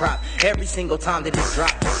 crop. Every single time that it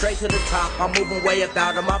drop. Straight to the top, I'm moving way up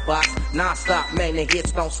out of my box. Non-stop, man, the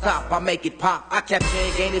hits don't stop. I make it pop. I capture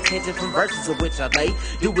and gain attention from verses of which I lay.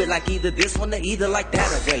 Do it like either this one or either like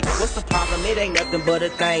that or wait. What's the problem? It ain't nothing but a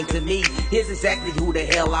thing to me. Here's exactly who the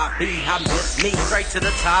hell I be. I'm just me. Straight to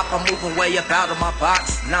the top, I'm moving way up out of my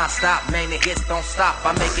box. Non-stop, man, the hits don't stop.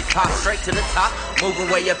 I make it pop. Straight to the top, moving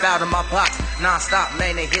way up out of my box. Non-stop,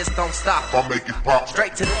 man, the hits don't stop. I make it pop.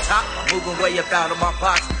 Straight to the top, moving way up out of my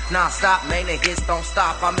box. Non-stop, man, the hits don't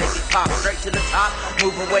stop. I make it pop. Straight to the top,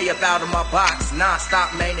 moving way up out of my box.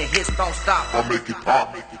 Non-stop, man, the hits don't stop. I make it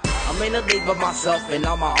pop. I'm in the league of myself and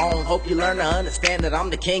on my own. Hope you learn to understand that I'm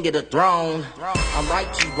the king of the throne. I'm right,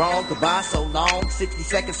 you wrong, goodbye so long. 60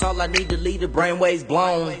 seconds, all I need to leave the brainwaves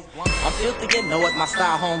blown. I'm filthy and know it, my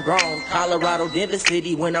style homegrown. Colorado, Denver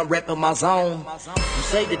City when I'm repping my zone. You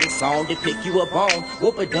say that this song, they pick you up on.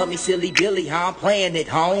 Whoop a dummy, silly Billy, how I'm playing it,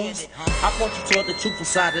 Holmes. I want you toward the truthful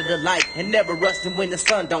side of the light. And never rusting when the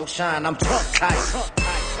sun don't shine. I'm trunk tight.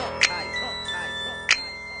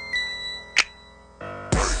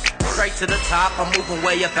 Straight to the top, I'm moving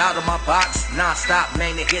way up out of my box. Non-stop,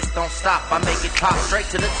 man, the hits don't stop. I make it pop. Straight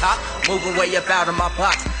to the top, moving way up out of my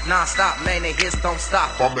box. Non-stop, man, the hits don't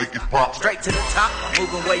stop. I make it pop. Straight to the top,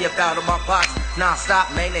 moving way up out of my box.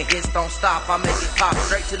 Non-stop, man, the hits don't stop. I make it pop.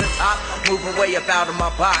 Straight to the top, moving way up out of my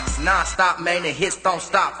box. Non-stop, man, the hits don't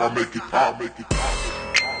stop. I make it pop. Make it pop.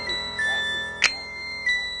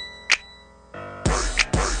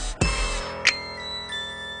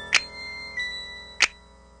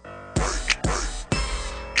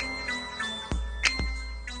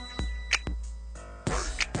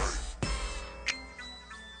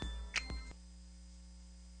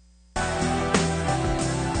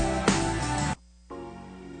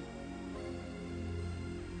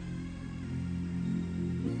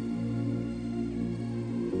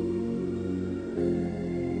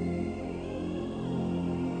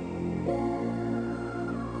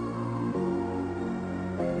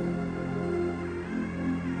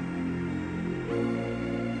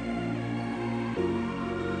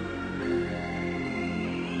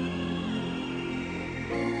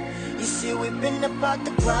 We've been about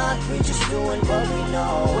the grind, we just doing what we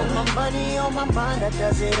know. With my money on my mind, I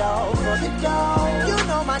does it all for the dough. You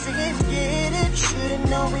know my niggas get it, should've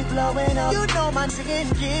known we blowing up. You know my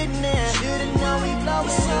niggas getting it, should've known we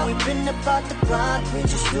blowing up. We've been about the grind, we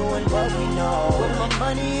just doing what we know. With my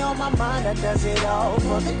money on my mind, I does it all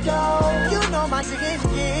for the dough. You know my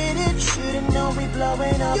niggas get it, should've known we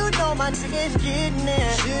blowing up. You know my niggas getting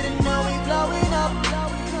it, should've known we blowing up.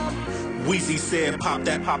 Weezy said, pop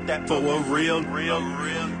that for a real.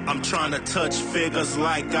 I'm trying to touch figures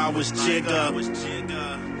like I was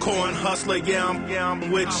Jigga. Corn hustler, yeah,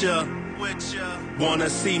 I'm with ya. Wanna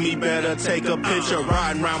see me better, take a picture.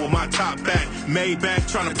 Riding around with my top back, Maybach,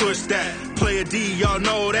 trying to push that. Player D, y'all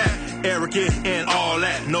know that. Arrogant and all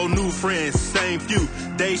that. No new friends, same few.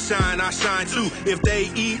 They shine, I shine too. If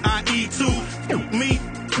they eat, I eat too. Me,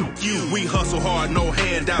 you. We hustle hard, no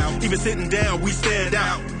handout. Even sitting down, we stand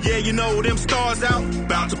out. Yeah, you know them stars out.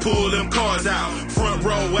 About to pull them cars out. Front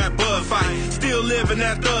row at Bud Fight. Still living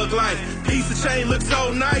that thug life. Piece of chain looks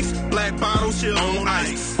so nice. Black bottle shit on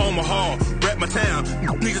ice. Omaha, rep my town.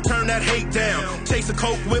 Need to turn that hate down. Chase a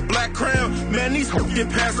coke with black crown. Man, these get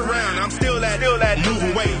passed around. I'm still that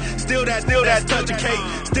moving weight. Still that touching cake.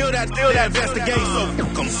 Still that investigate. So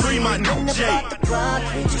come free my new J.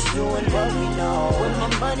 We just doing what we know. With my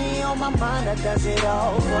money on my mind, I does it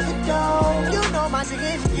all for the dough. You know my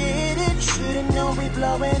niggas get it. Should've known we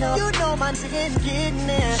blowing up. You know my niggas getting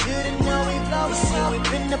it. Should've known we blowing up. We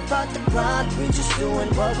been about the block. We just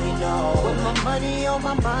doing what we know. With my money on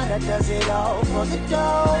my mind, I does it all for the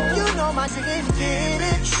dough. You know my niggas get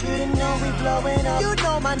it. Should've known we blowing up. You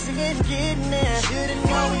know my niggas getting it. Should've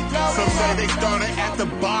known we blowing up. Some say they started at the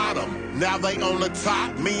bottom. Now they on the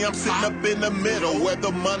top. Me, I'm sitting up in the middle where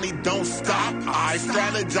the money don't stop. I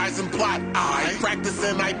strategize and plot. I practice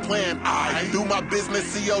and I plan. I do my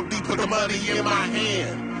business COD, put the money in my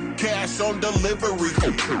hand. Cash on delivery,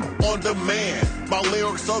 on demand. My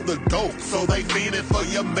lyrics are the dope, so they feed it for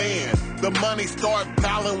your man. The money start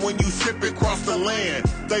piling when you ship it across the land.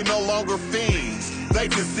 They no longer fiends, they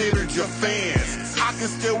considered your fans. I can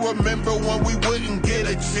still remember when we wouldn't get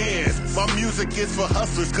a chance. My music is for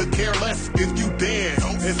hustlers, could care less if you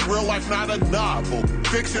dance. It's real life, not a novel,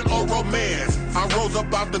 fiction or romance. I rose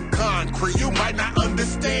up out the concrete, you might not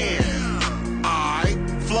understand. I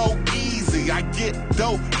flow easy, I get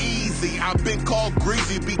dope easy. I've been called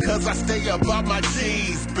greasy because I stay about my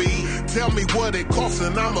G's, B. Tell me what it costs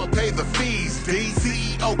and I'ma pay the fees, D.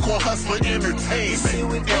 CEO call Hustler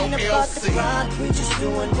Entertainment, LLC. We just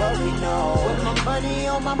doing what we know. With my money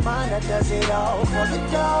on my mind, I does it all for the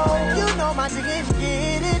dough. You know my niggas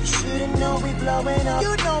get it. Should've known we blowing up.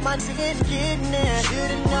 You know my niggas getting it.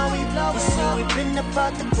 Should've known we blowing up. We been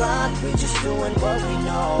about the block. We just doing what we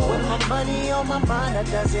know. With my money on my mind, I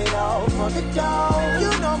does it all for the dough. You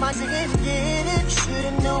know my niggas get it.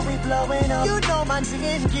 Should've known we blowing up. You know my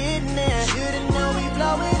niggas getting it. Should've known we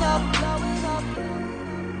blowing up. Blowing up.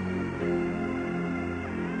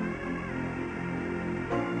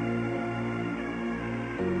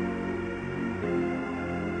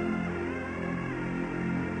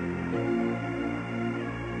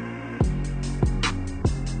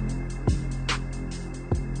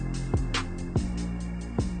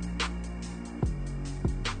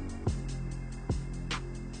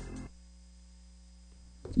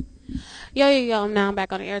 Yo, now I'm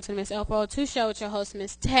back on the air to the Ms L402 Show with your host,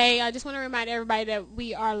 Ms. Tay. I just want to remind everybody that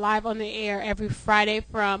we are live on the air every Friday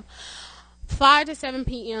from 5 to 7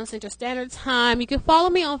 p.m. Central Standard Time. You can follow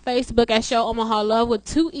me on Facebook at Show Omaha Love with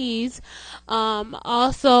 2 E's.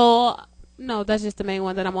 Also, no, that's just the main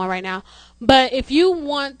one that I'm on right now. But if you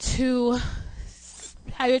want to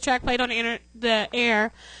have your track played on the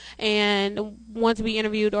air and want to be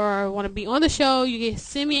interviewed or want to be on the show, you can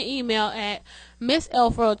send me an email at Ms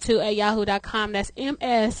L402@yahoo.com. That's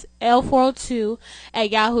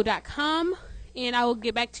MSL402@yahoo.com. And I will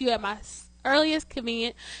get back to you at my earliest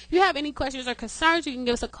convenience. If you have any questions or concerns, you can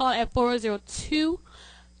give us a call at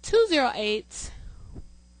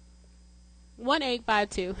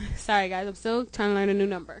 402-208-1852. Sorry, guys. I'm still trying to learn a new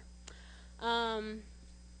number. Oh,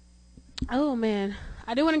 man.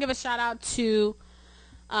 I do want to give a shout out to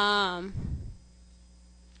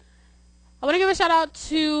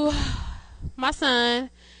my son.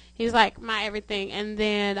 He's like my everything. And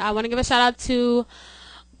then I want to give a shout out to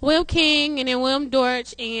Will King and then William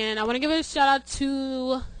Dortch. And I want to give a shout out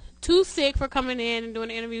to Too Sick for coming in and doing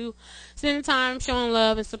the interview, spending time, showing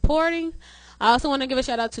love and supporting. I also want to give a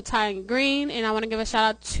shout out to Ty and Green. And I want to give a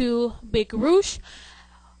shout out to Big Roosh,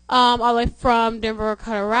 all the way from Denver,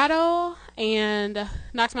 Colorado. And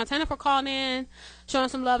Knox, Montana for calling in, showing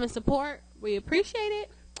some love and support. We appreciate it.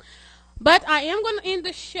 But I am going to end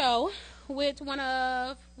the show with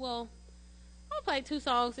I'll play 2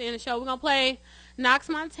 songs in the show. We're going to play Knox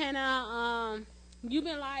Montana, You've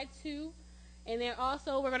Been Lied To. And then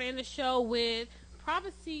also we're going to end the show with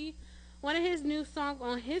Prophecy, one of his new songs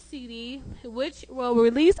on his CD, which will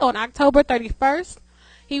release on October 31st.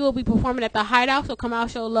 He will be performing at the Hideout, so come out,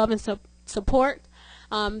 show love and support.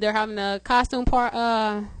 They're having a costume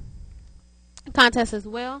contest as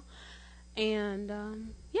well.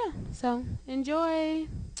 And, yeah, so enjoy.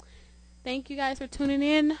 Thank you guys for tuning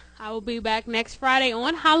in. I will be back next Friday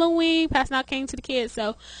on Halloween, passing out candy to the kids.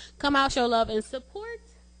 So come out, show love and support.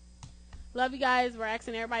 Love you guys. We're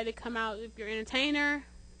asking everybody to come out. If you're an entertainer,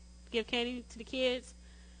 give candy to the kids.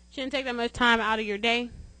 Shouldn't take that much time out of your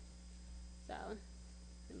day. So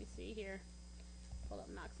let me see here. Pull up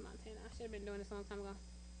Knox Montana. I should have been doing this a long time ago.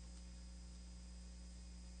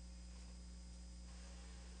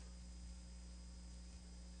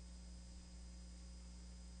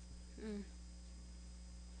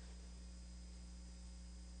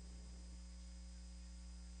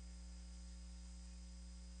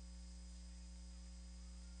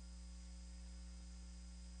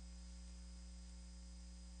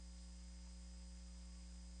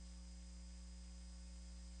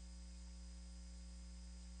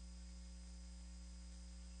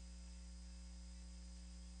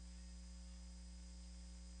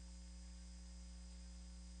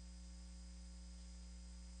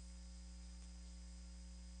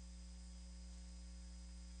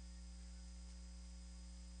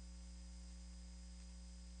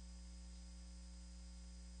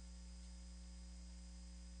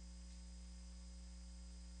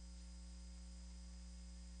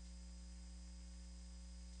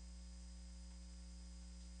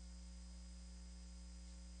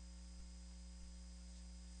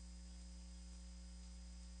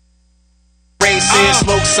 ages.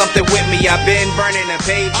 Smoke something with me, I've been burning the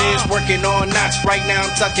pages. Working on knots, right now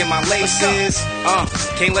I'm tucking my laces.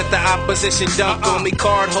 Can't let the opposition dunk on me.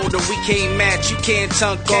 Card holder, we can't match, you can't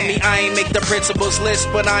tunk on me. I ain't make the principles list,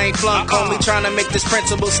 but I ain't flunk on me. Trying to make this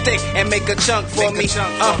principle stick and make a chunk for me.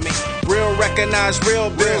 Real recognize real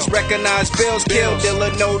bills, recognize bills, kill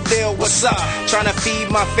dealer, no deal, what's up? Trying to feed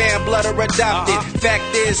my fan, blood or adopted. Fact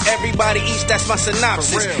is, everybody eats, that's my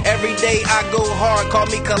synopsis. Every day I go hard, call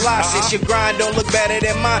me Colossus. Your grind don't look better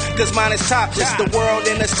than mine, cause mine is topless. The world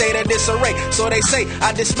in a state of disarray, so they say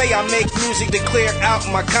I dismay. I make music to clear out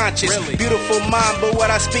my conscience. Beautiful mind, but what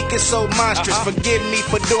I speak is so monstrous. Forgive me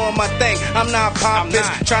for doing my thing, I'm not pompous.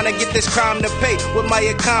 Trying to get this crime to pay with my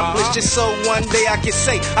accomplice, just so one day I can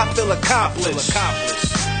say I feel accomplished.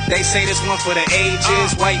 They say this one for the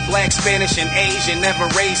ages. White, black, Spanish, and Asian, never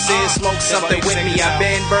racist. Smoke something with me, I've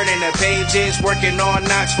been burning the pages. Working on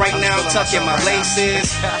knots, right now I'm tucking my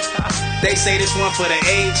laces. They say this one for the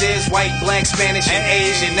ages. White, black, Spanish, and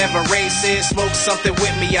Asian, never racist. Smoke something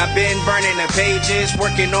with me, I've been burning the pages.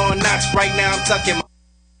 Working on knots, right now I'm tucking my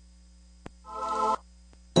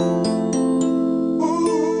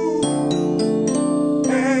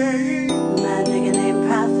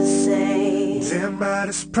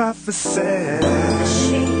Somebody's prophecy. I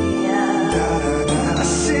see ya. Let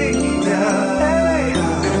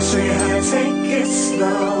me show you how to take it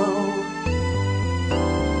slow.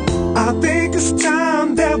 I think it's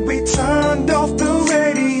time that we turned off the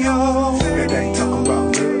radio. It ain't talking about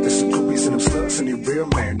love, there's some groupies and them sluts and the real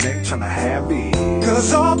man, they tryna have it.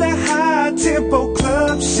 Cause all that high tempo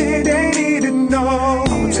club shit ain't need no.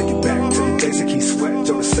 I'ma take you back to the days of Keith Sweat,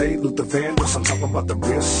 Joe Say, Luther Vandross. I'm talking about the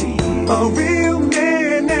real shit. A real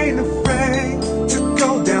man ain't afraid to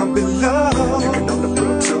go down below. Nigga know the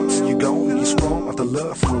real talk, so you gon' need strong off the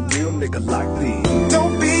love from a real nigga like me.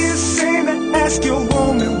 Don't be ashamed to ask your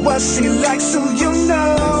woman what she likes, so you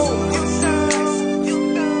know.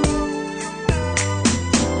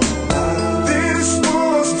 This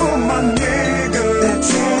one's for my nigga that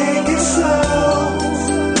take it slow,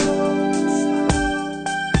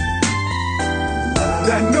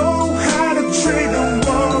 that know how to treat a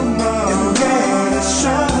woman and let it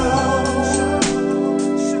show.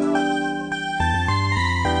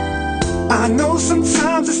 I know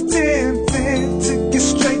sometimes it's tempting to get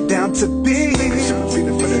straight down to business. She been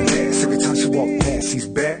feeling for that ass every time she walk past. She's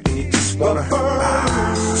back and you just wanna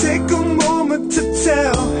take a moment to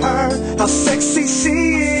tell her how sexy she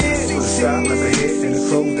is. The style of her head and the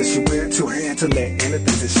clothes that she wear, to her hand to let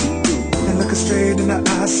anything that she do. And looking straight in her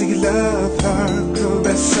eyes, so you love her,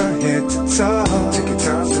 caress her head to toe. Take your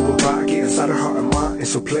time to her body, inside her heart and mind.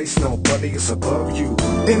 It's a place nobody is above you.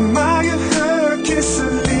 Admire her, kiss her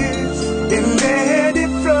lips, and let it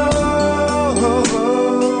flow.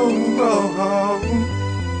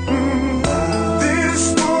 This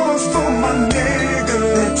one's for my nigga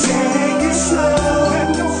that take it slow, that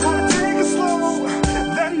know how to take it slow,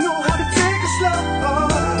 that know how to take it slow,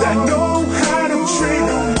 that know how to treat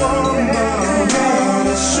a woman and let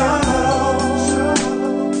it show.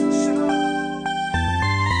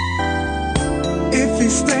 If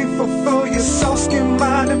he's thankful for your soft skin,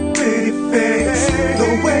 mind and pretty face, the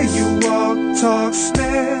way you walk, talk,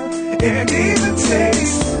 smell, and even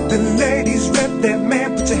taste. The ladies rep that man,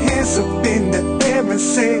 put your hands up in the air and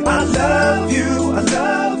say, I love you,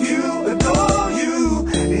 adore you,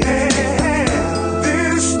 yeah.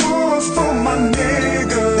 This one's for my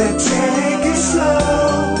nigga that take it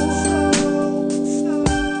slow,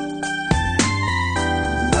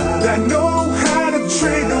 that know how to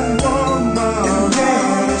treat a woman and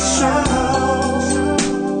let it show.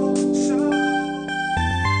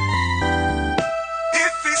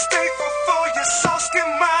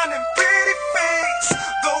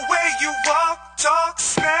 Talk,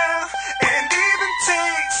 smell, and even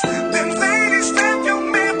taste. Them ladies rap your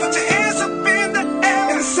man, put your hands up in the air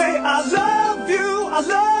and say, I love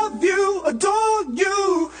you, adore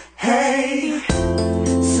you, hey.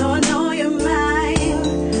 So I know you're mine,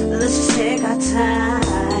 let's just take our time,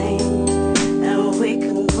 and we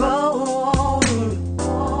can grow.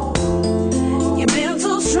 You've been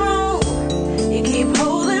so strong, you keep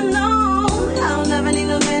holding on. I'll never need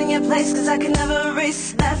a man in your place, cause I can never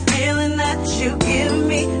erase that feeling that you give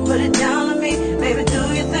me. Put it down on me, baby,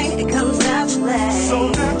 do your thing, it comes naturally. So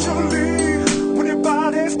naturally, when your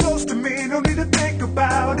body's close to me, don't need to think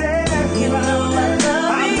about it. You know I love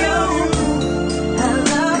you, I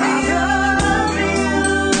love you.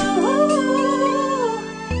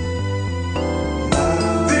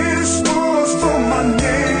 This one's for my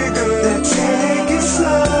nigga that take it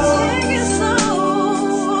slow,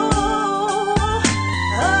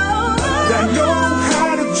 that know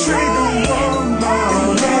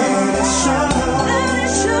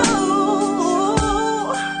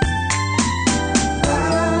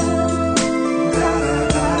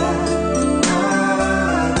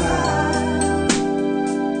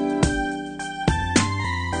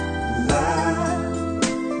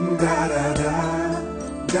Da da da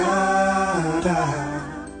da da.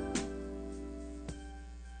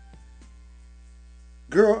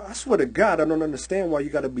 Girl, I swear to God, I don't understand why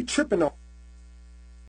you gotta be tripping on.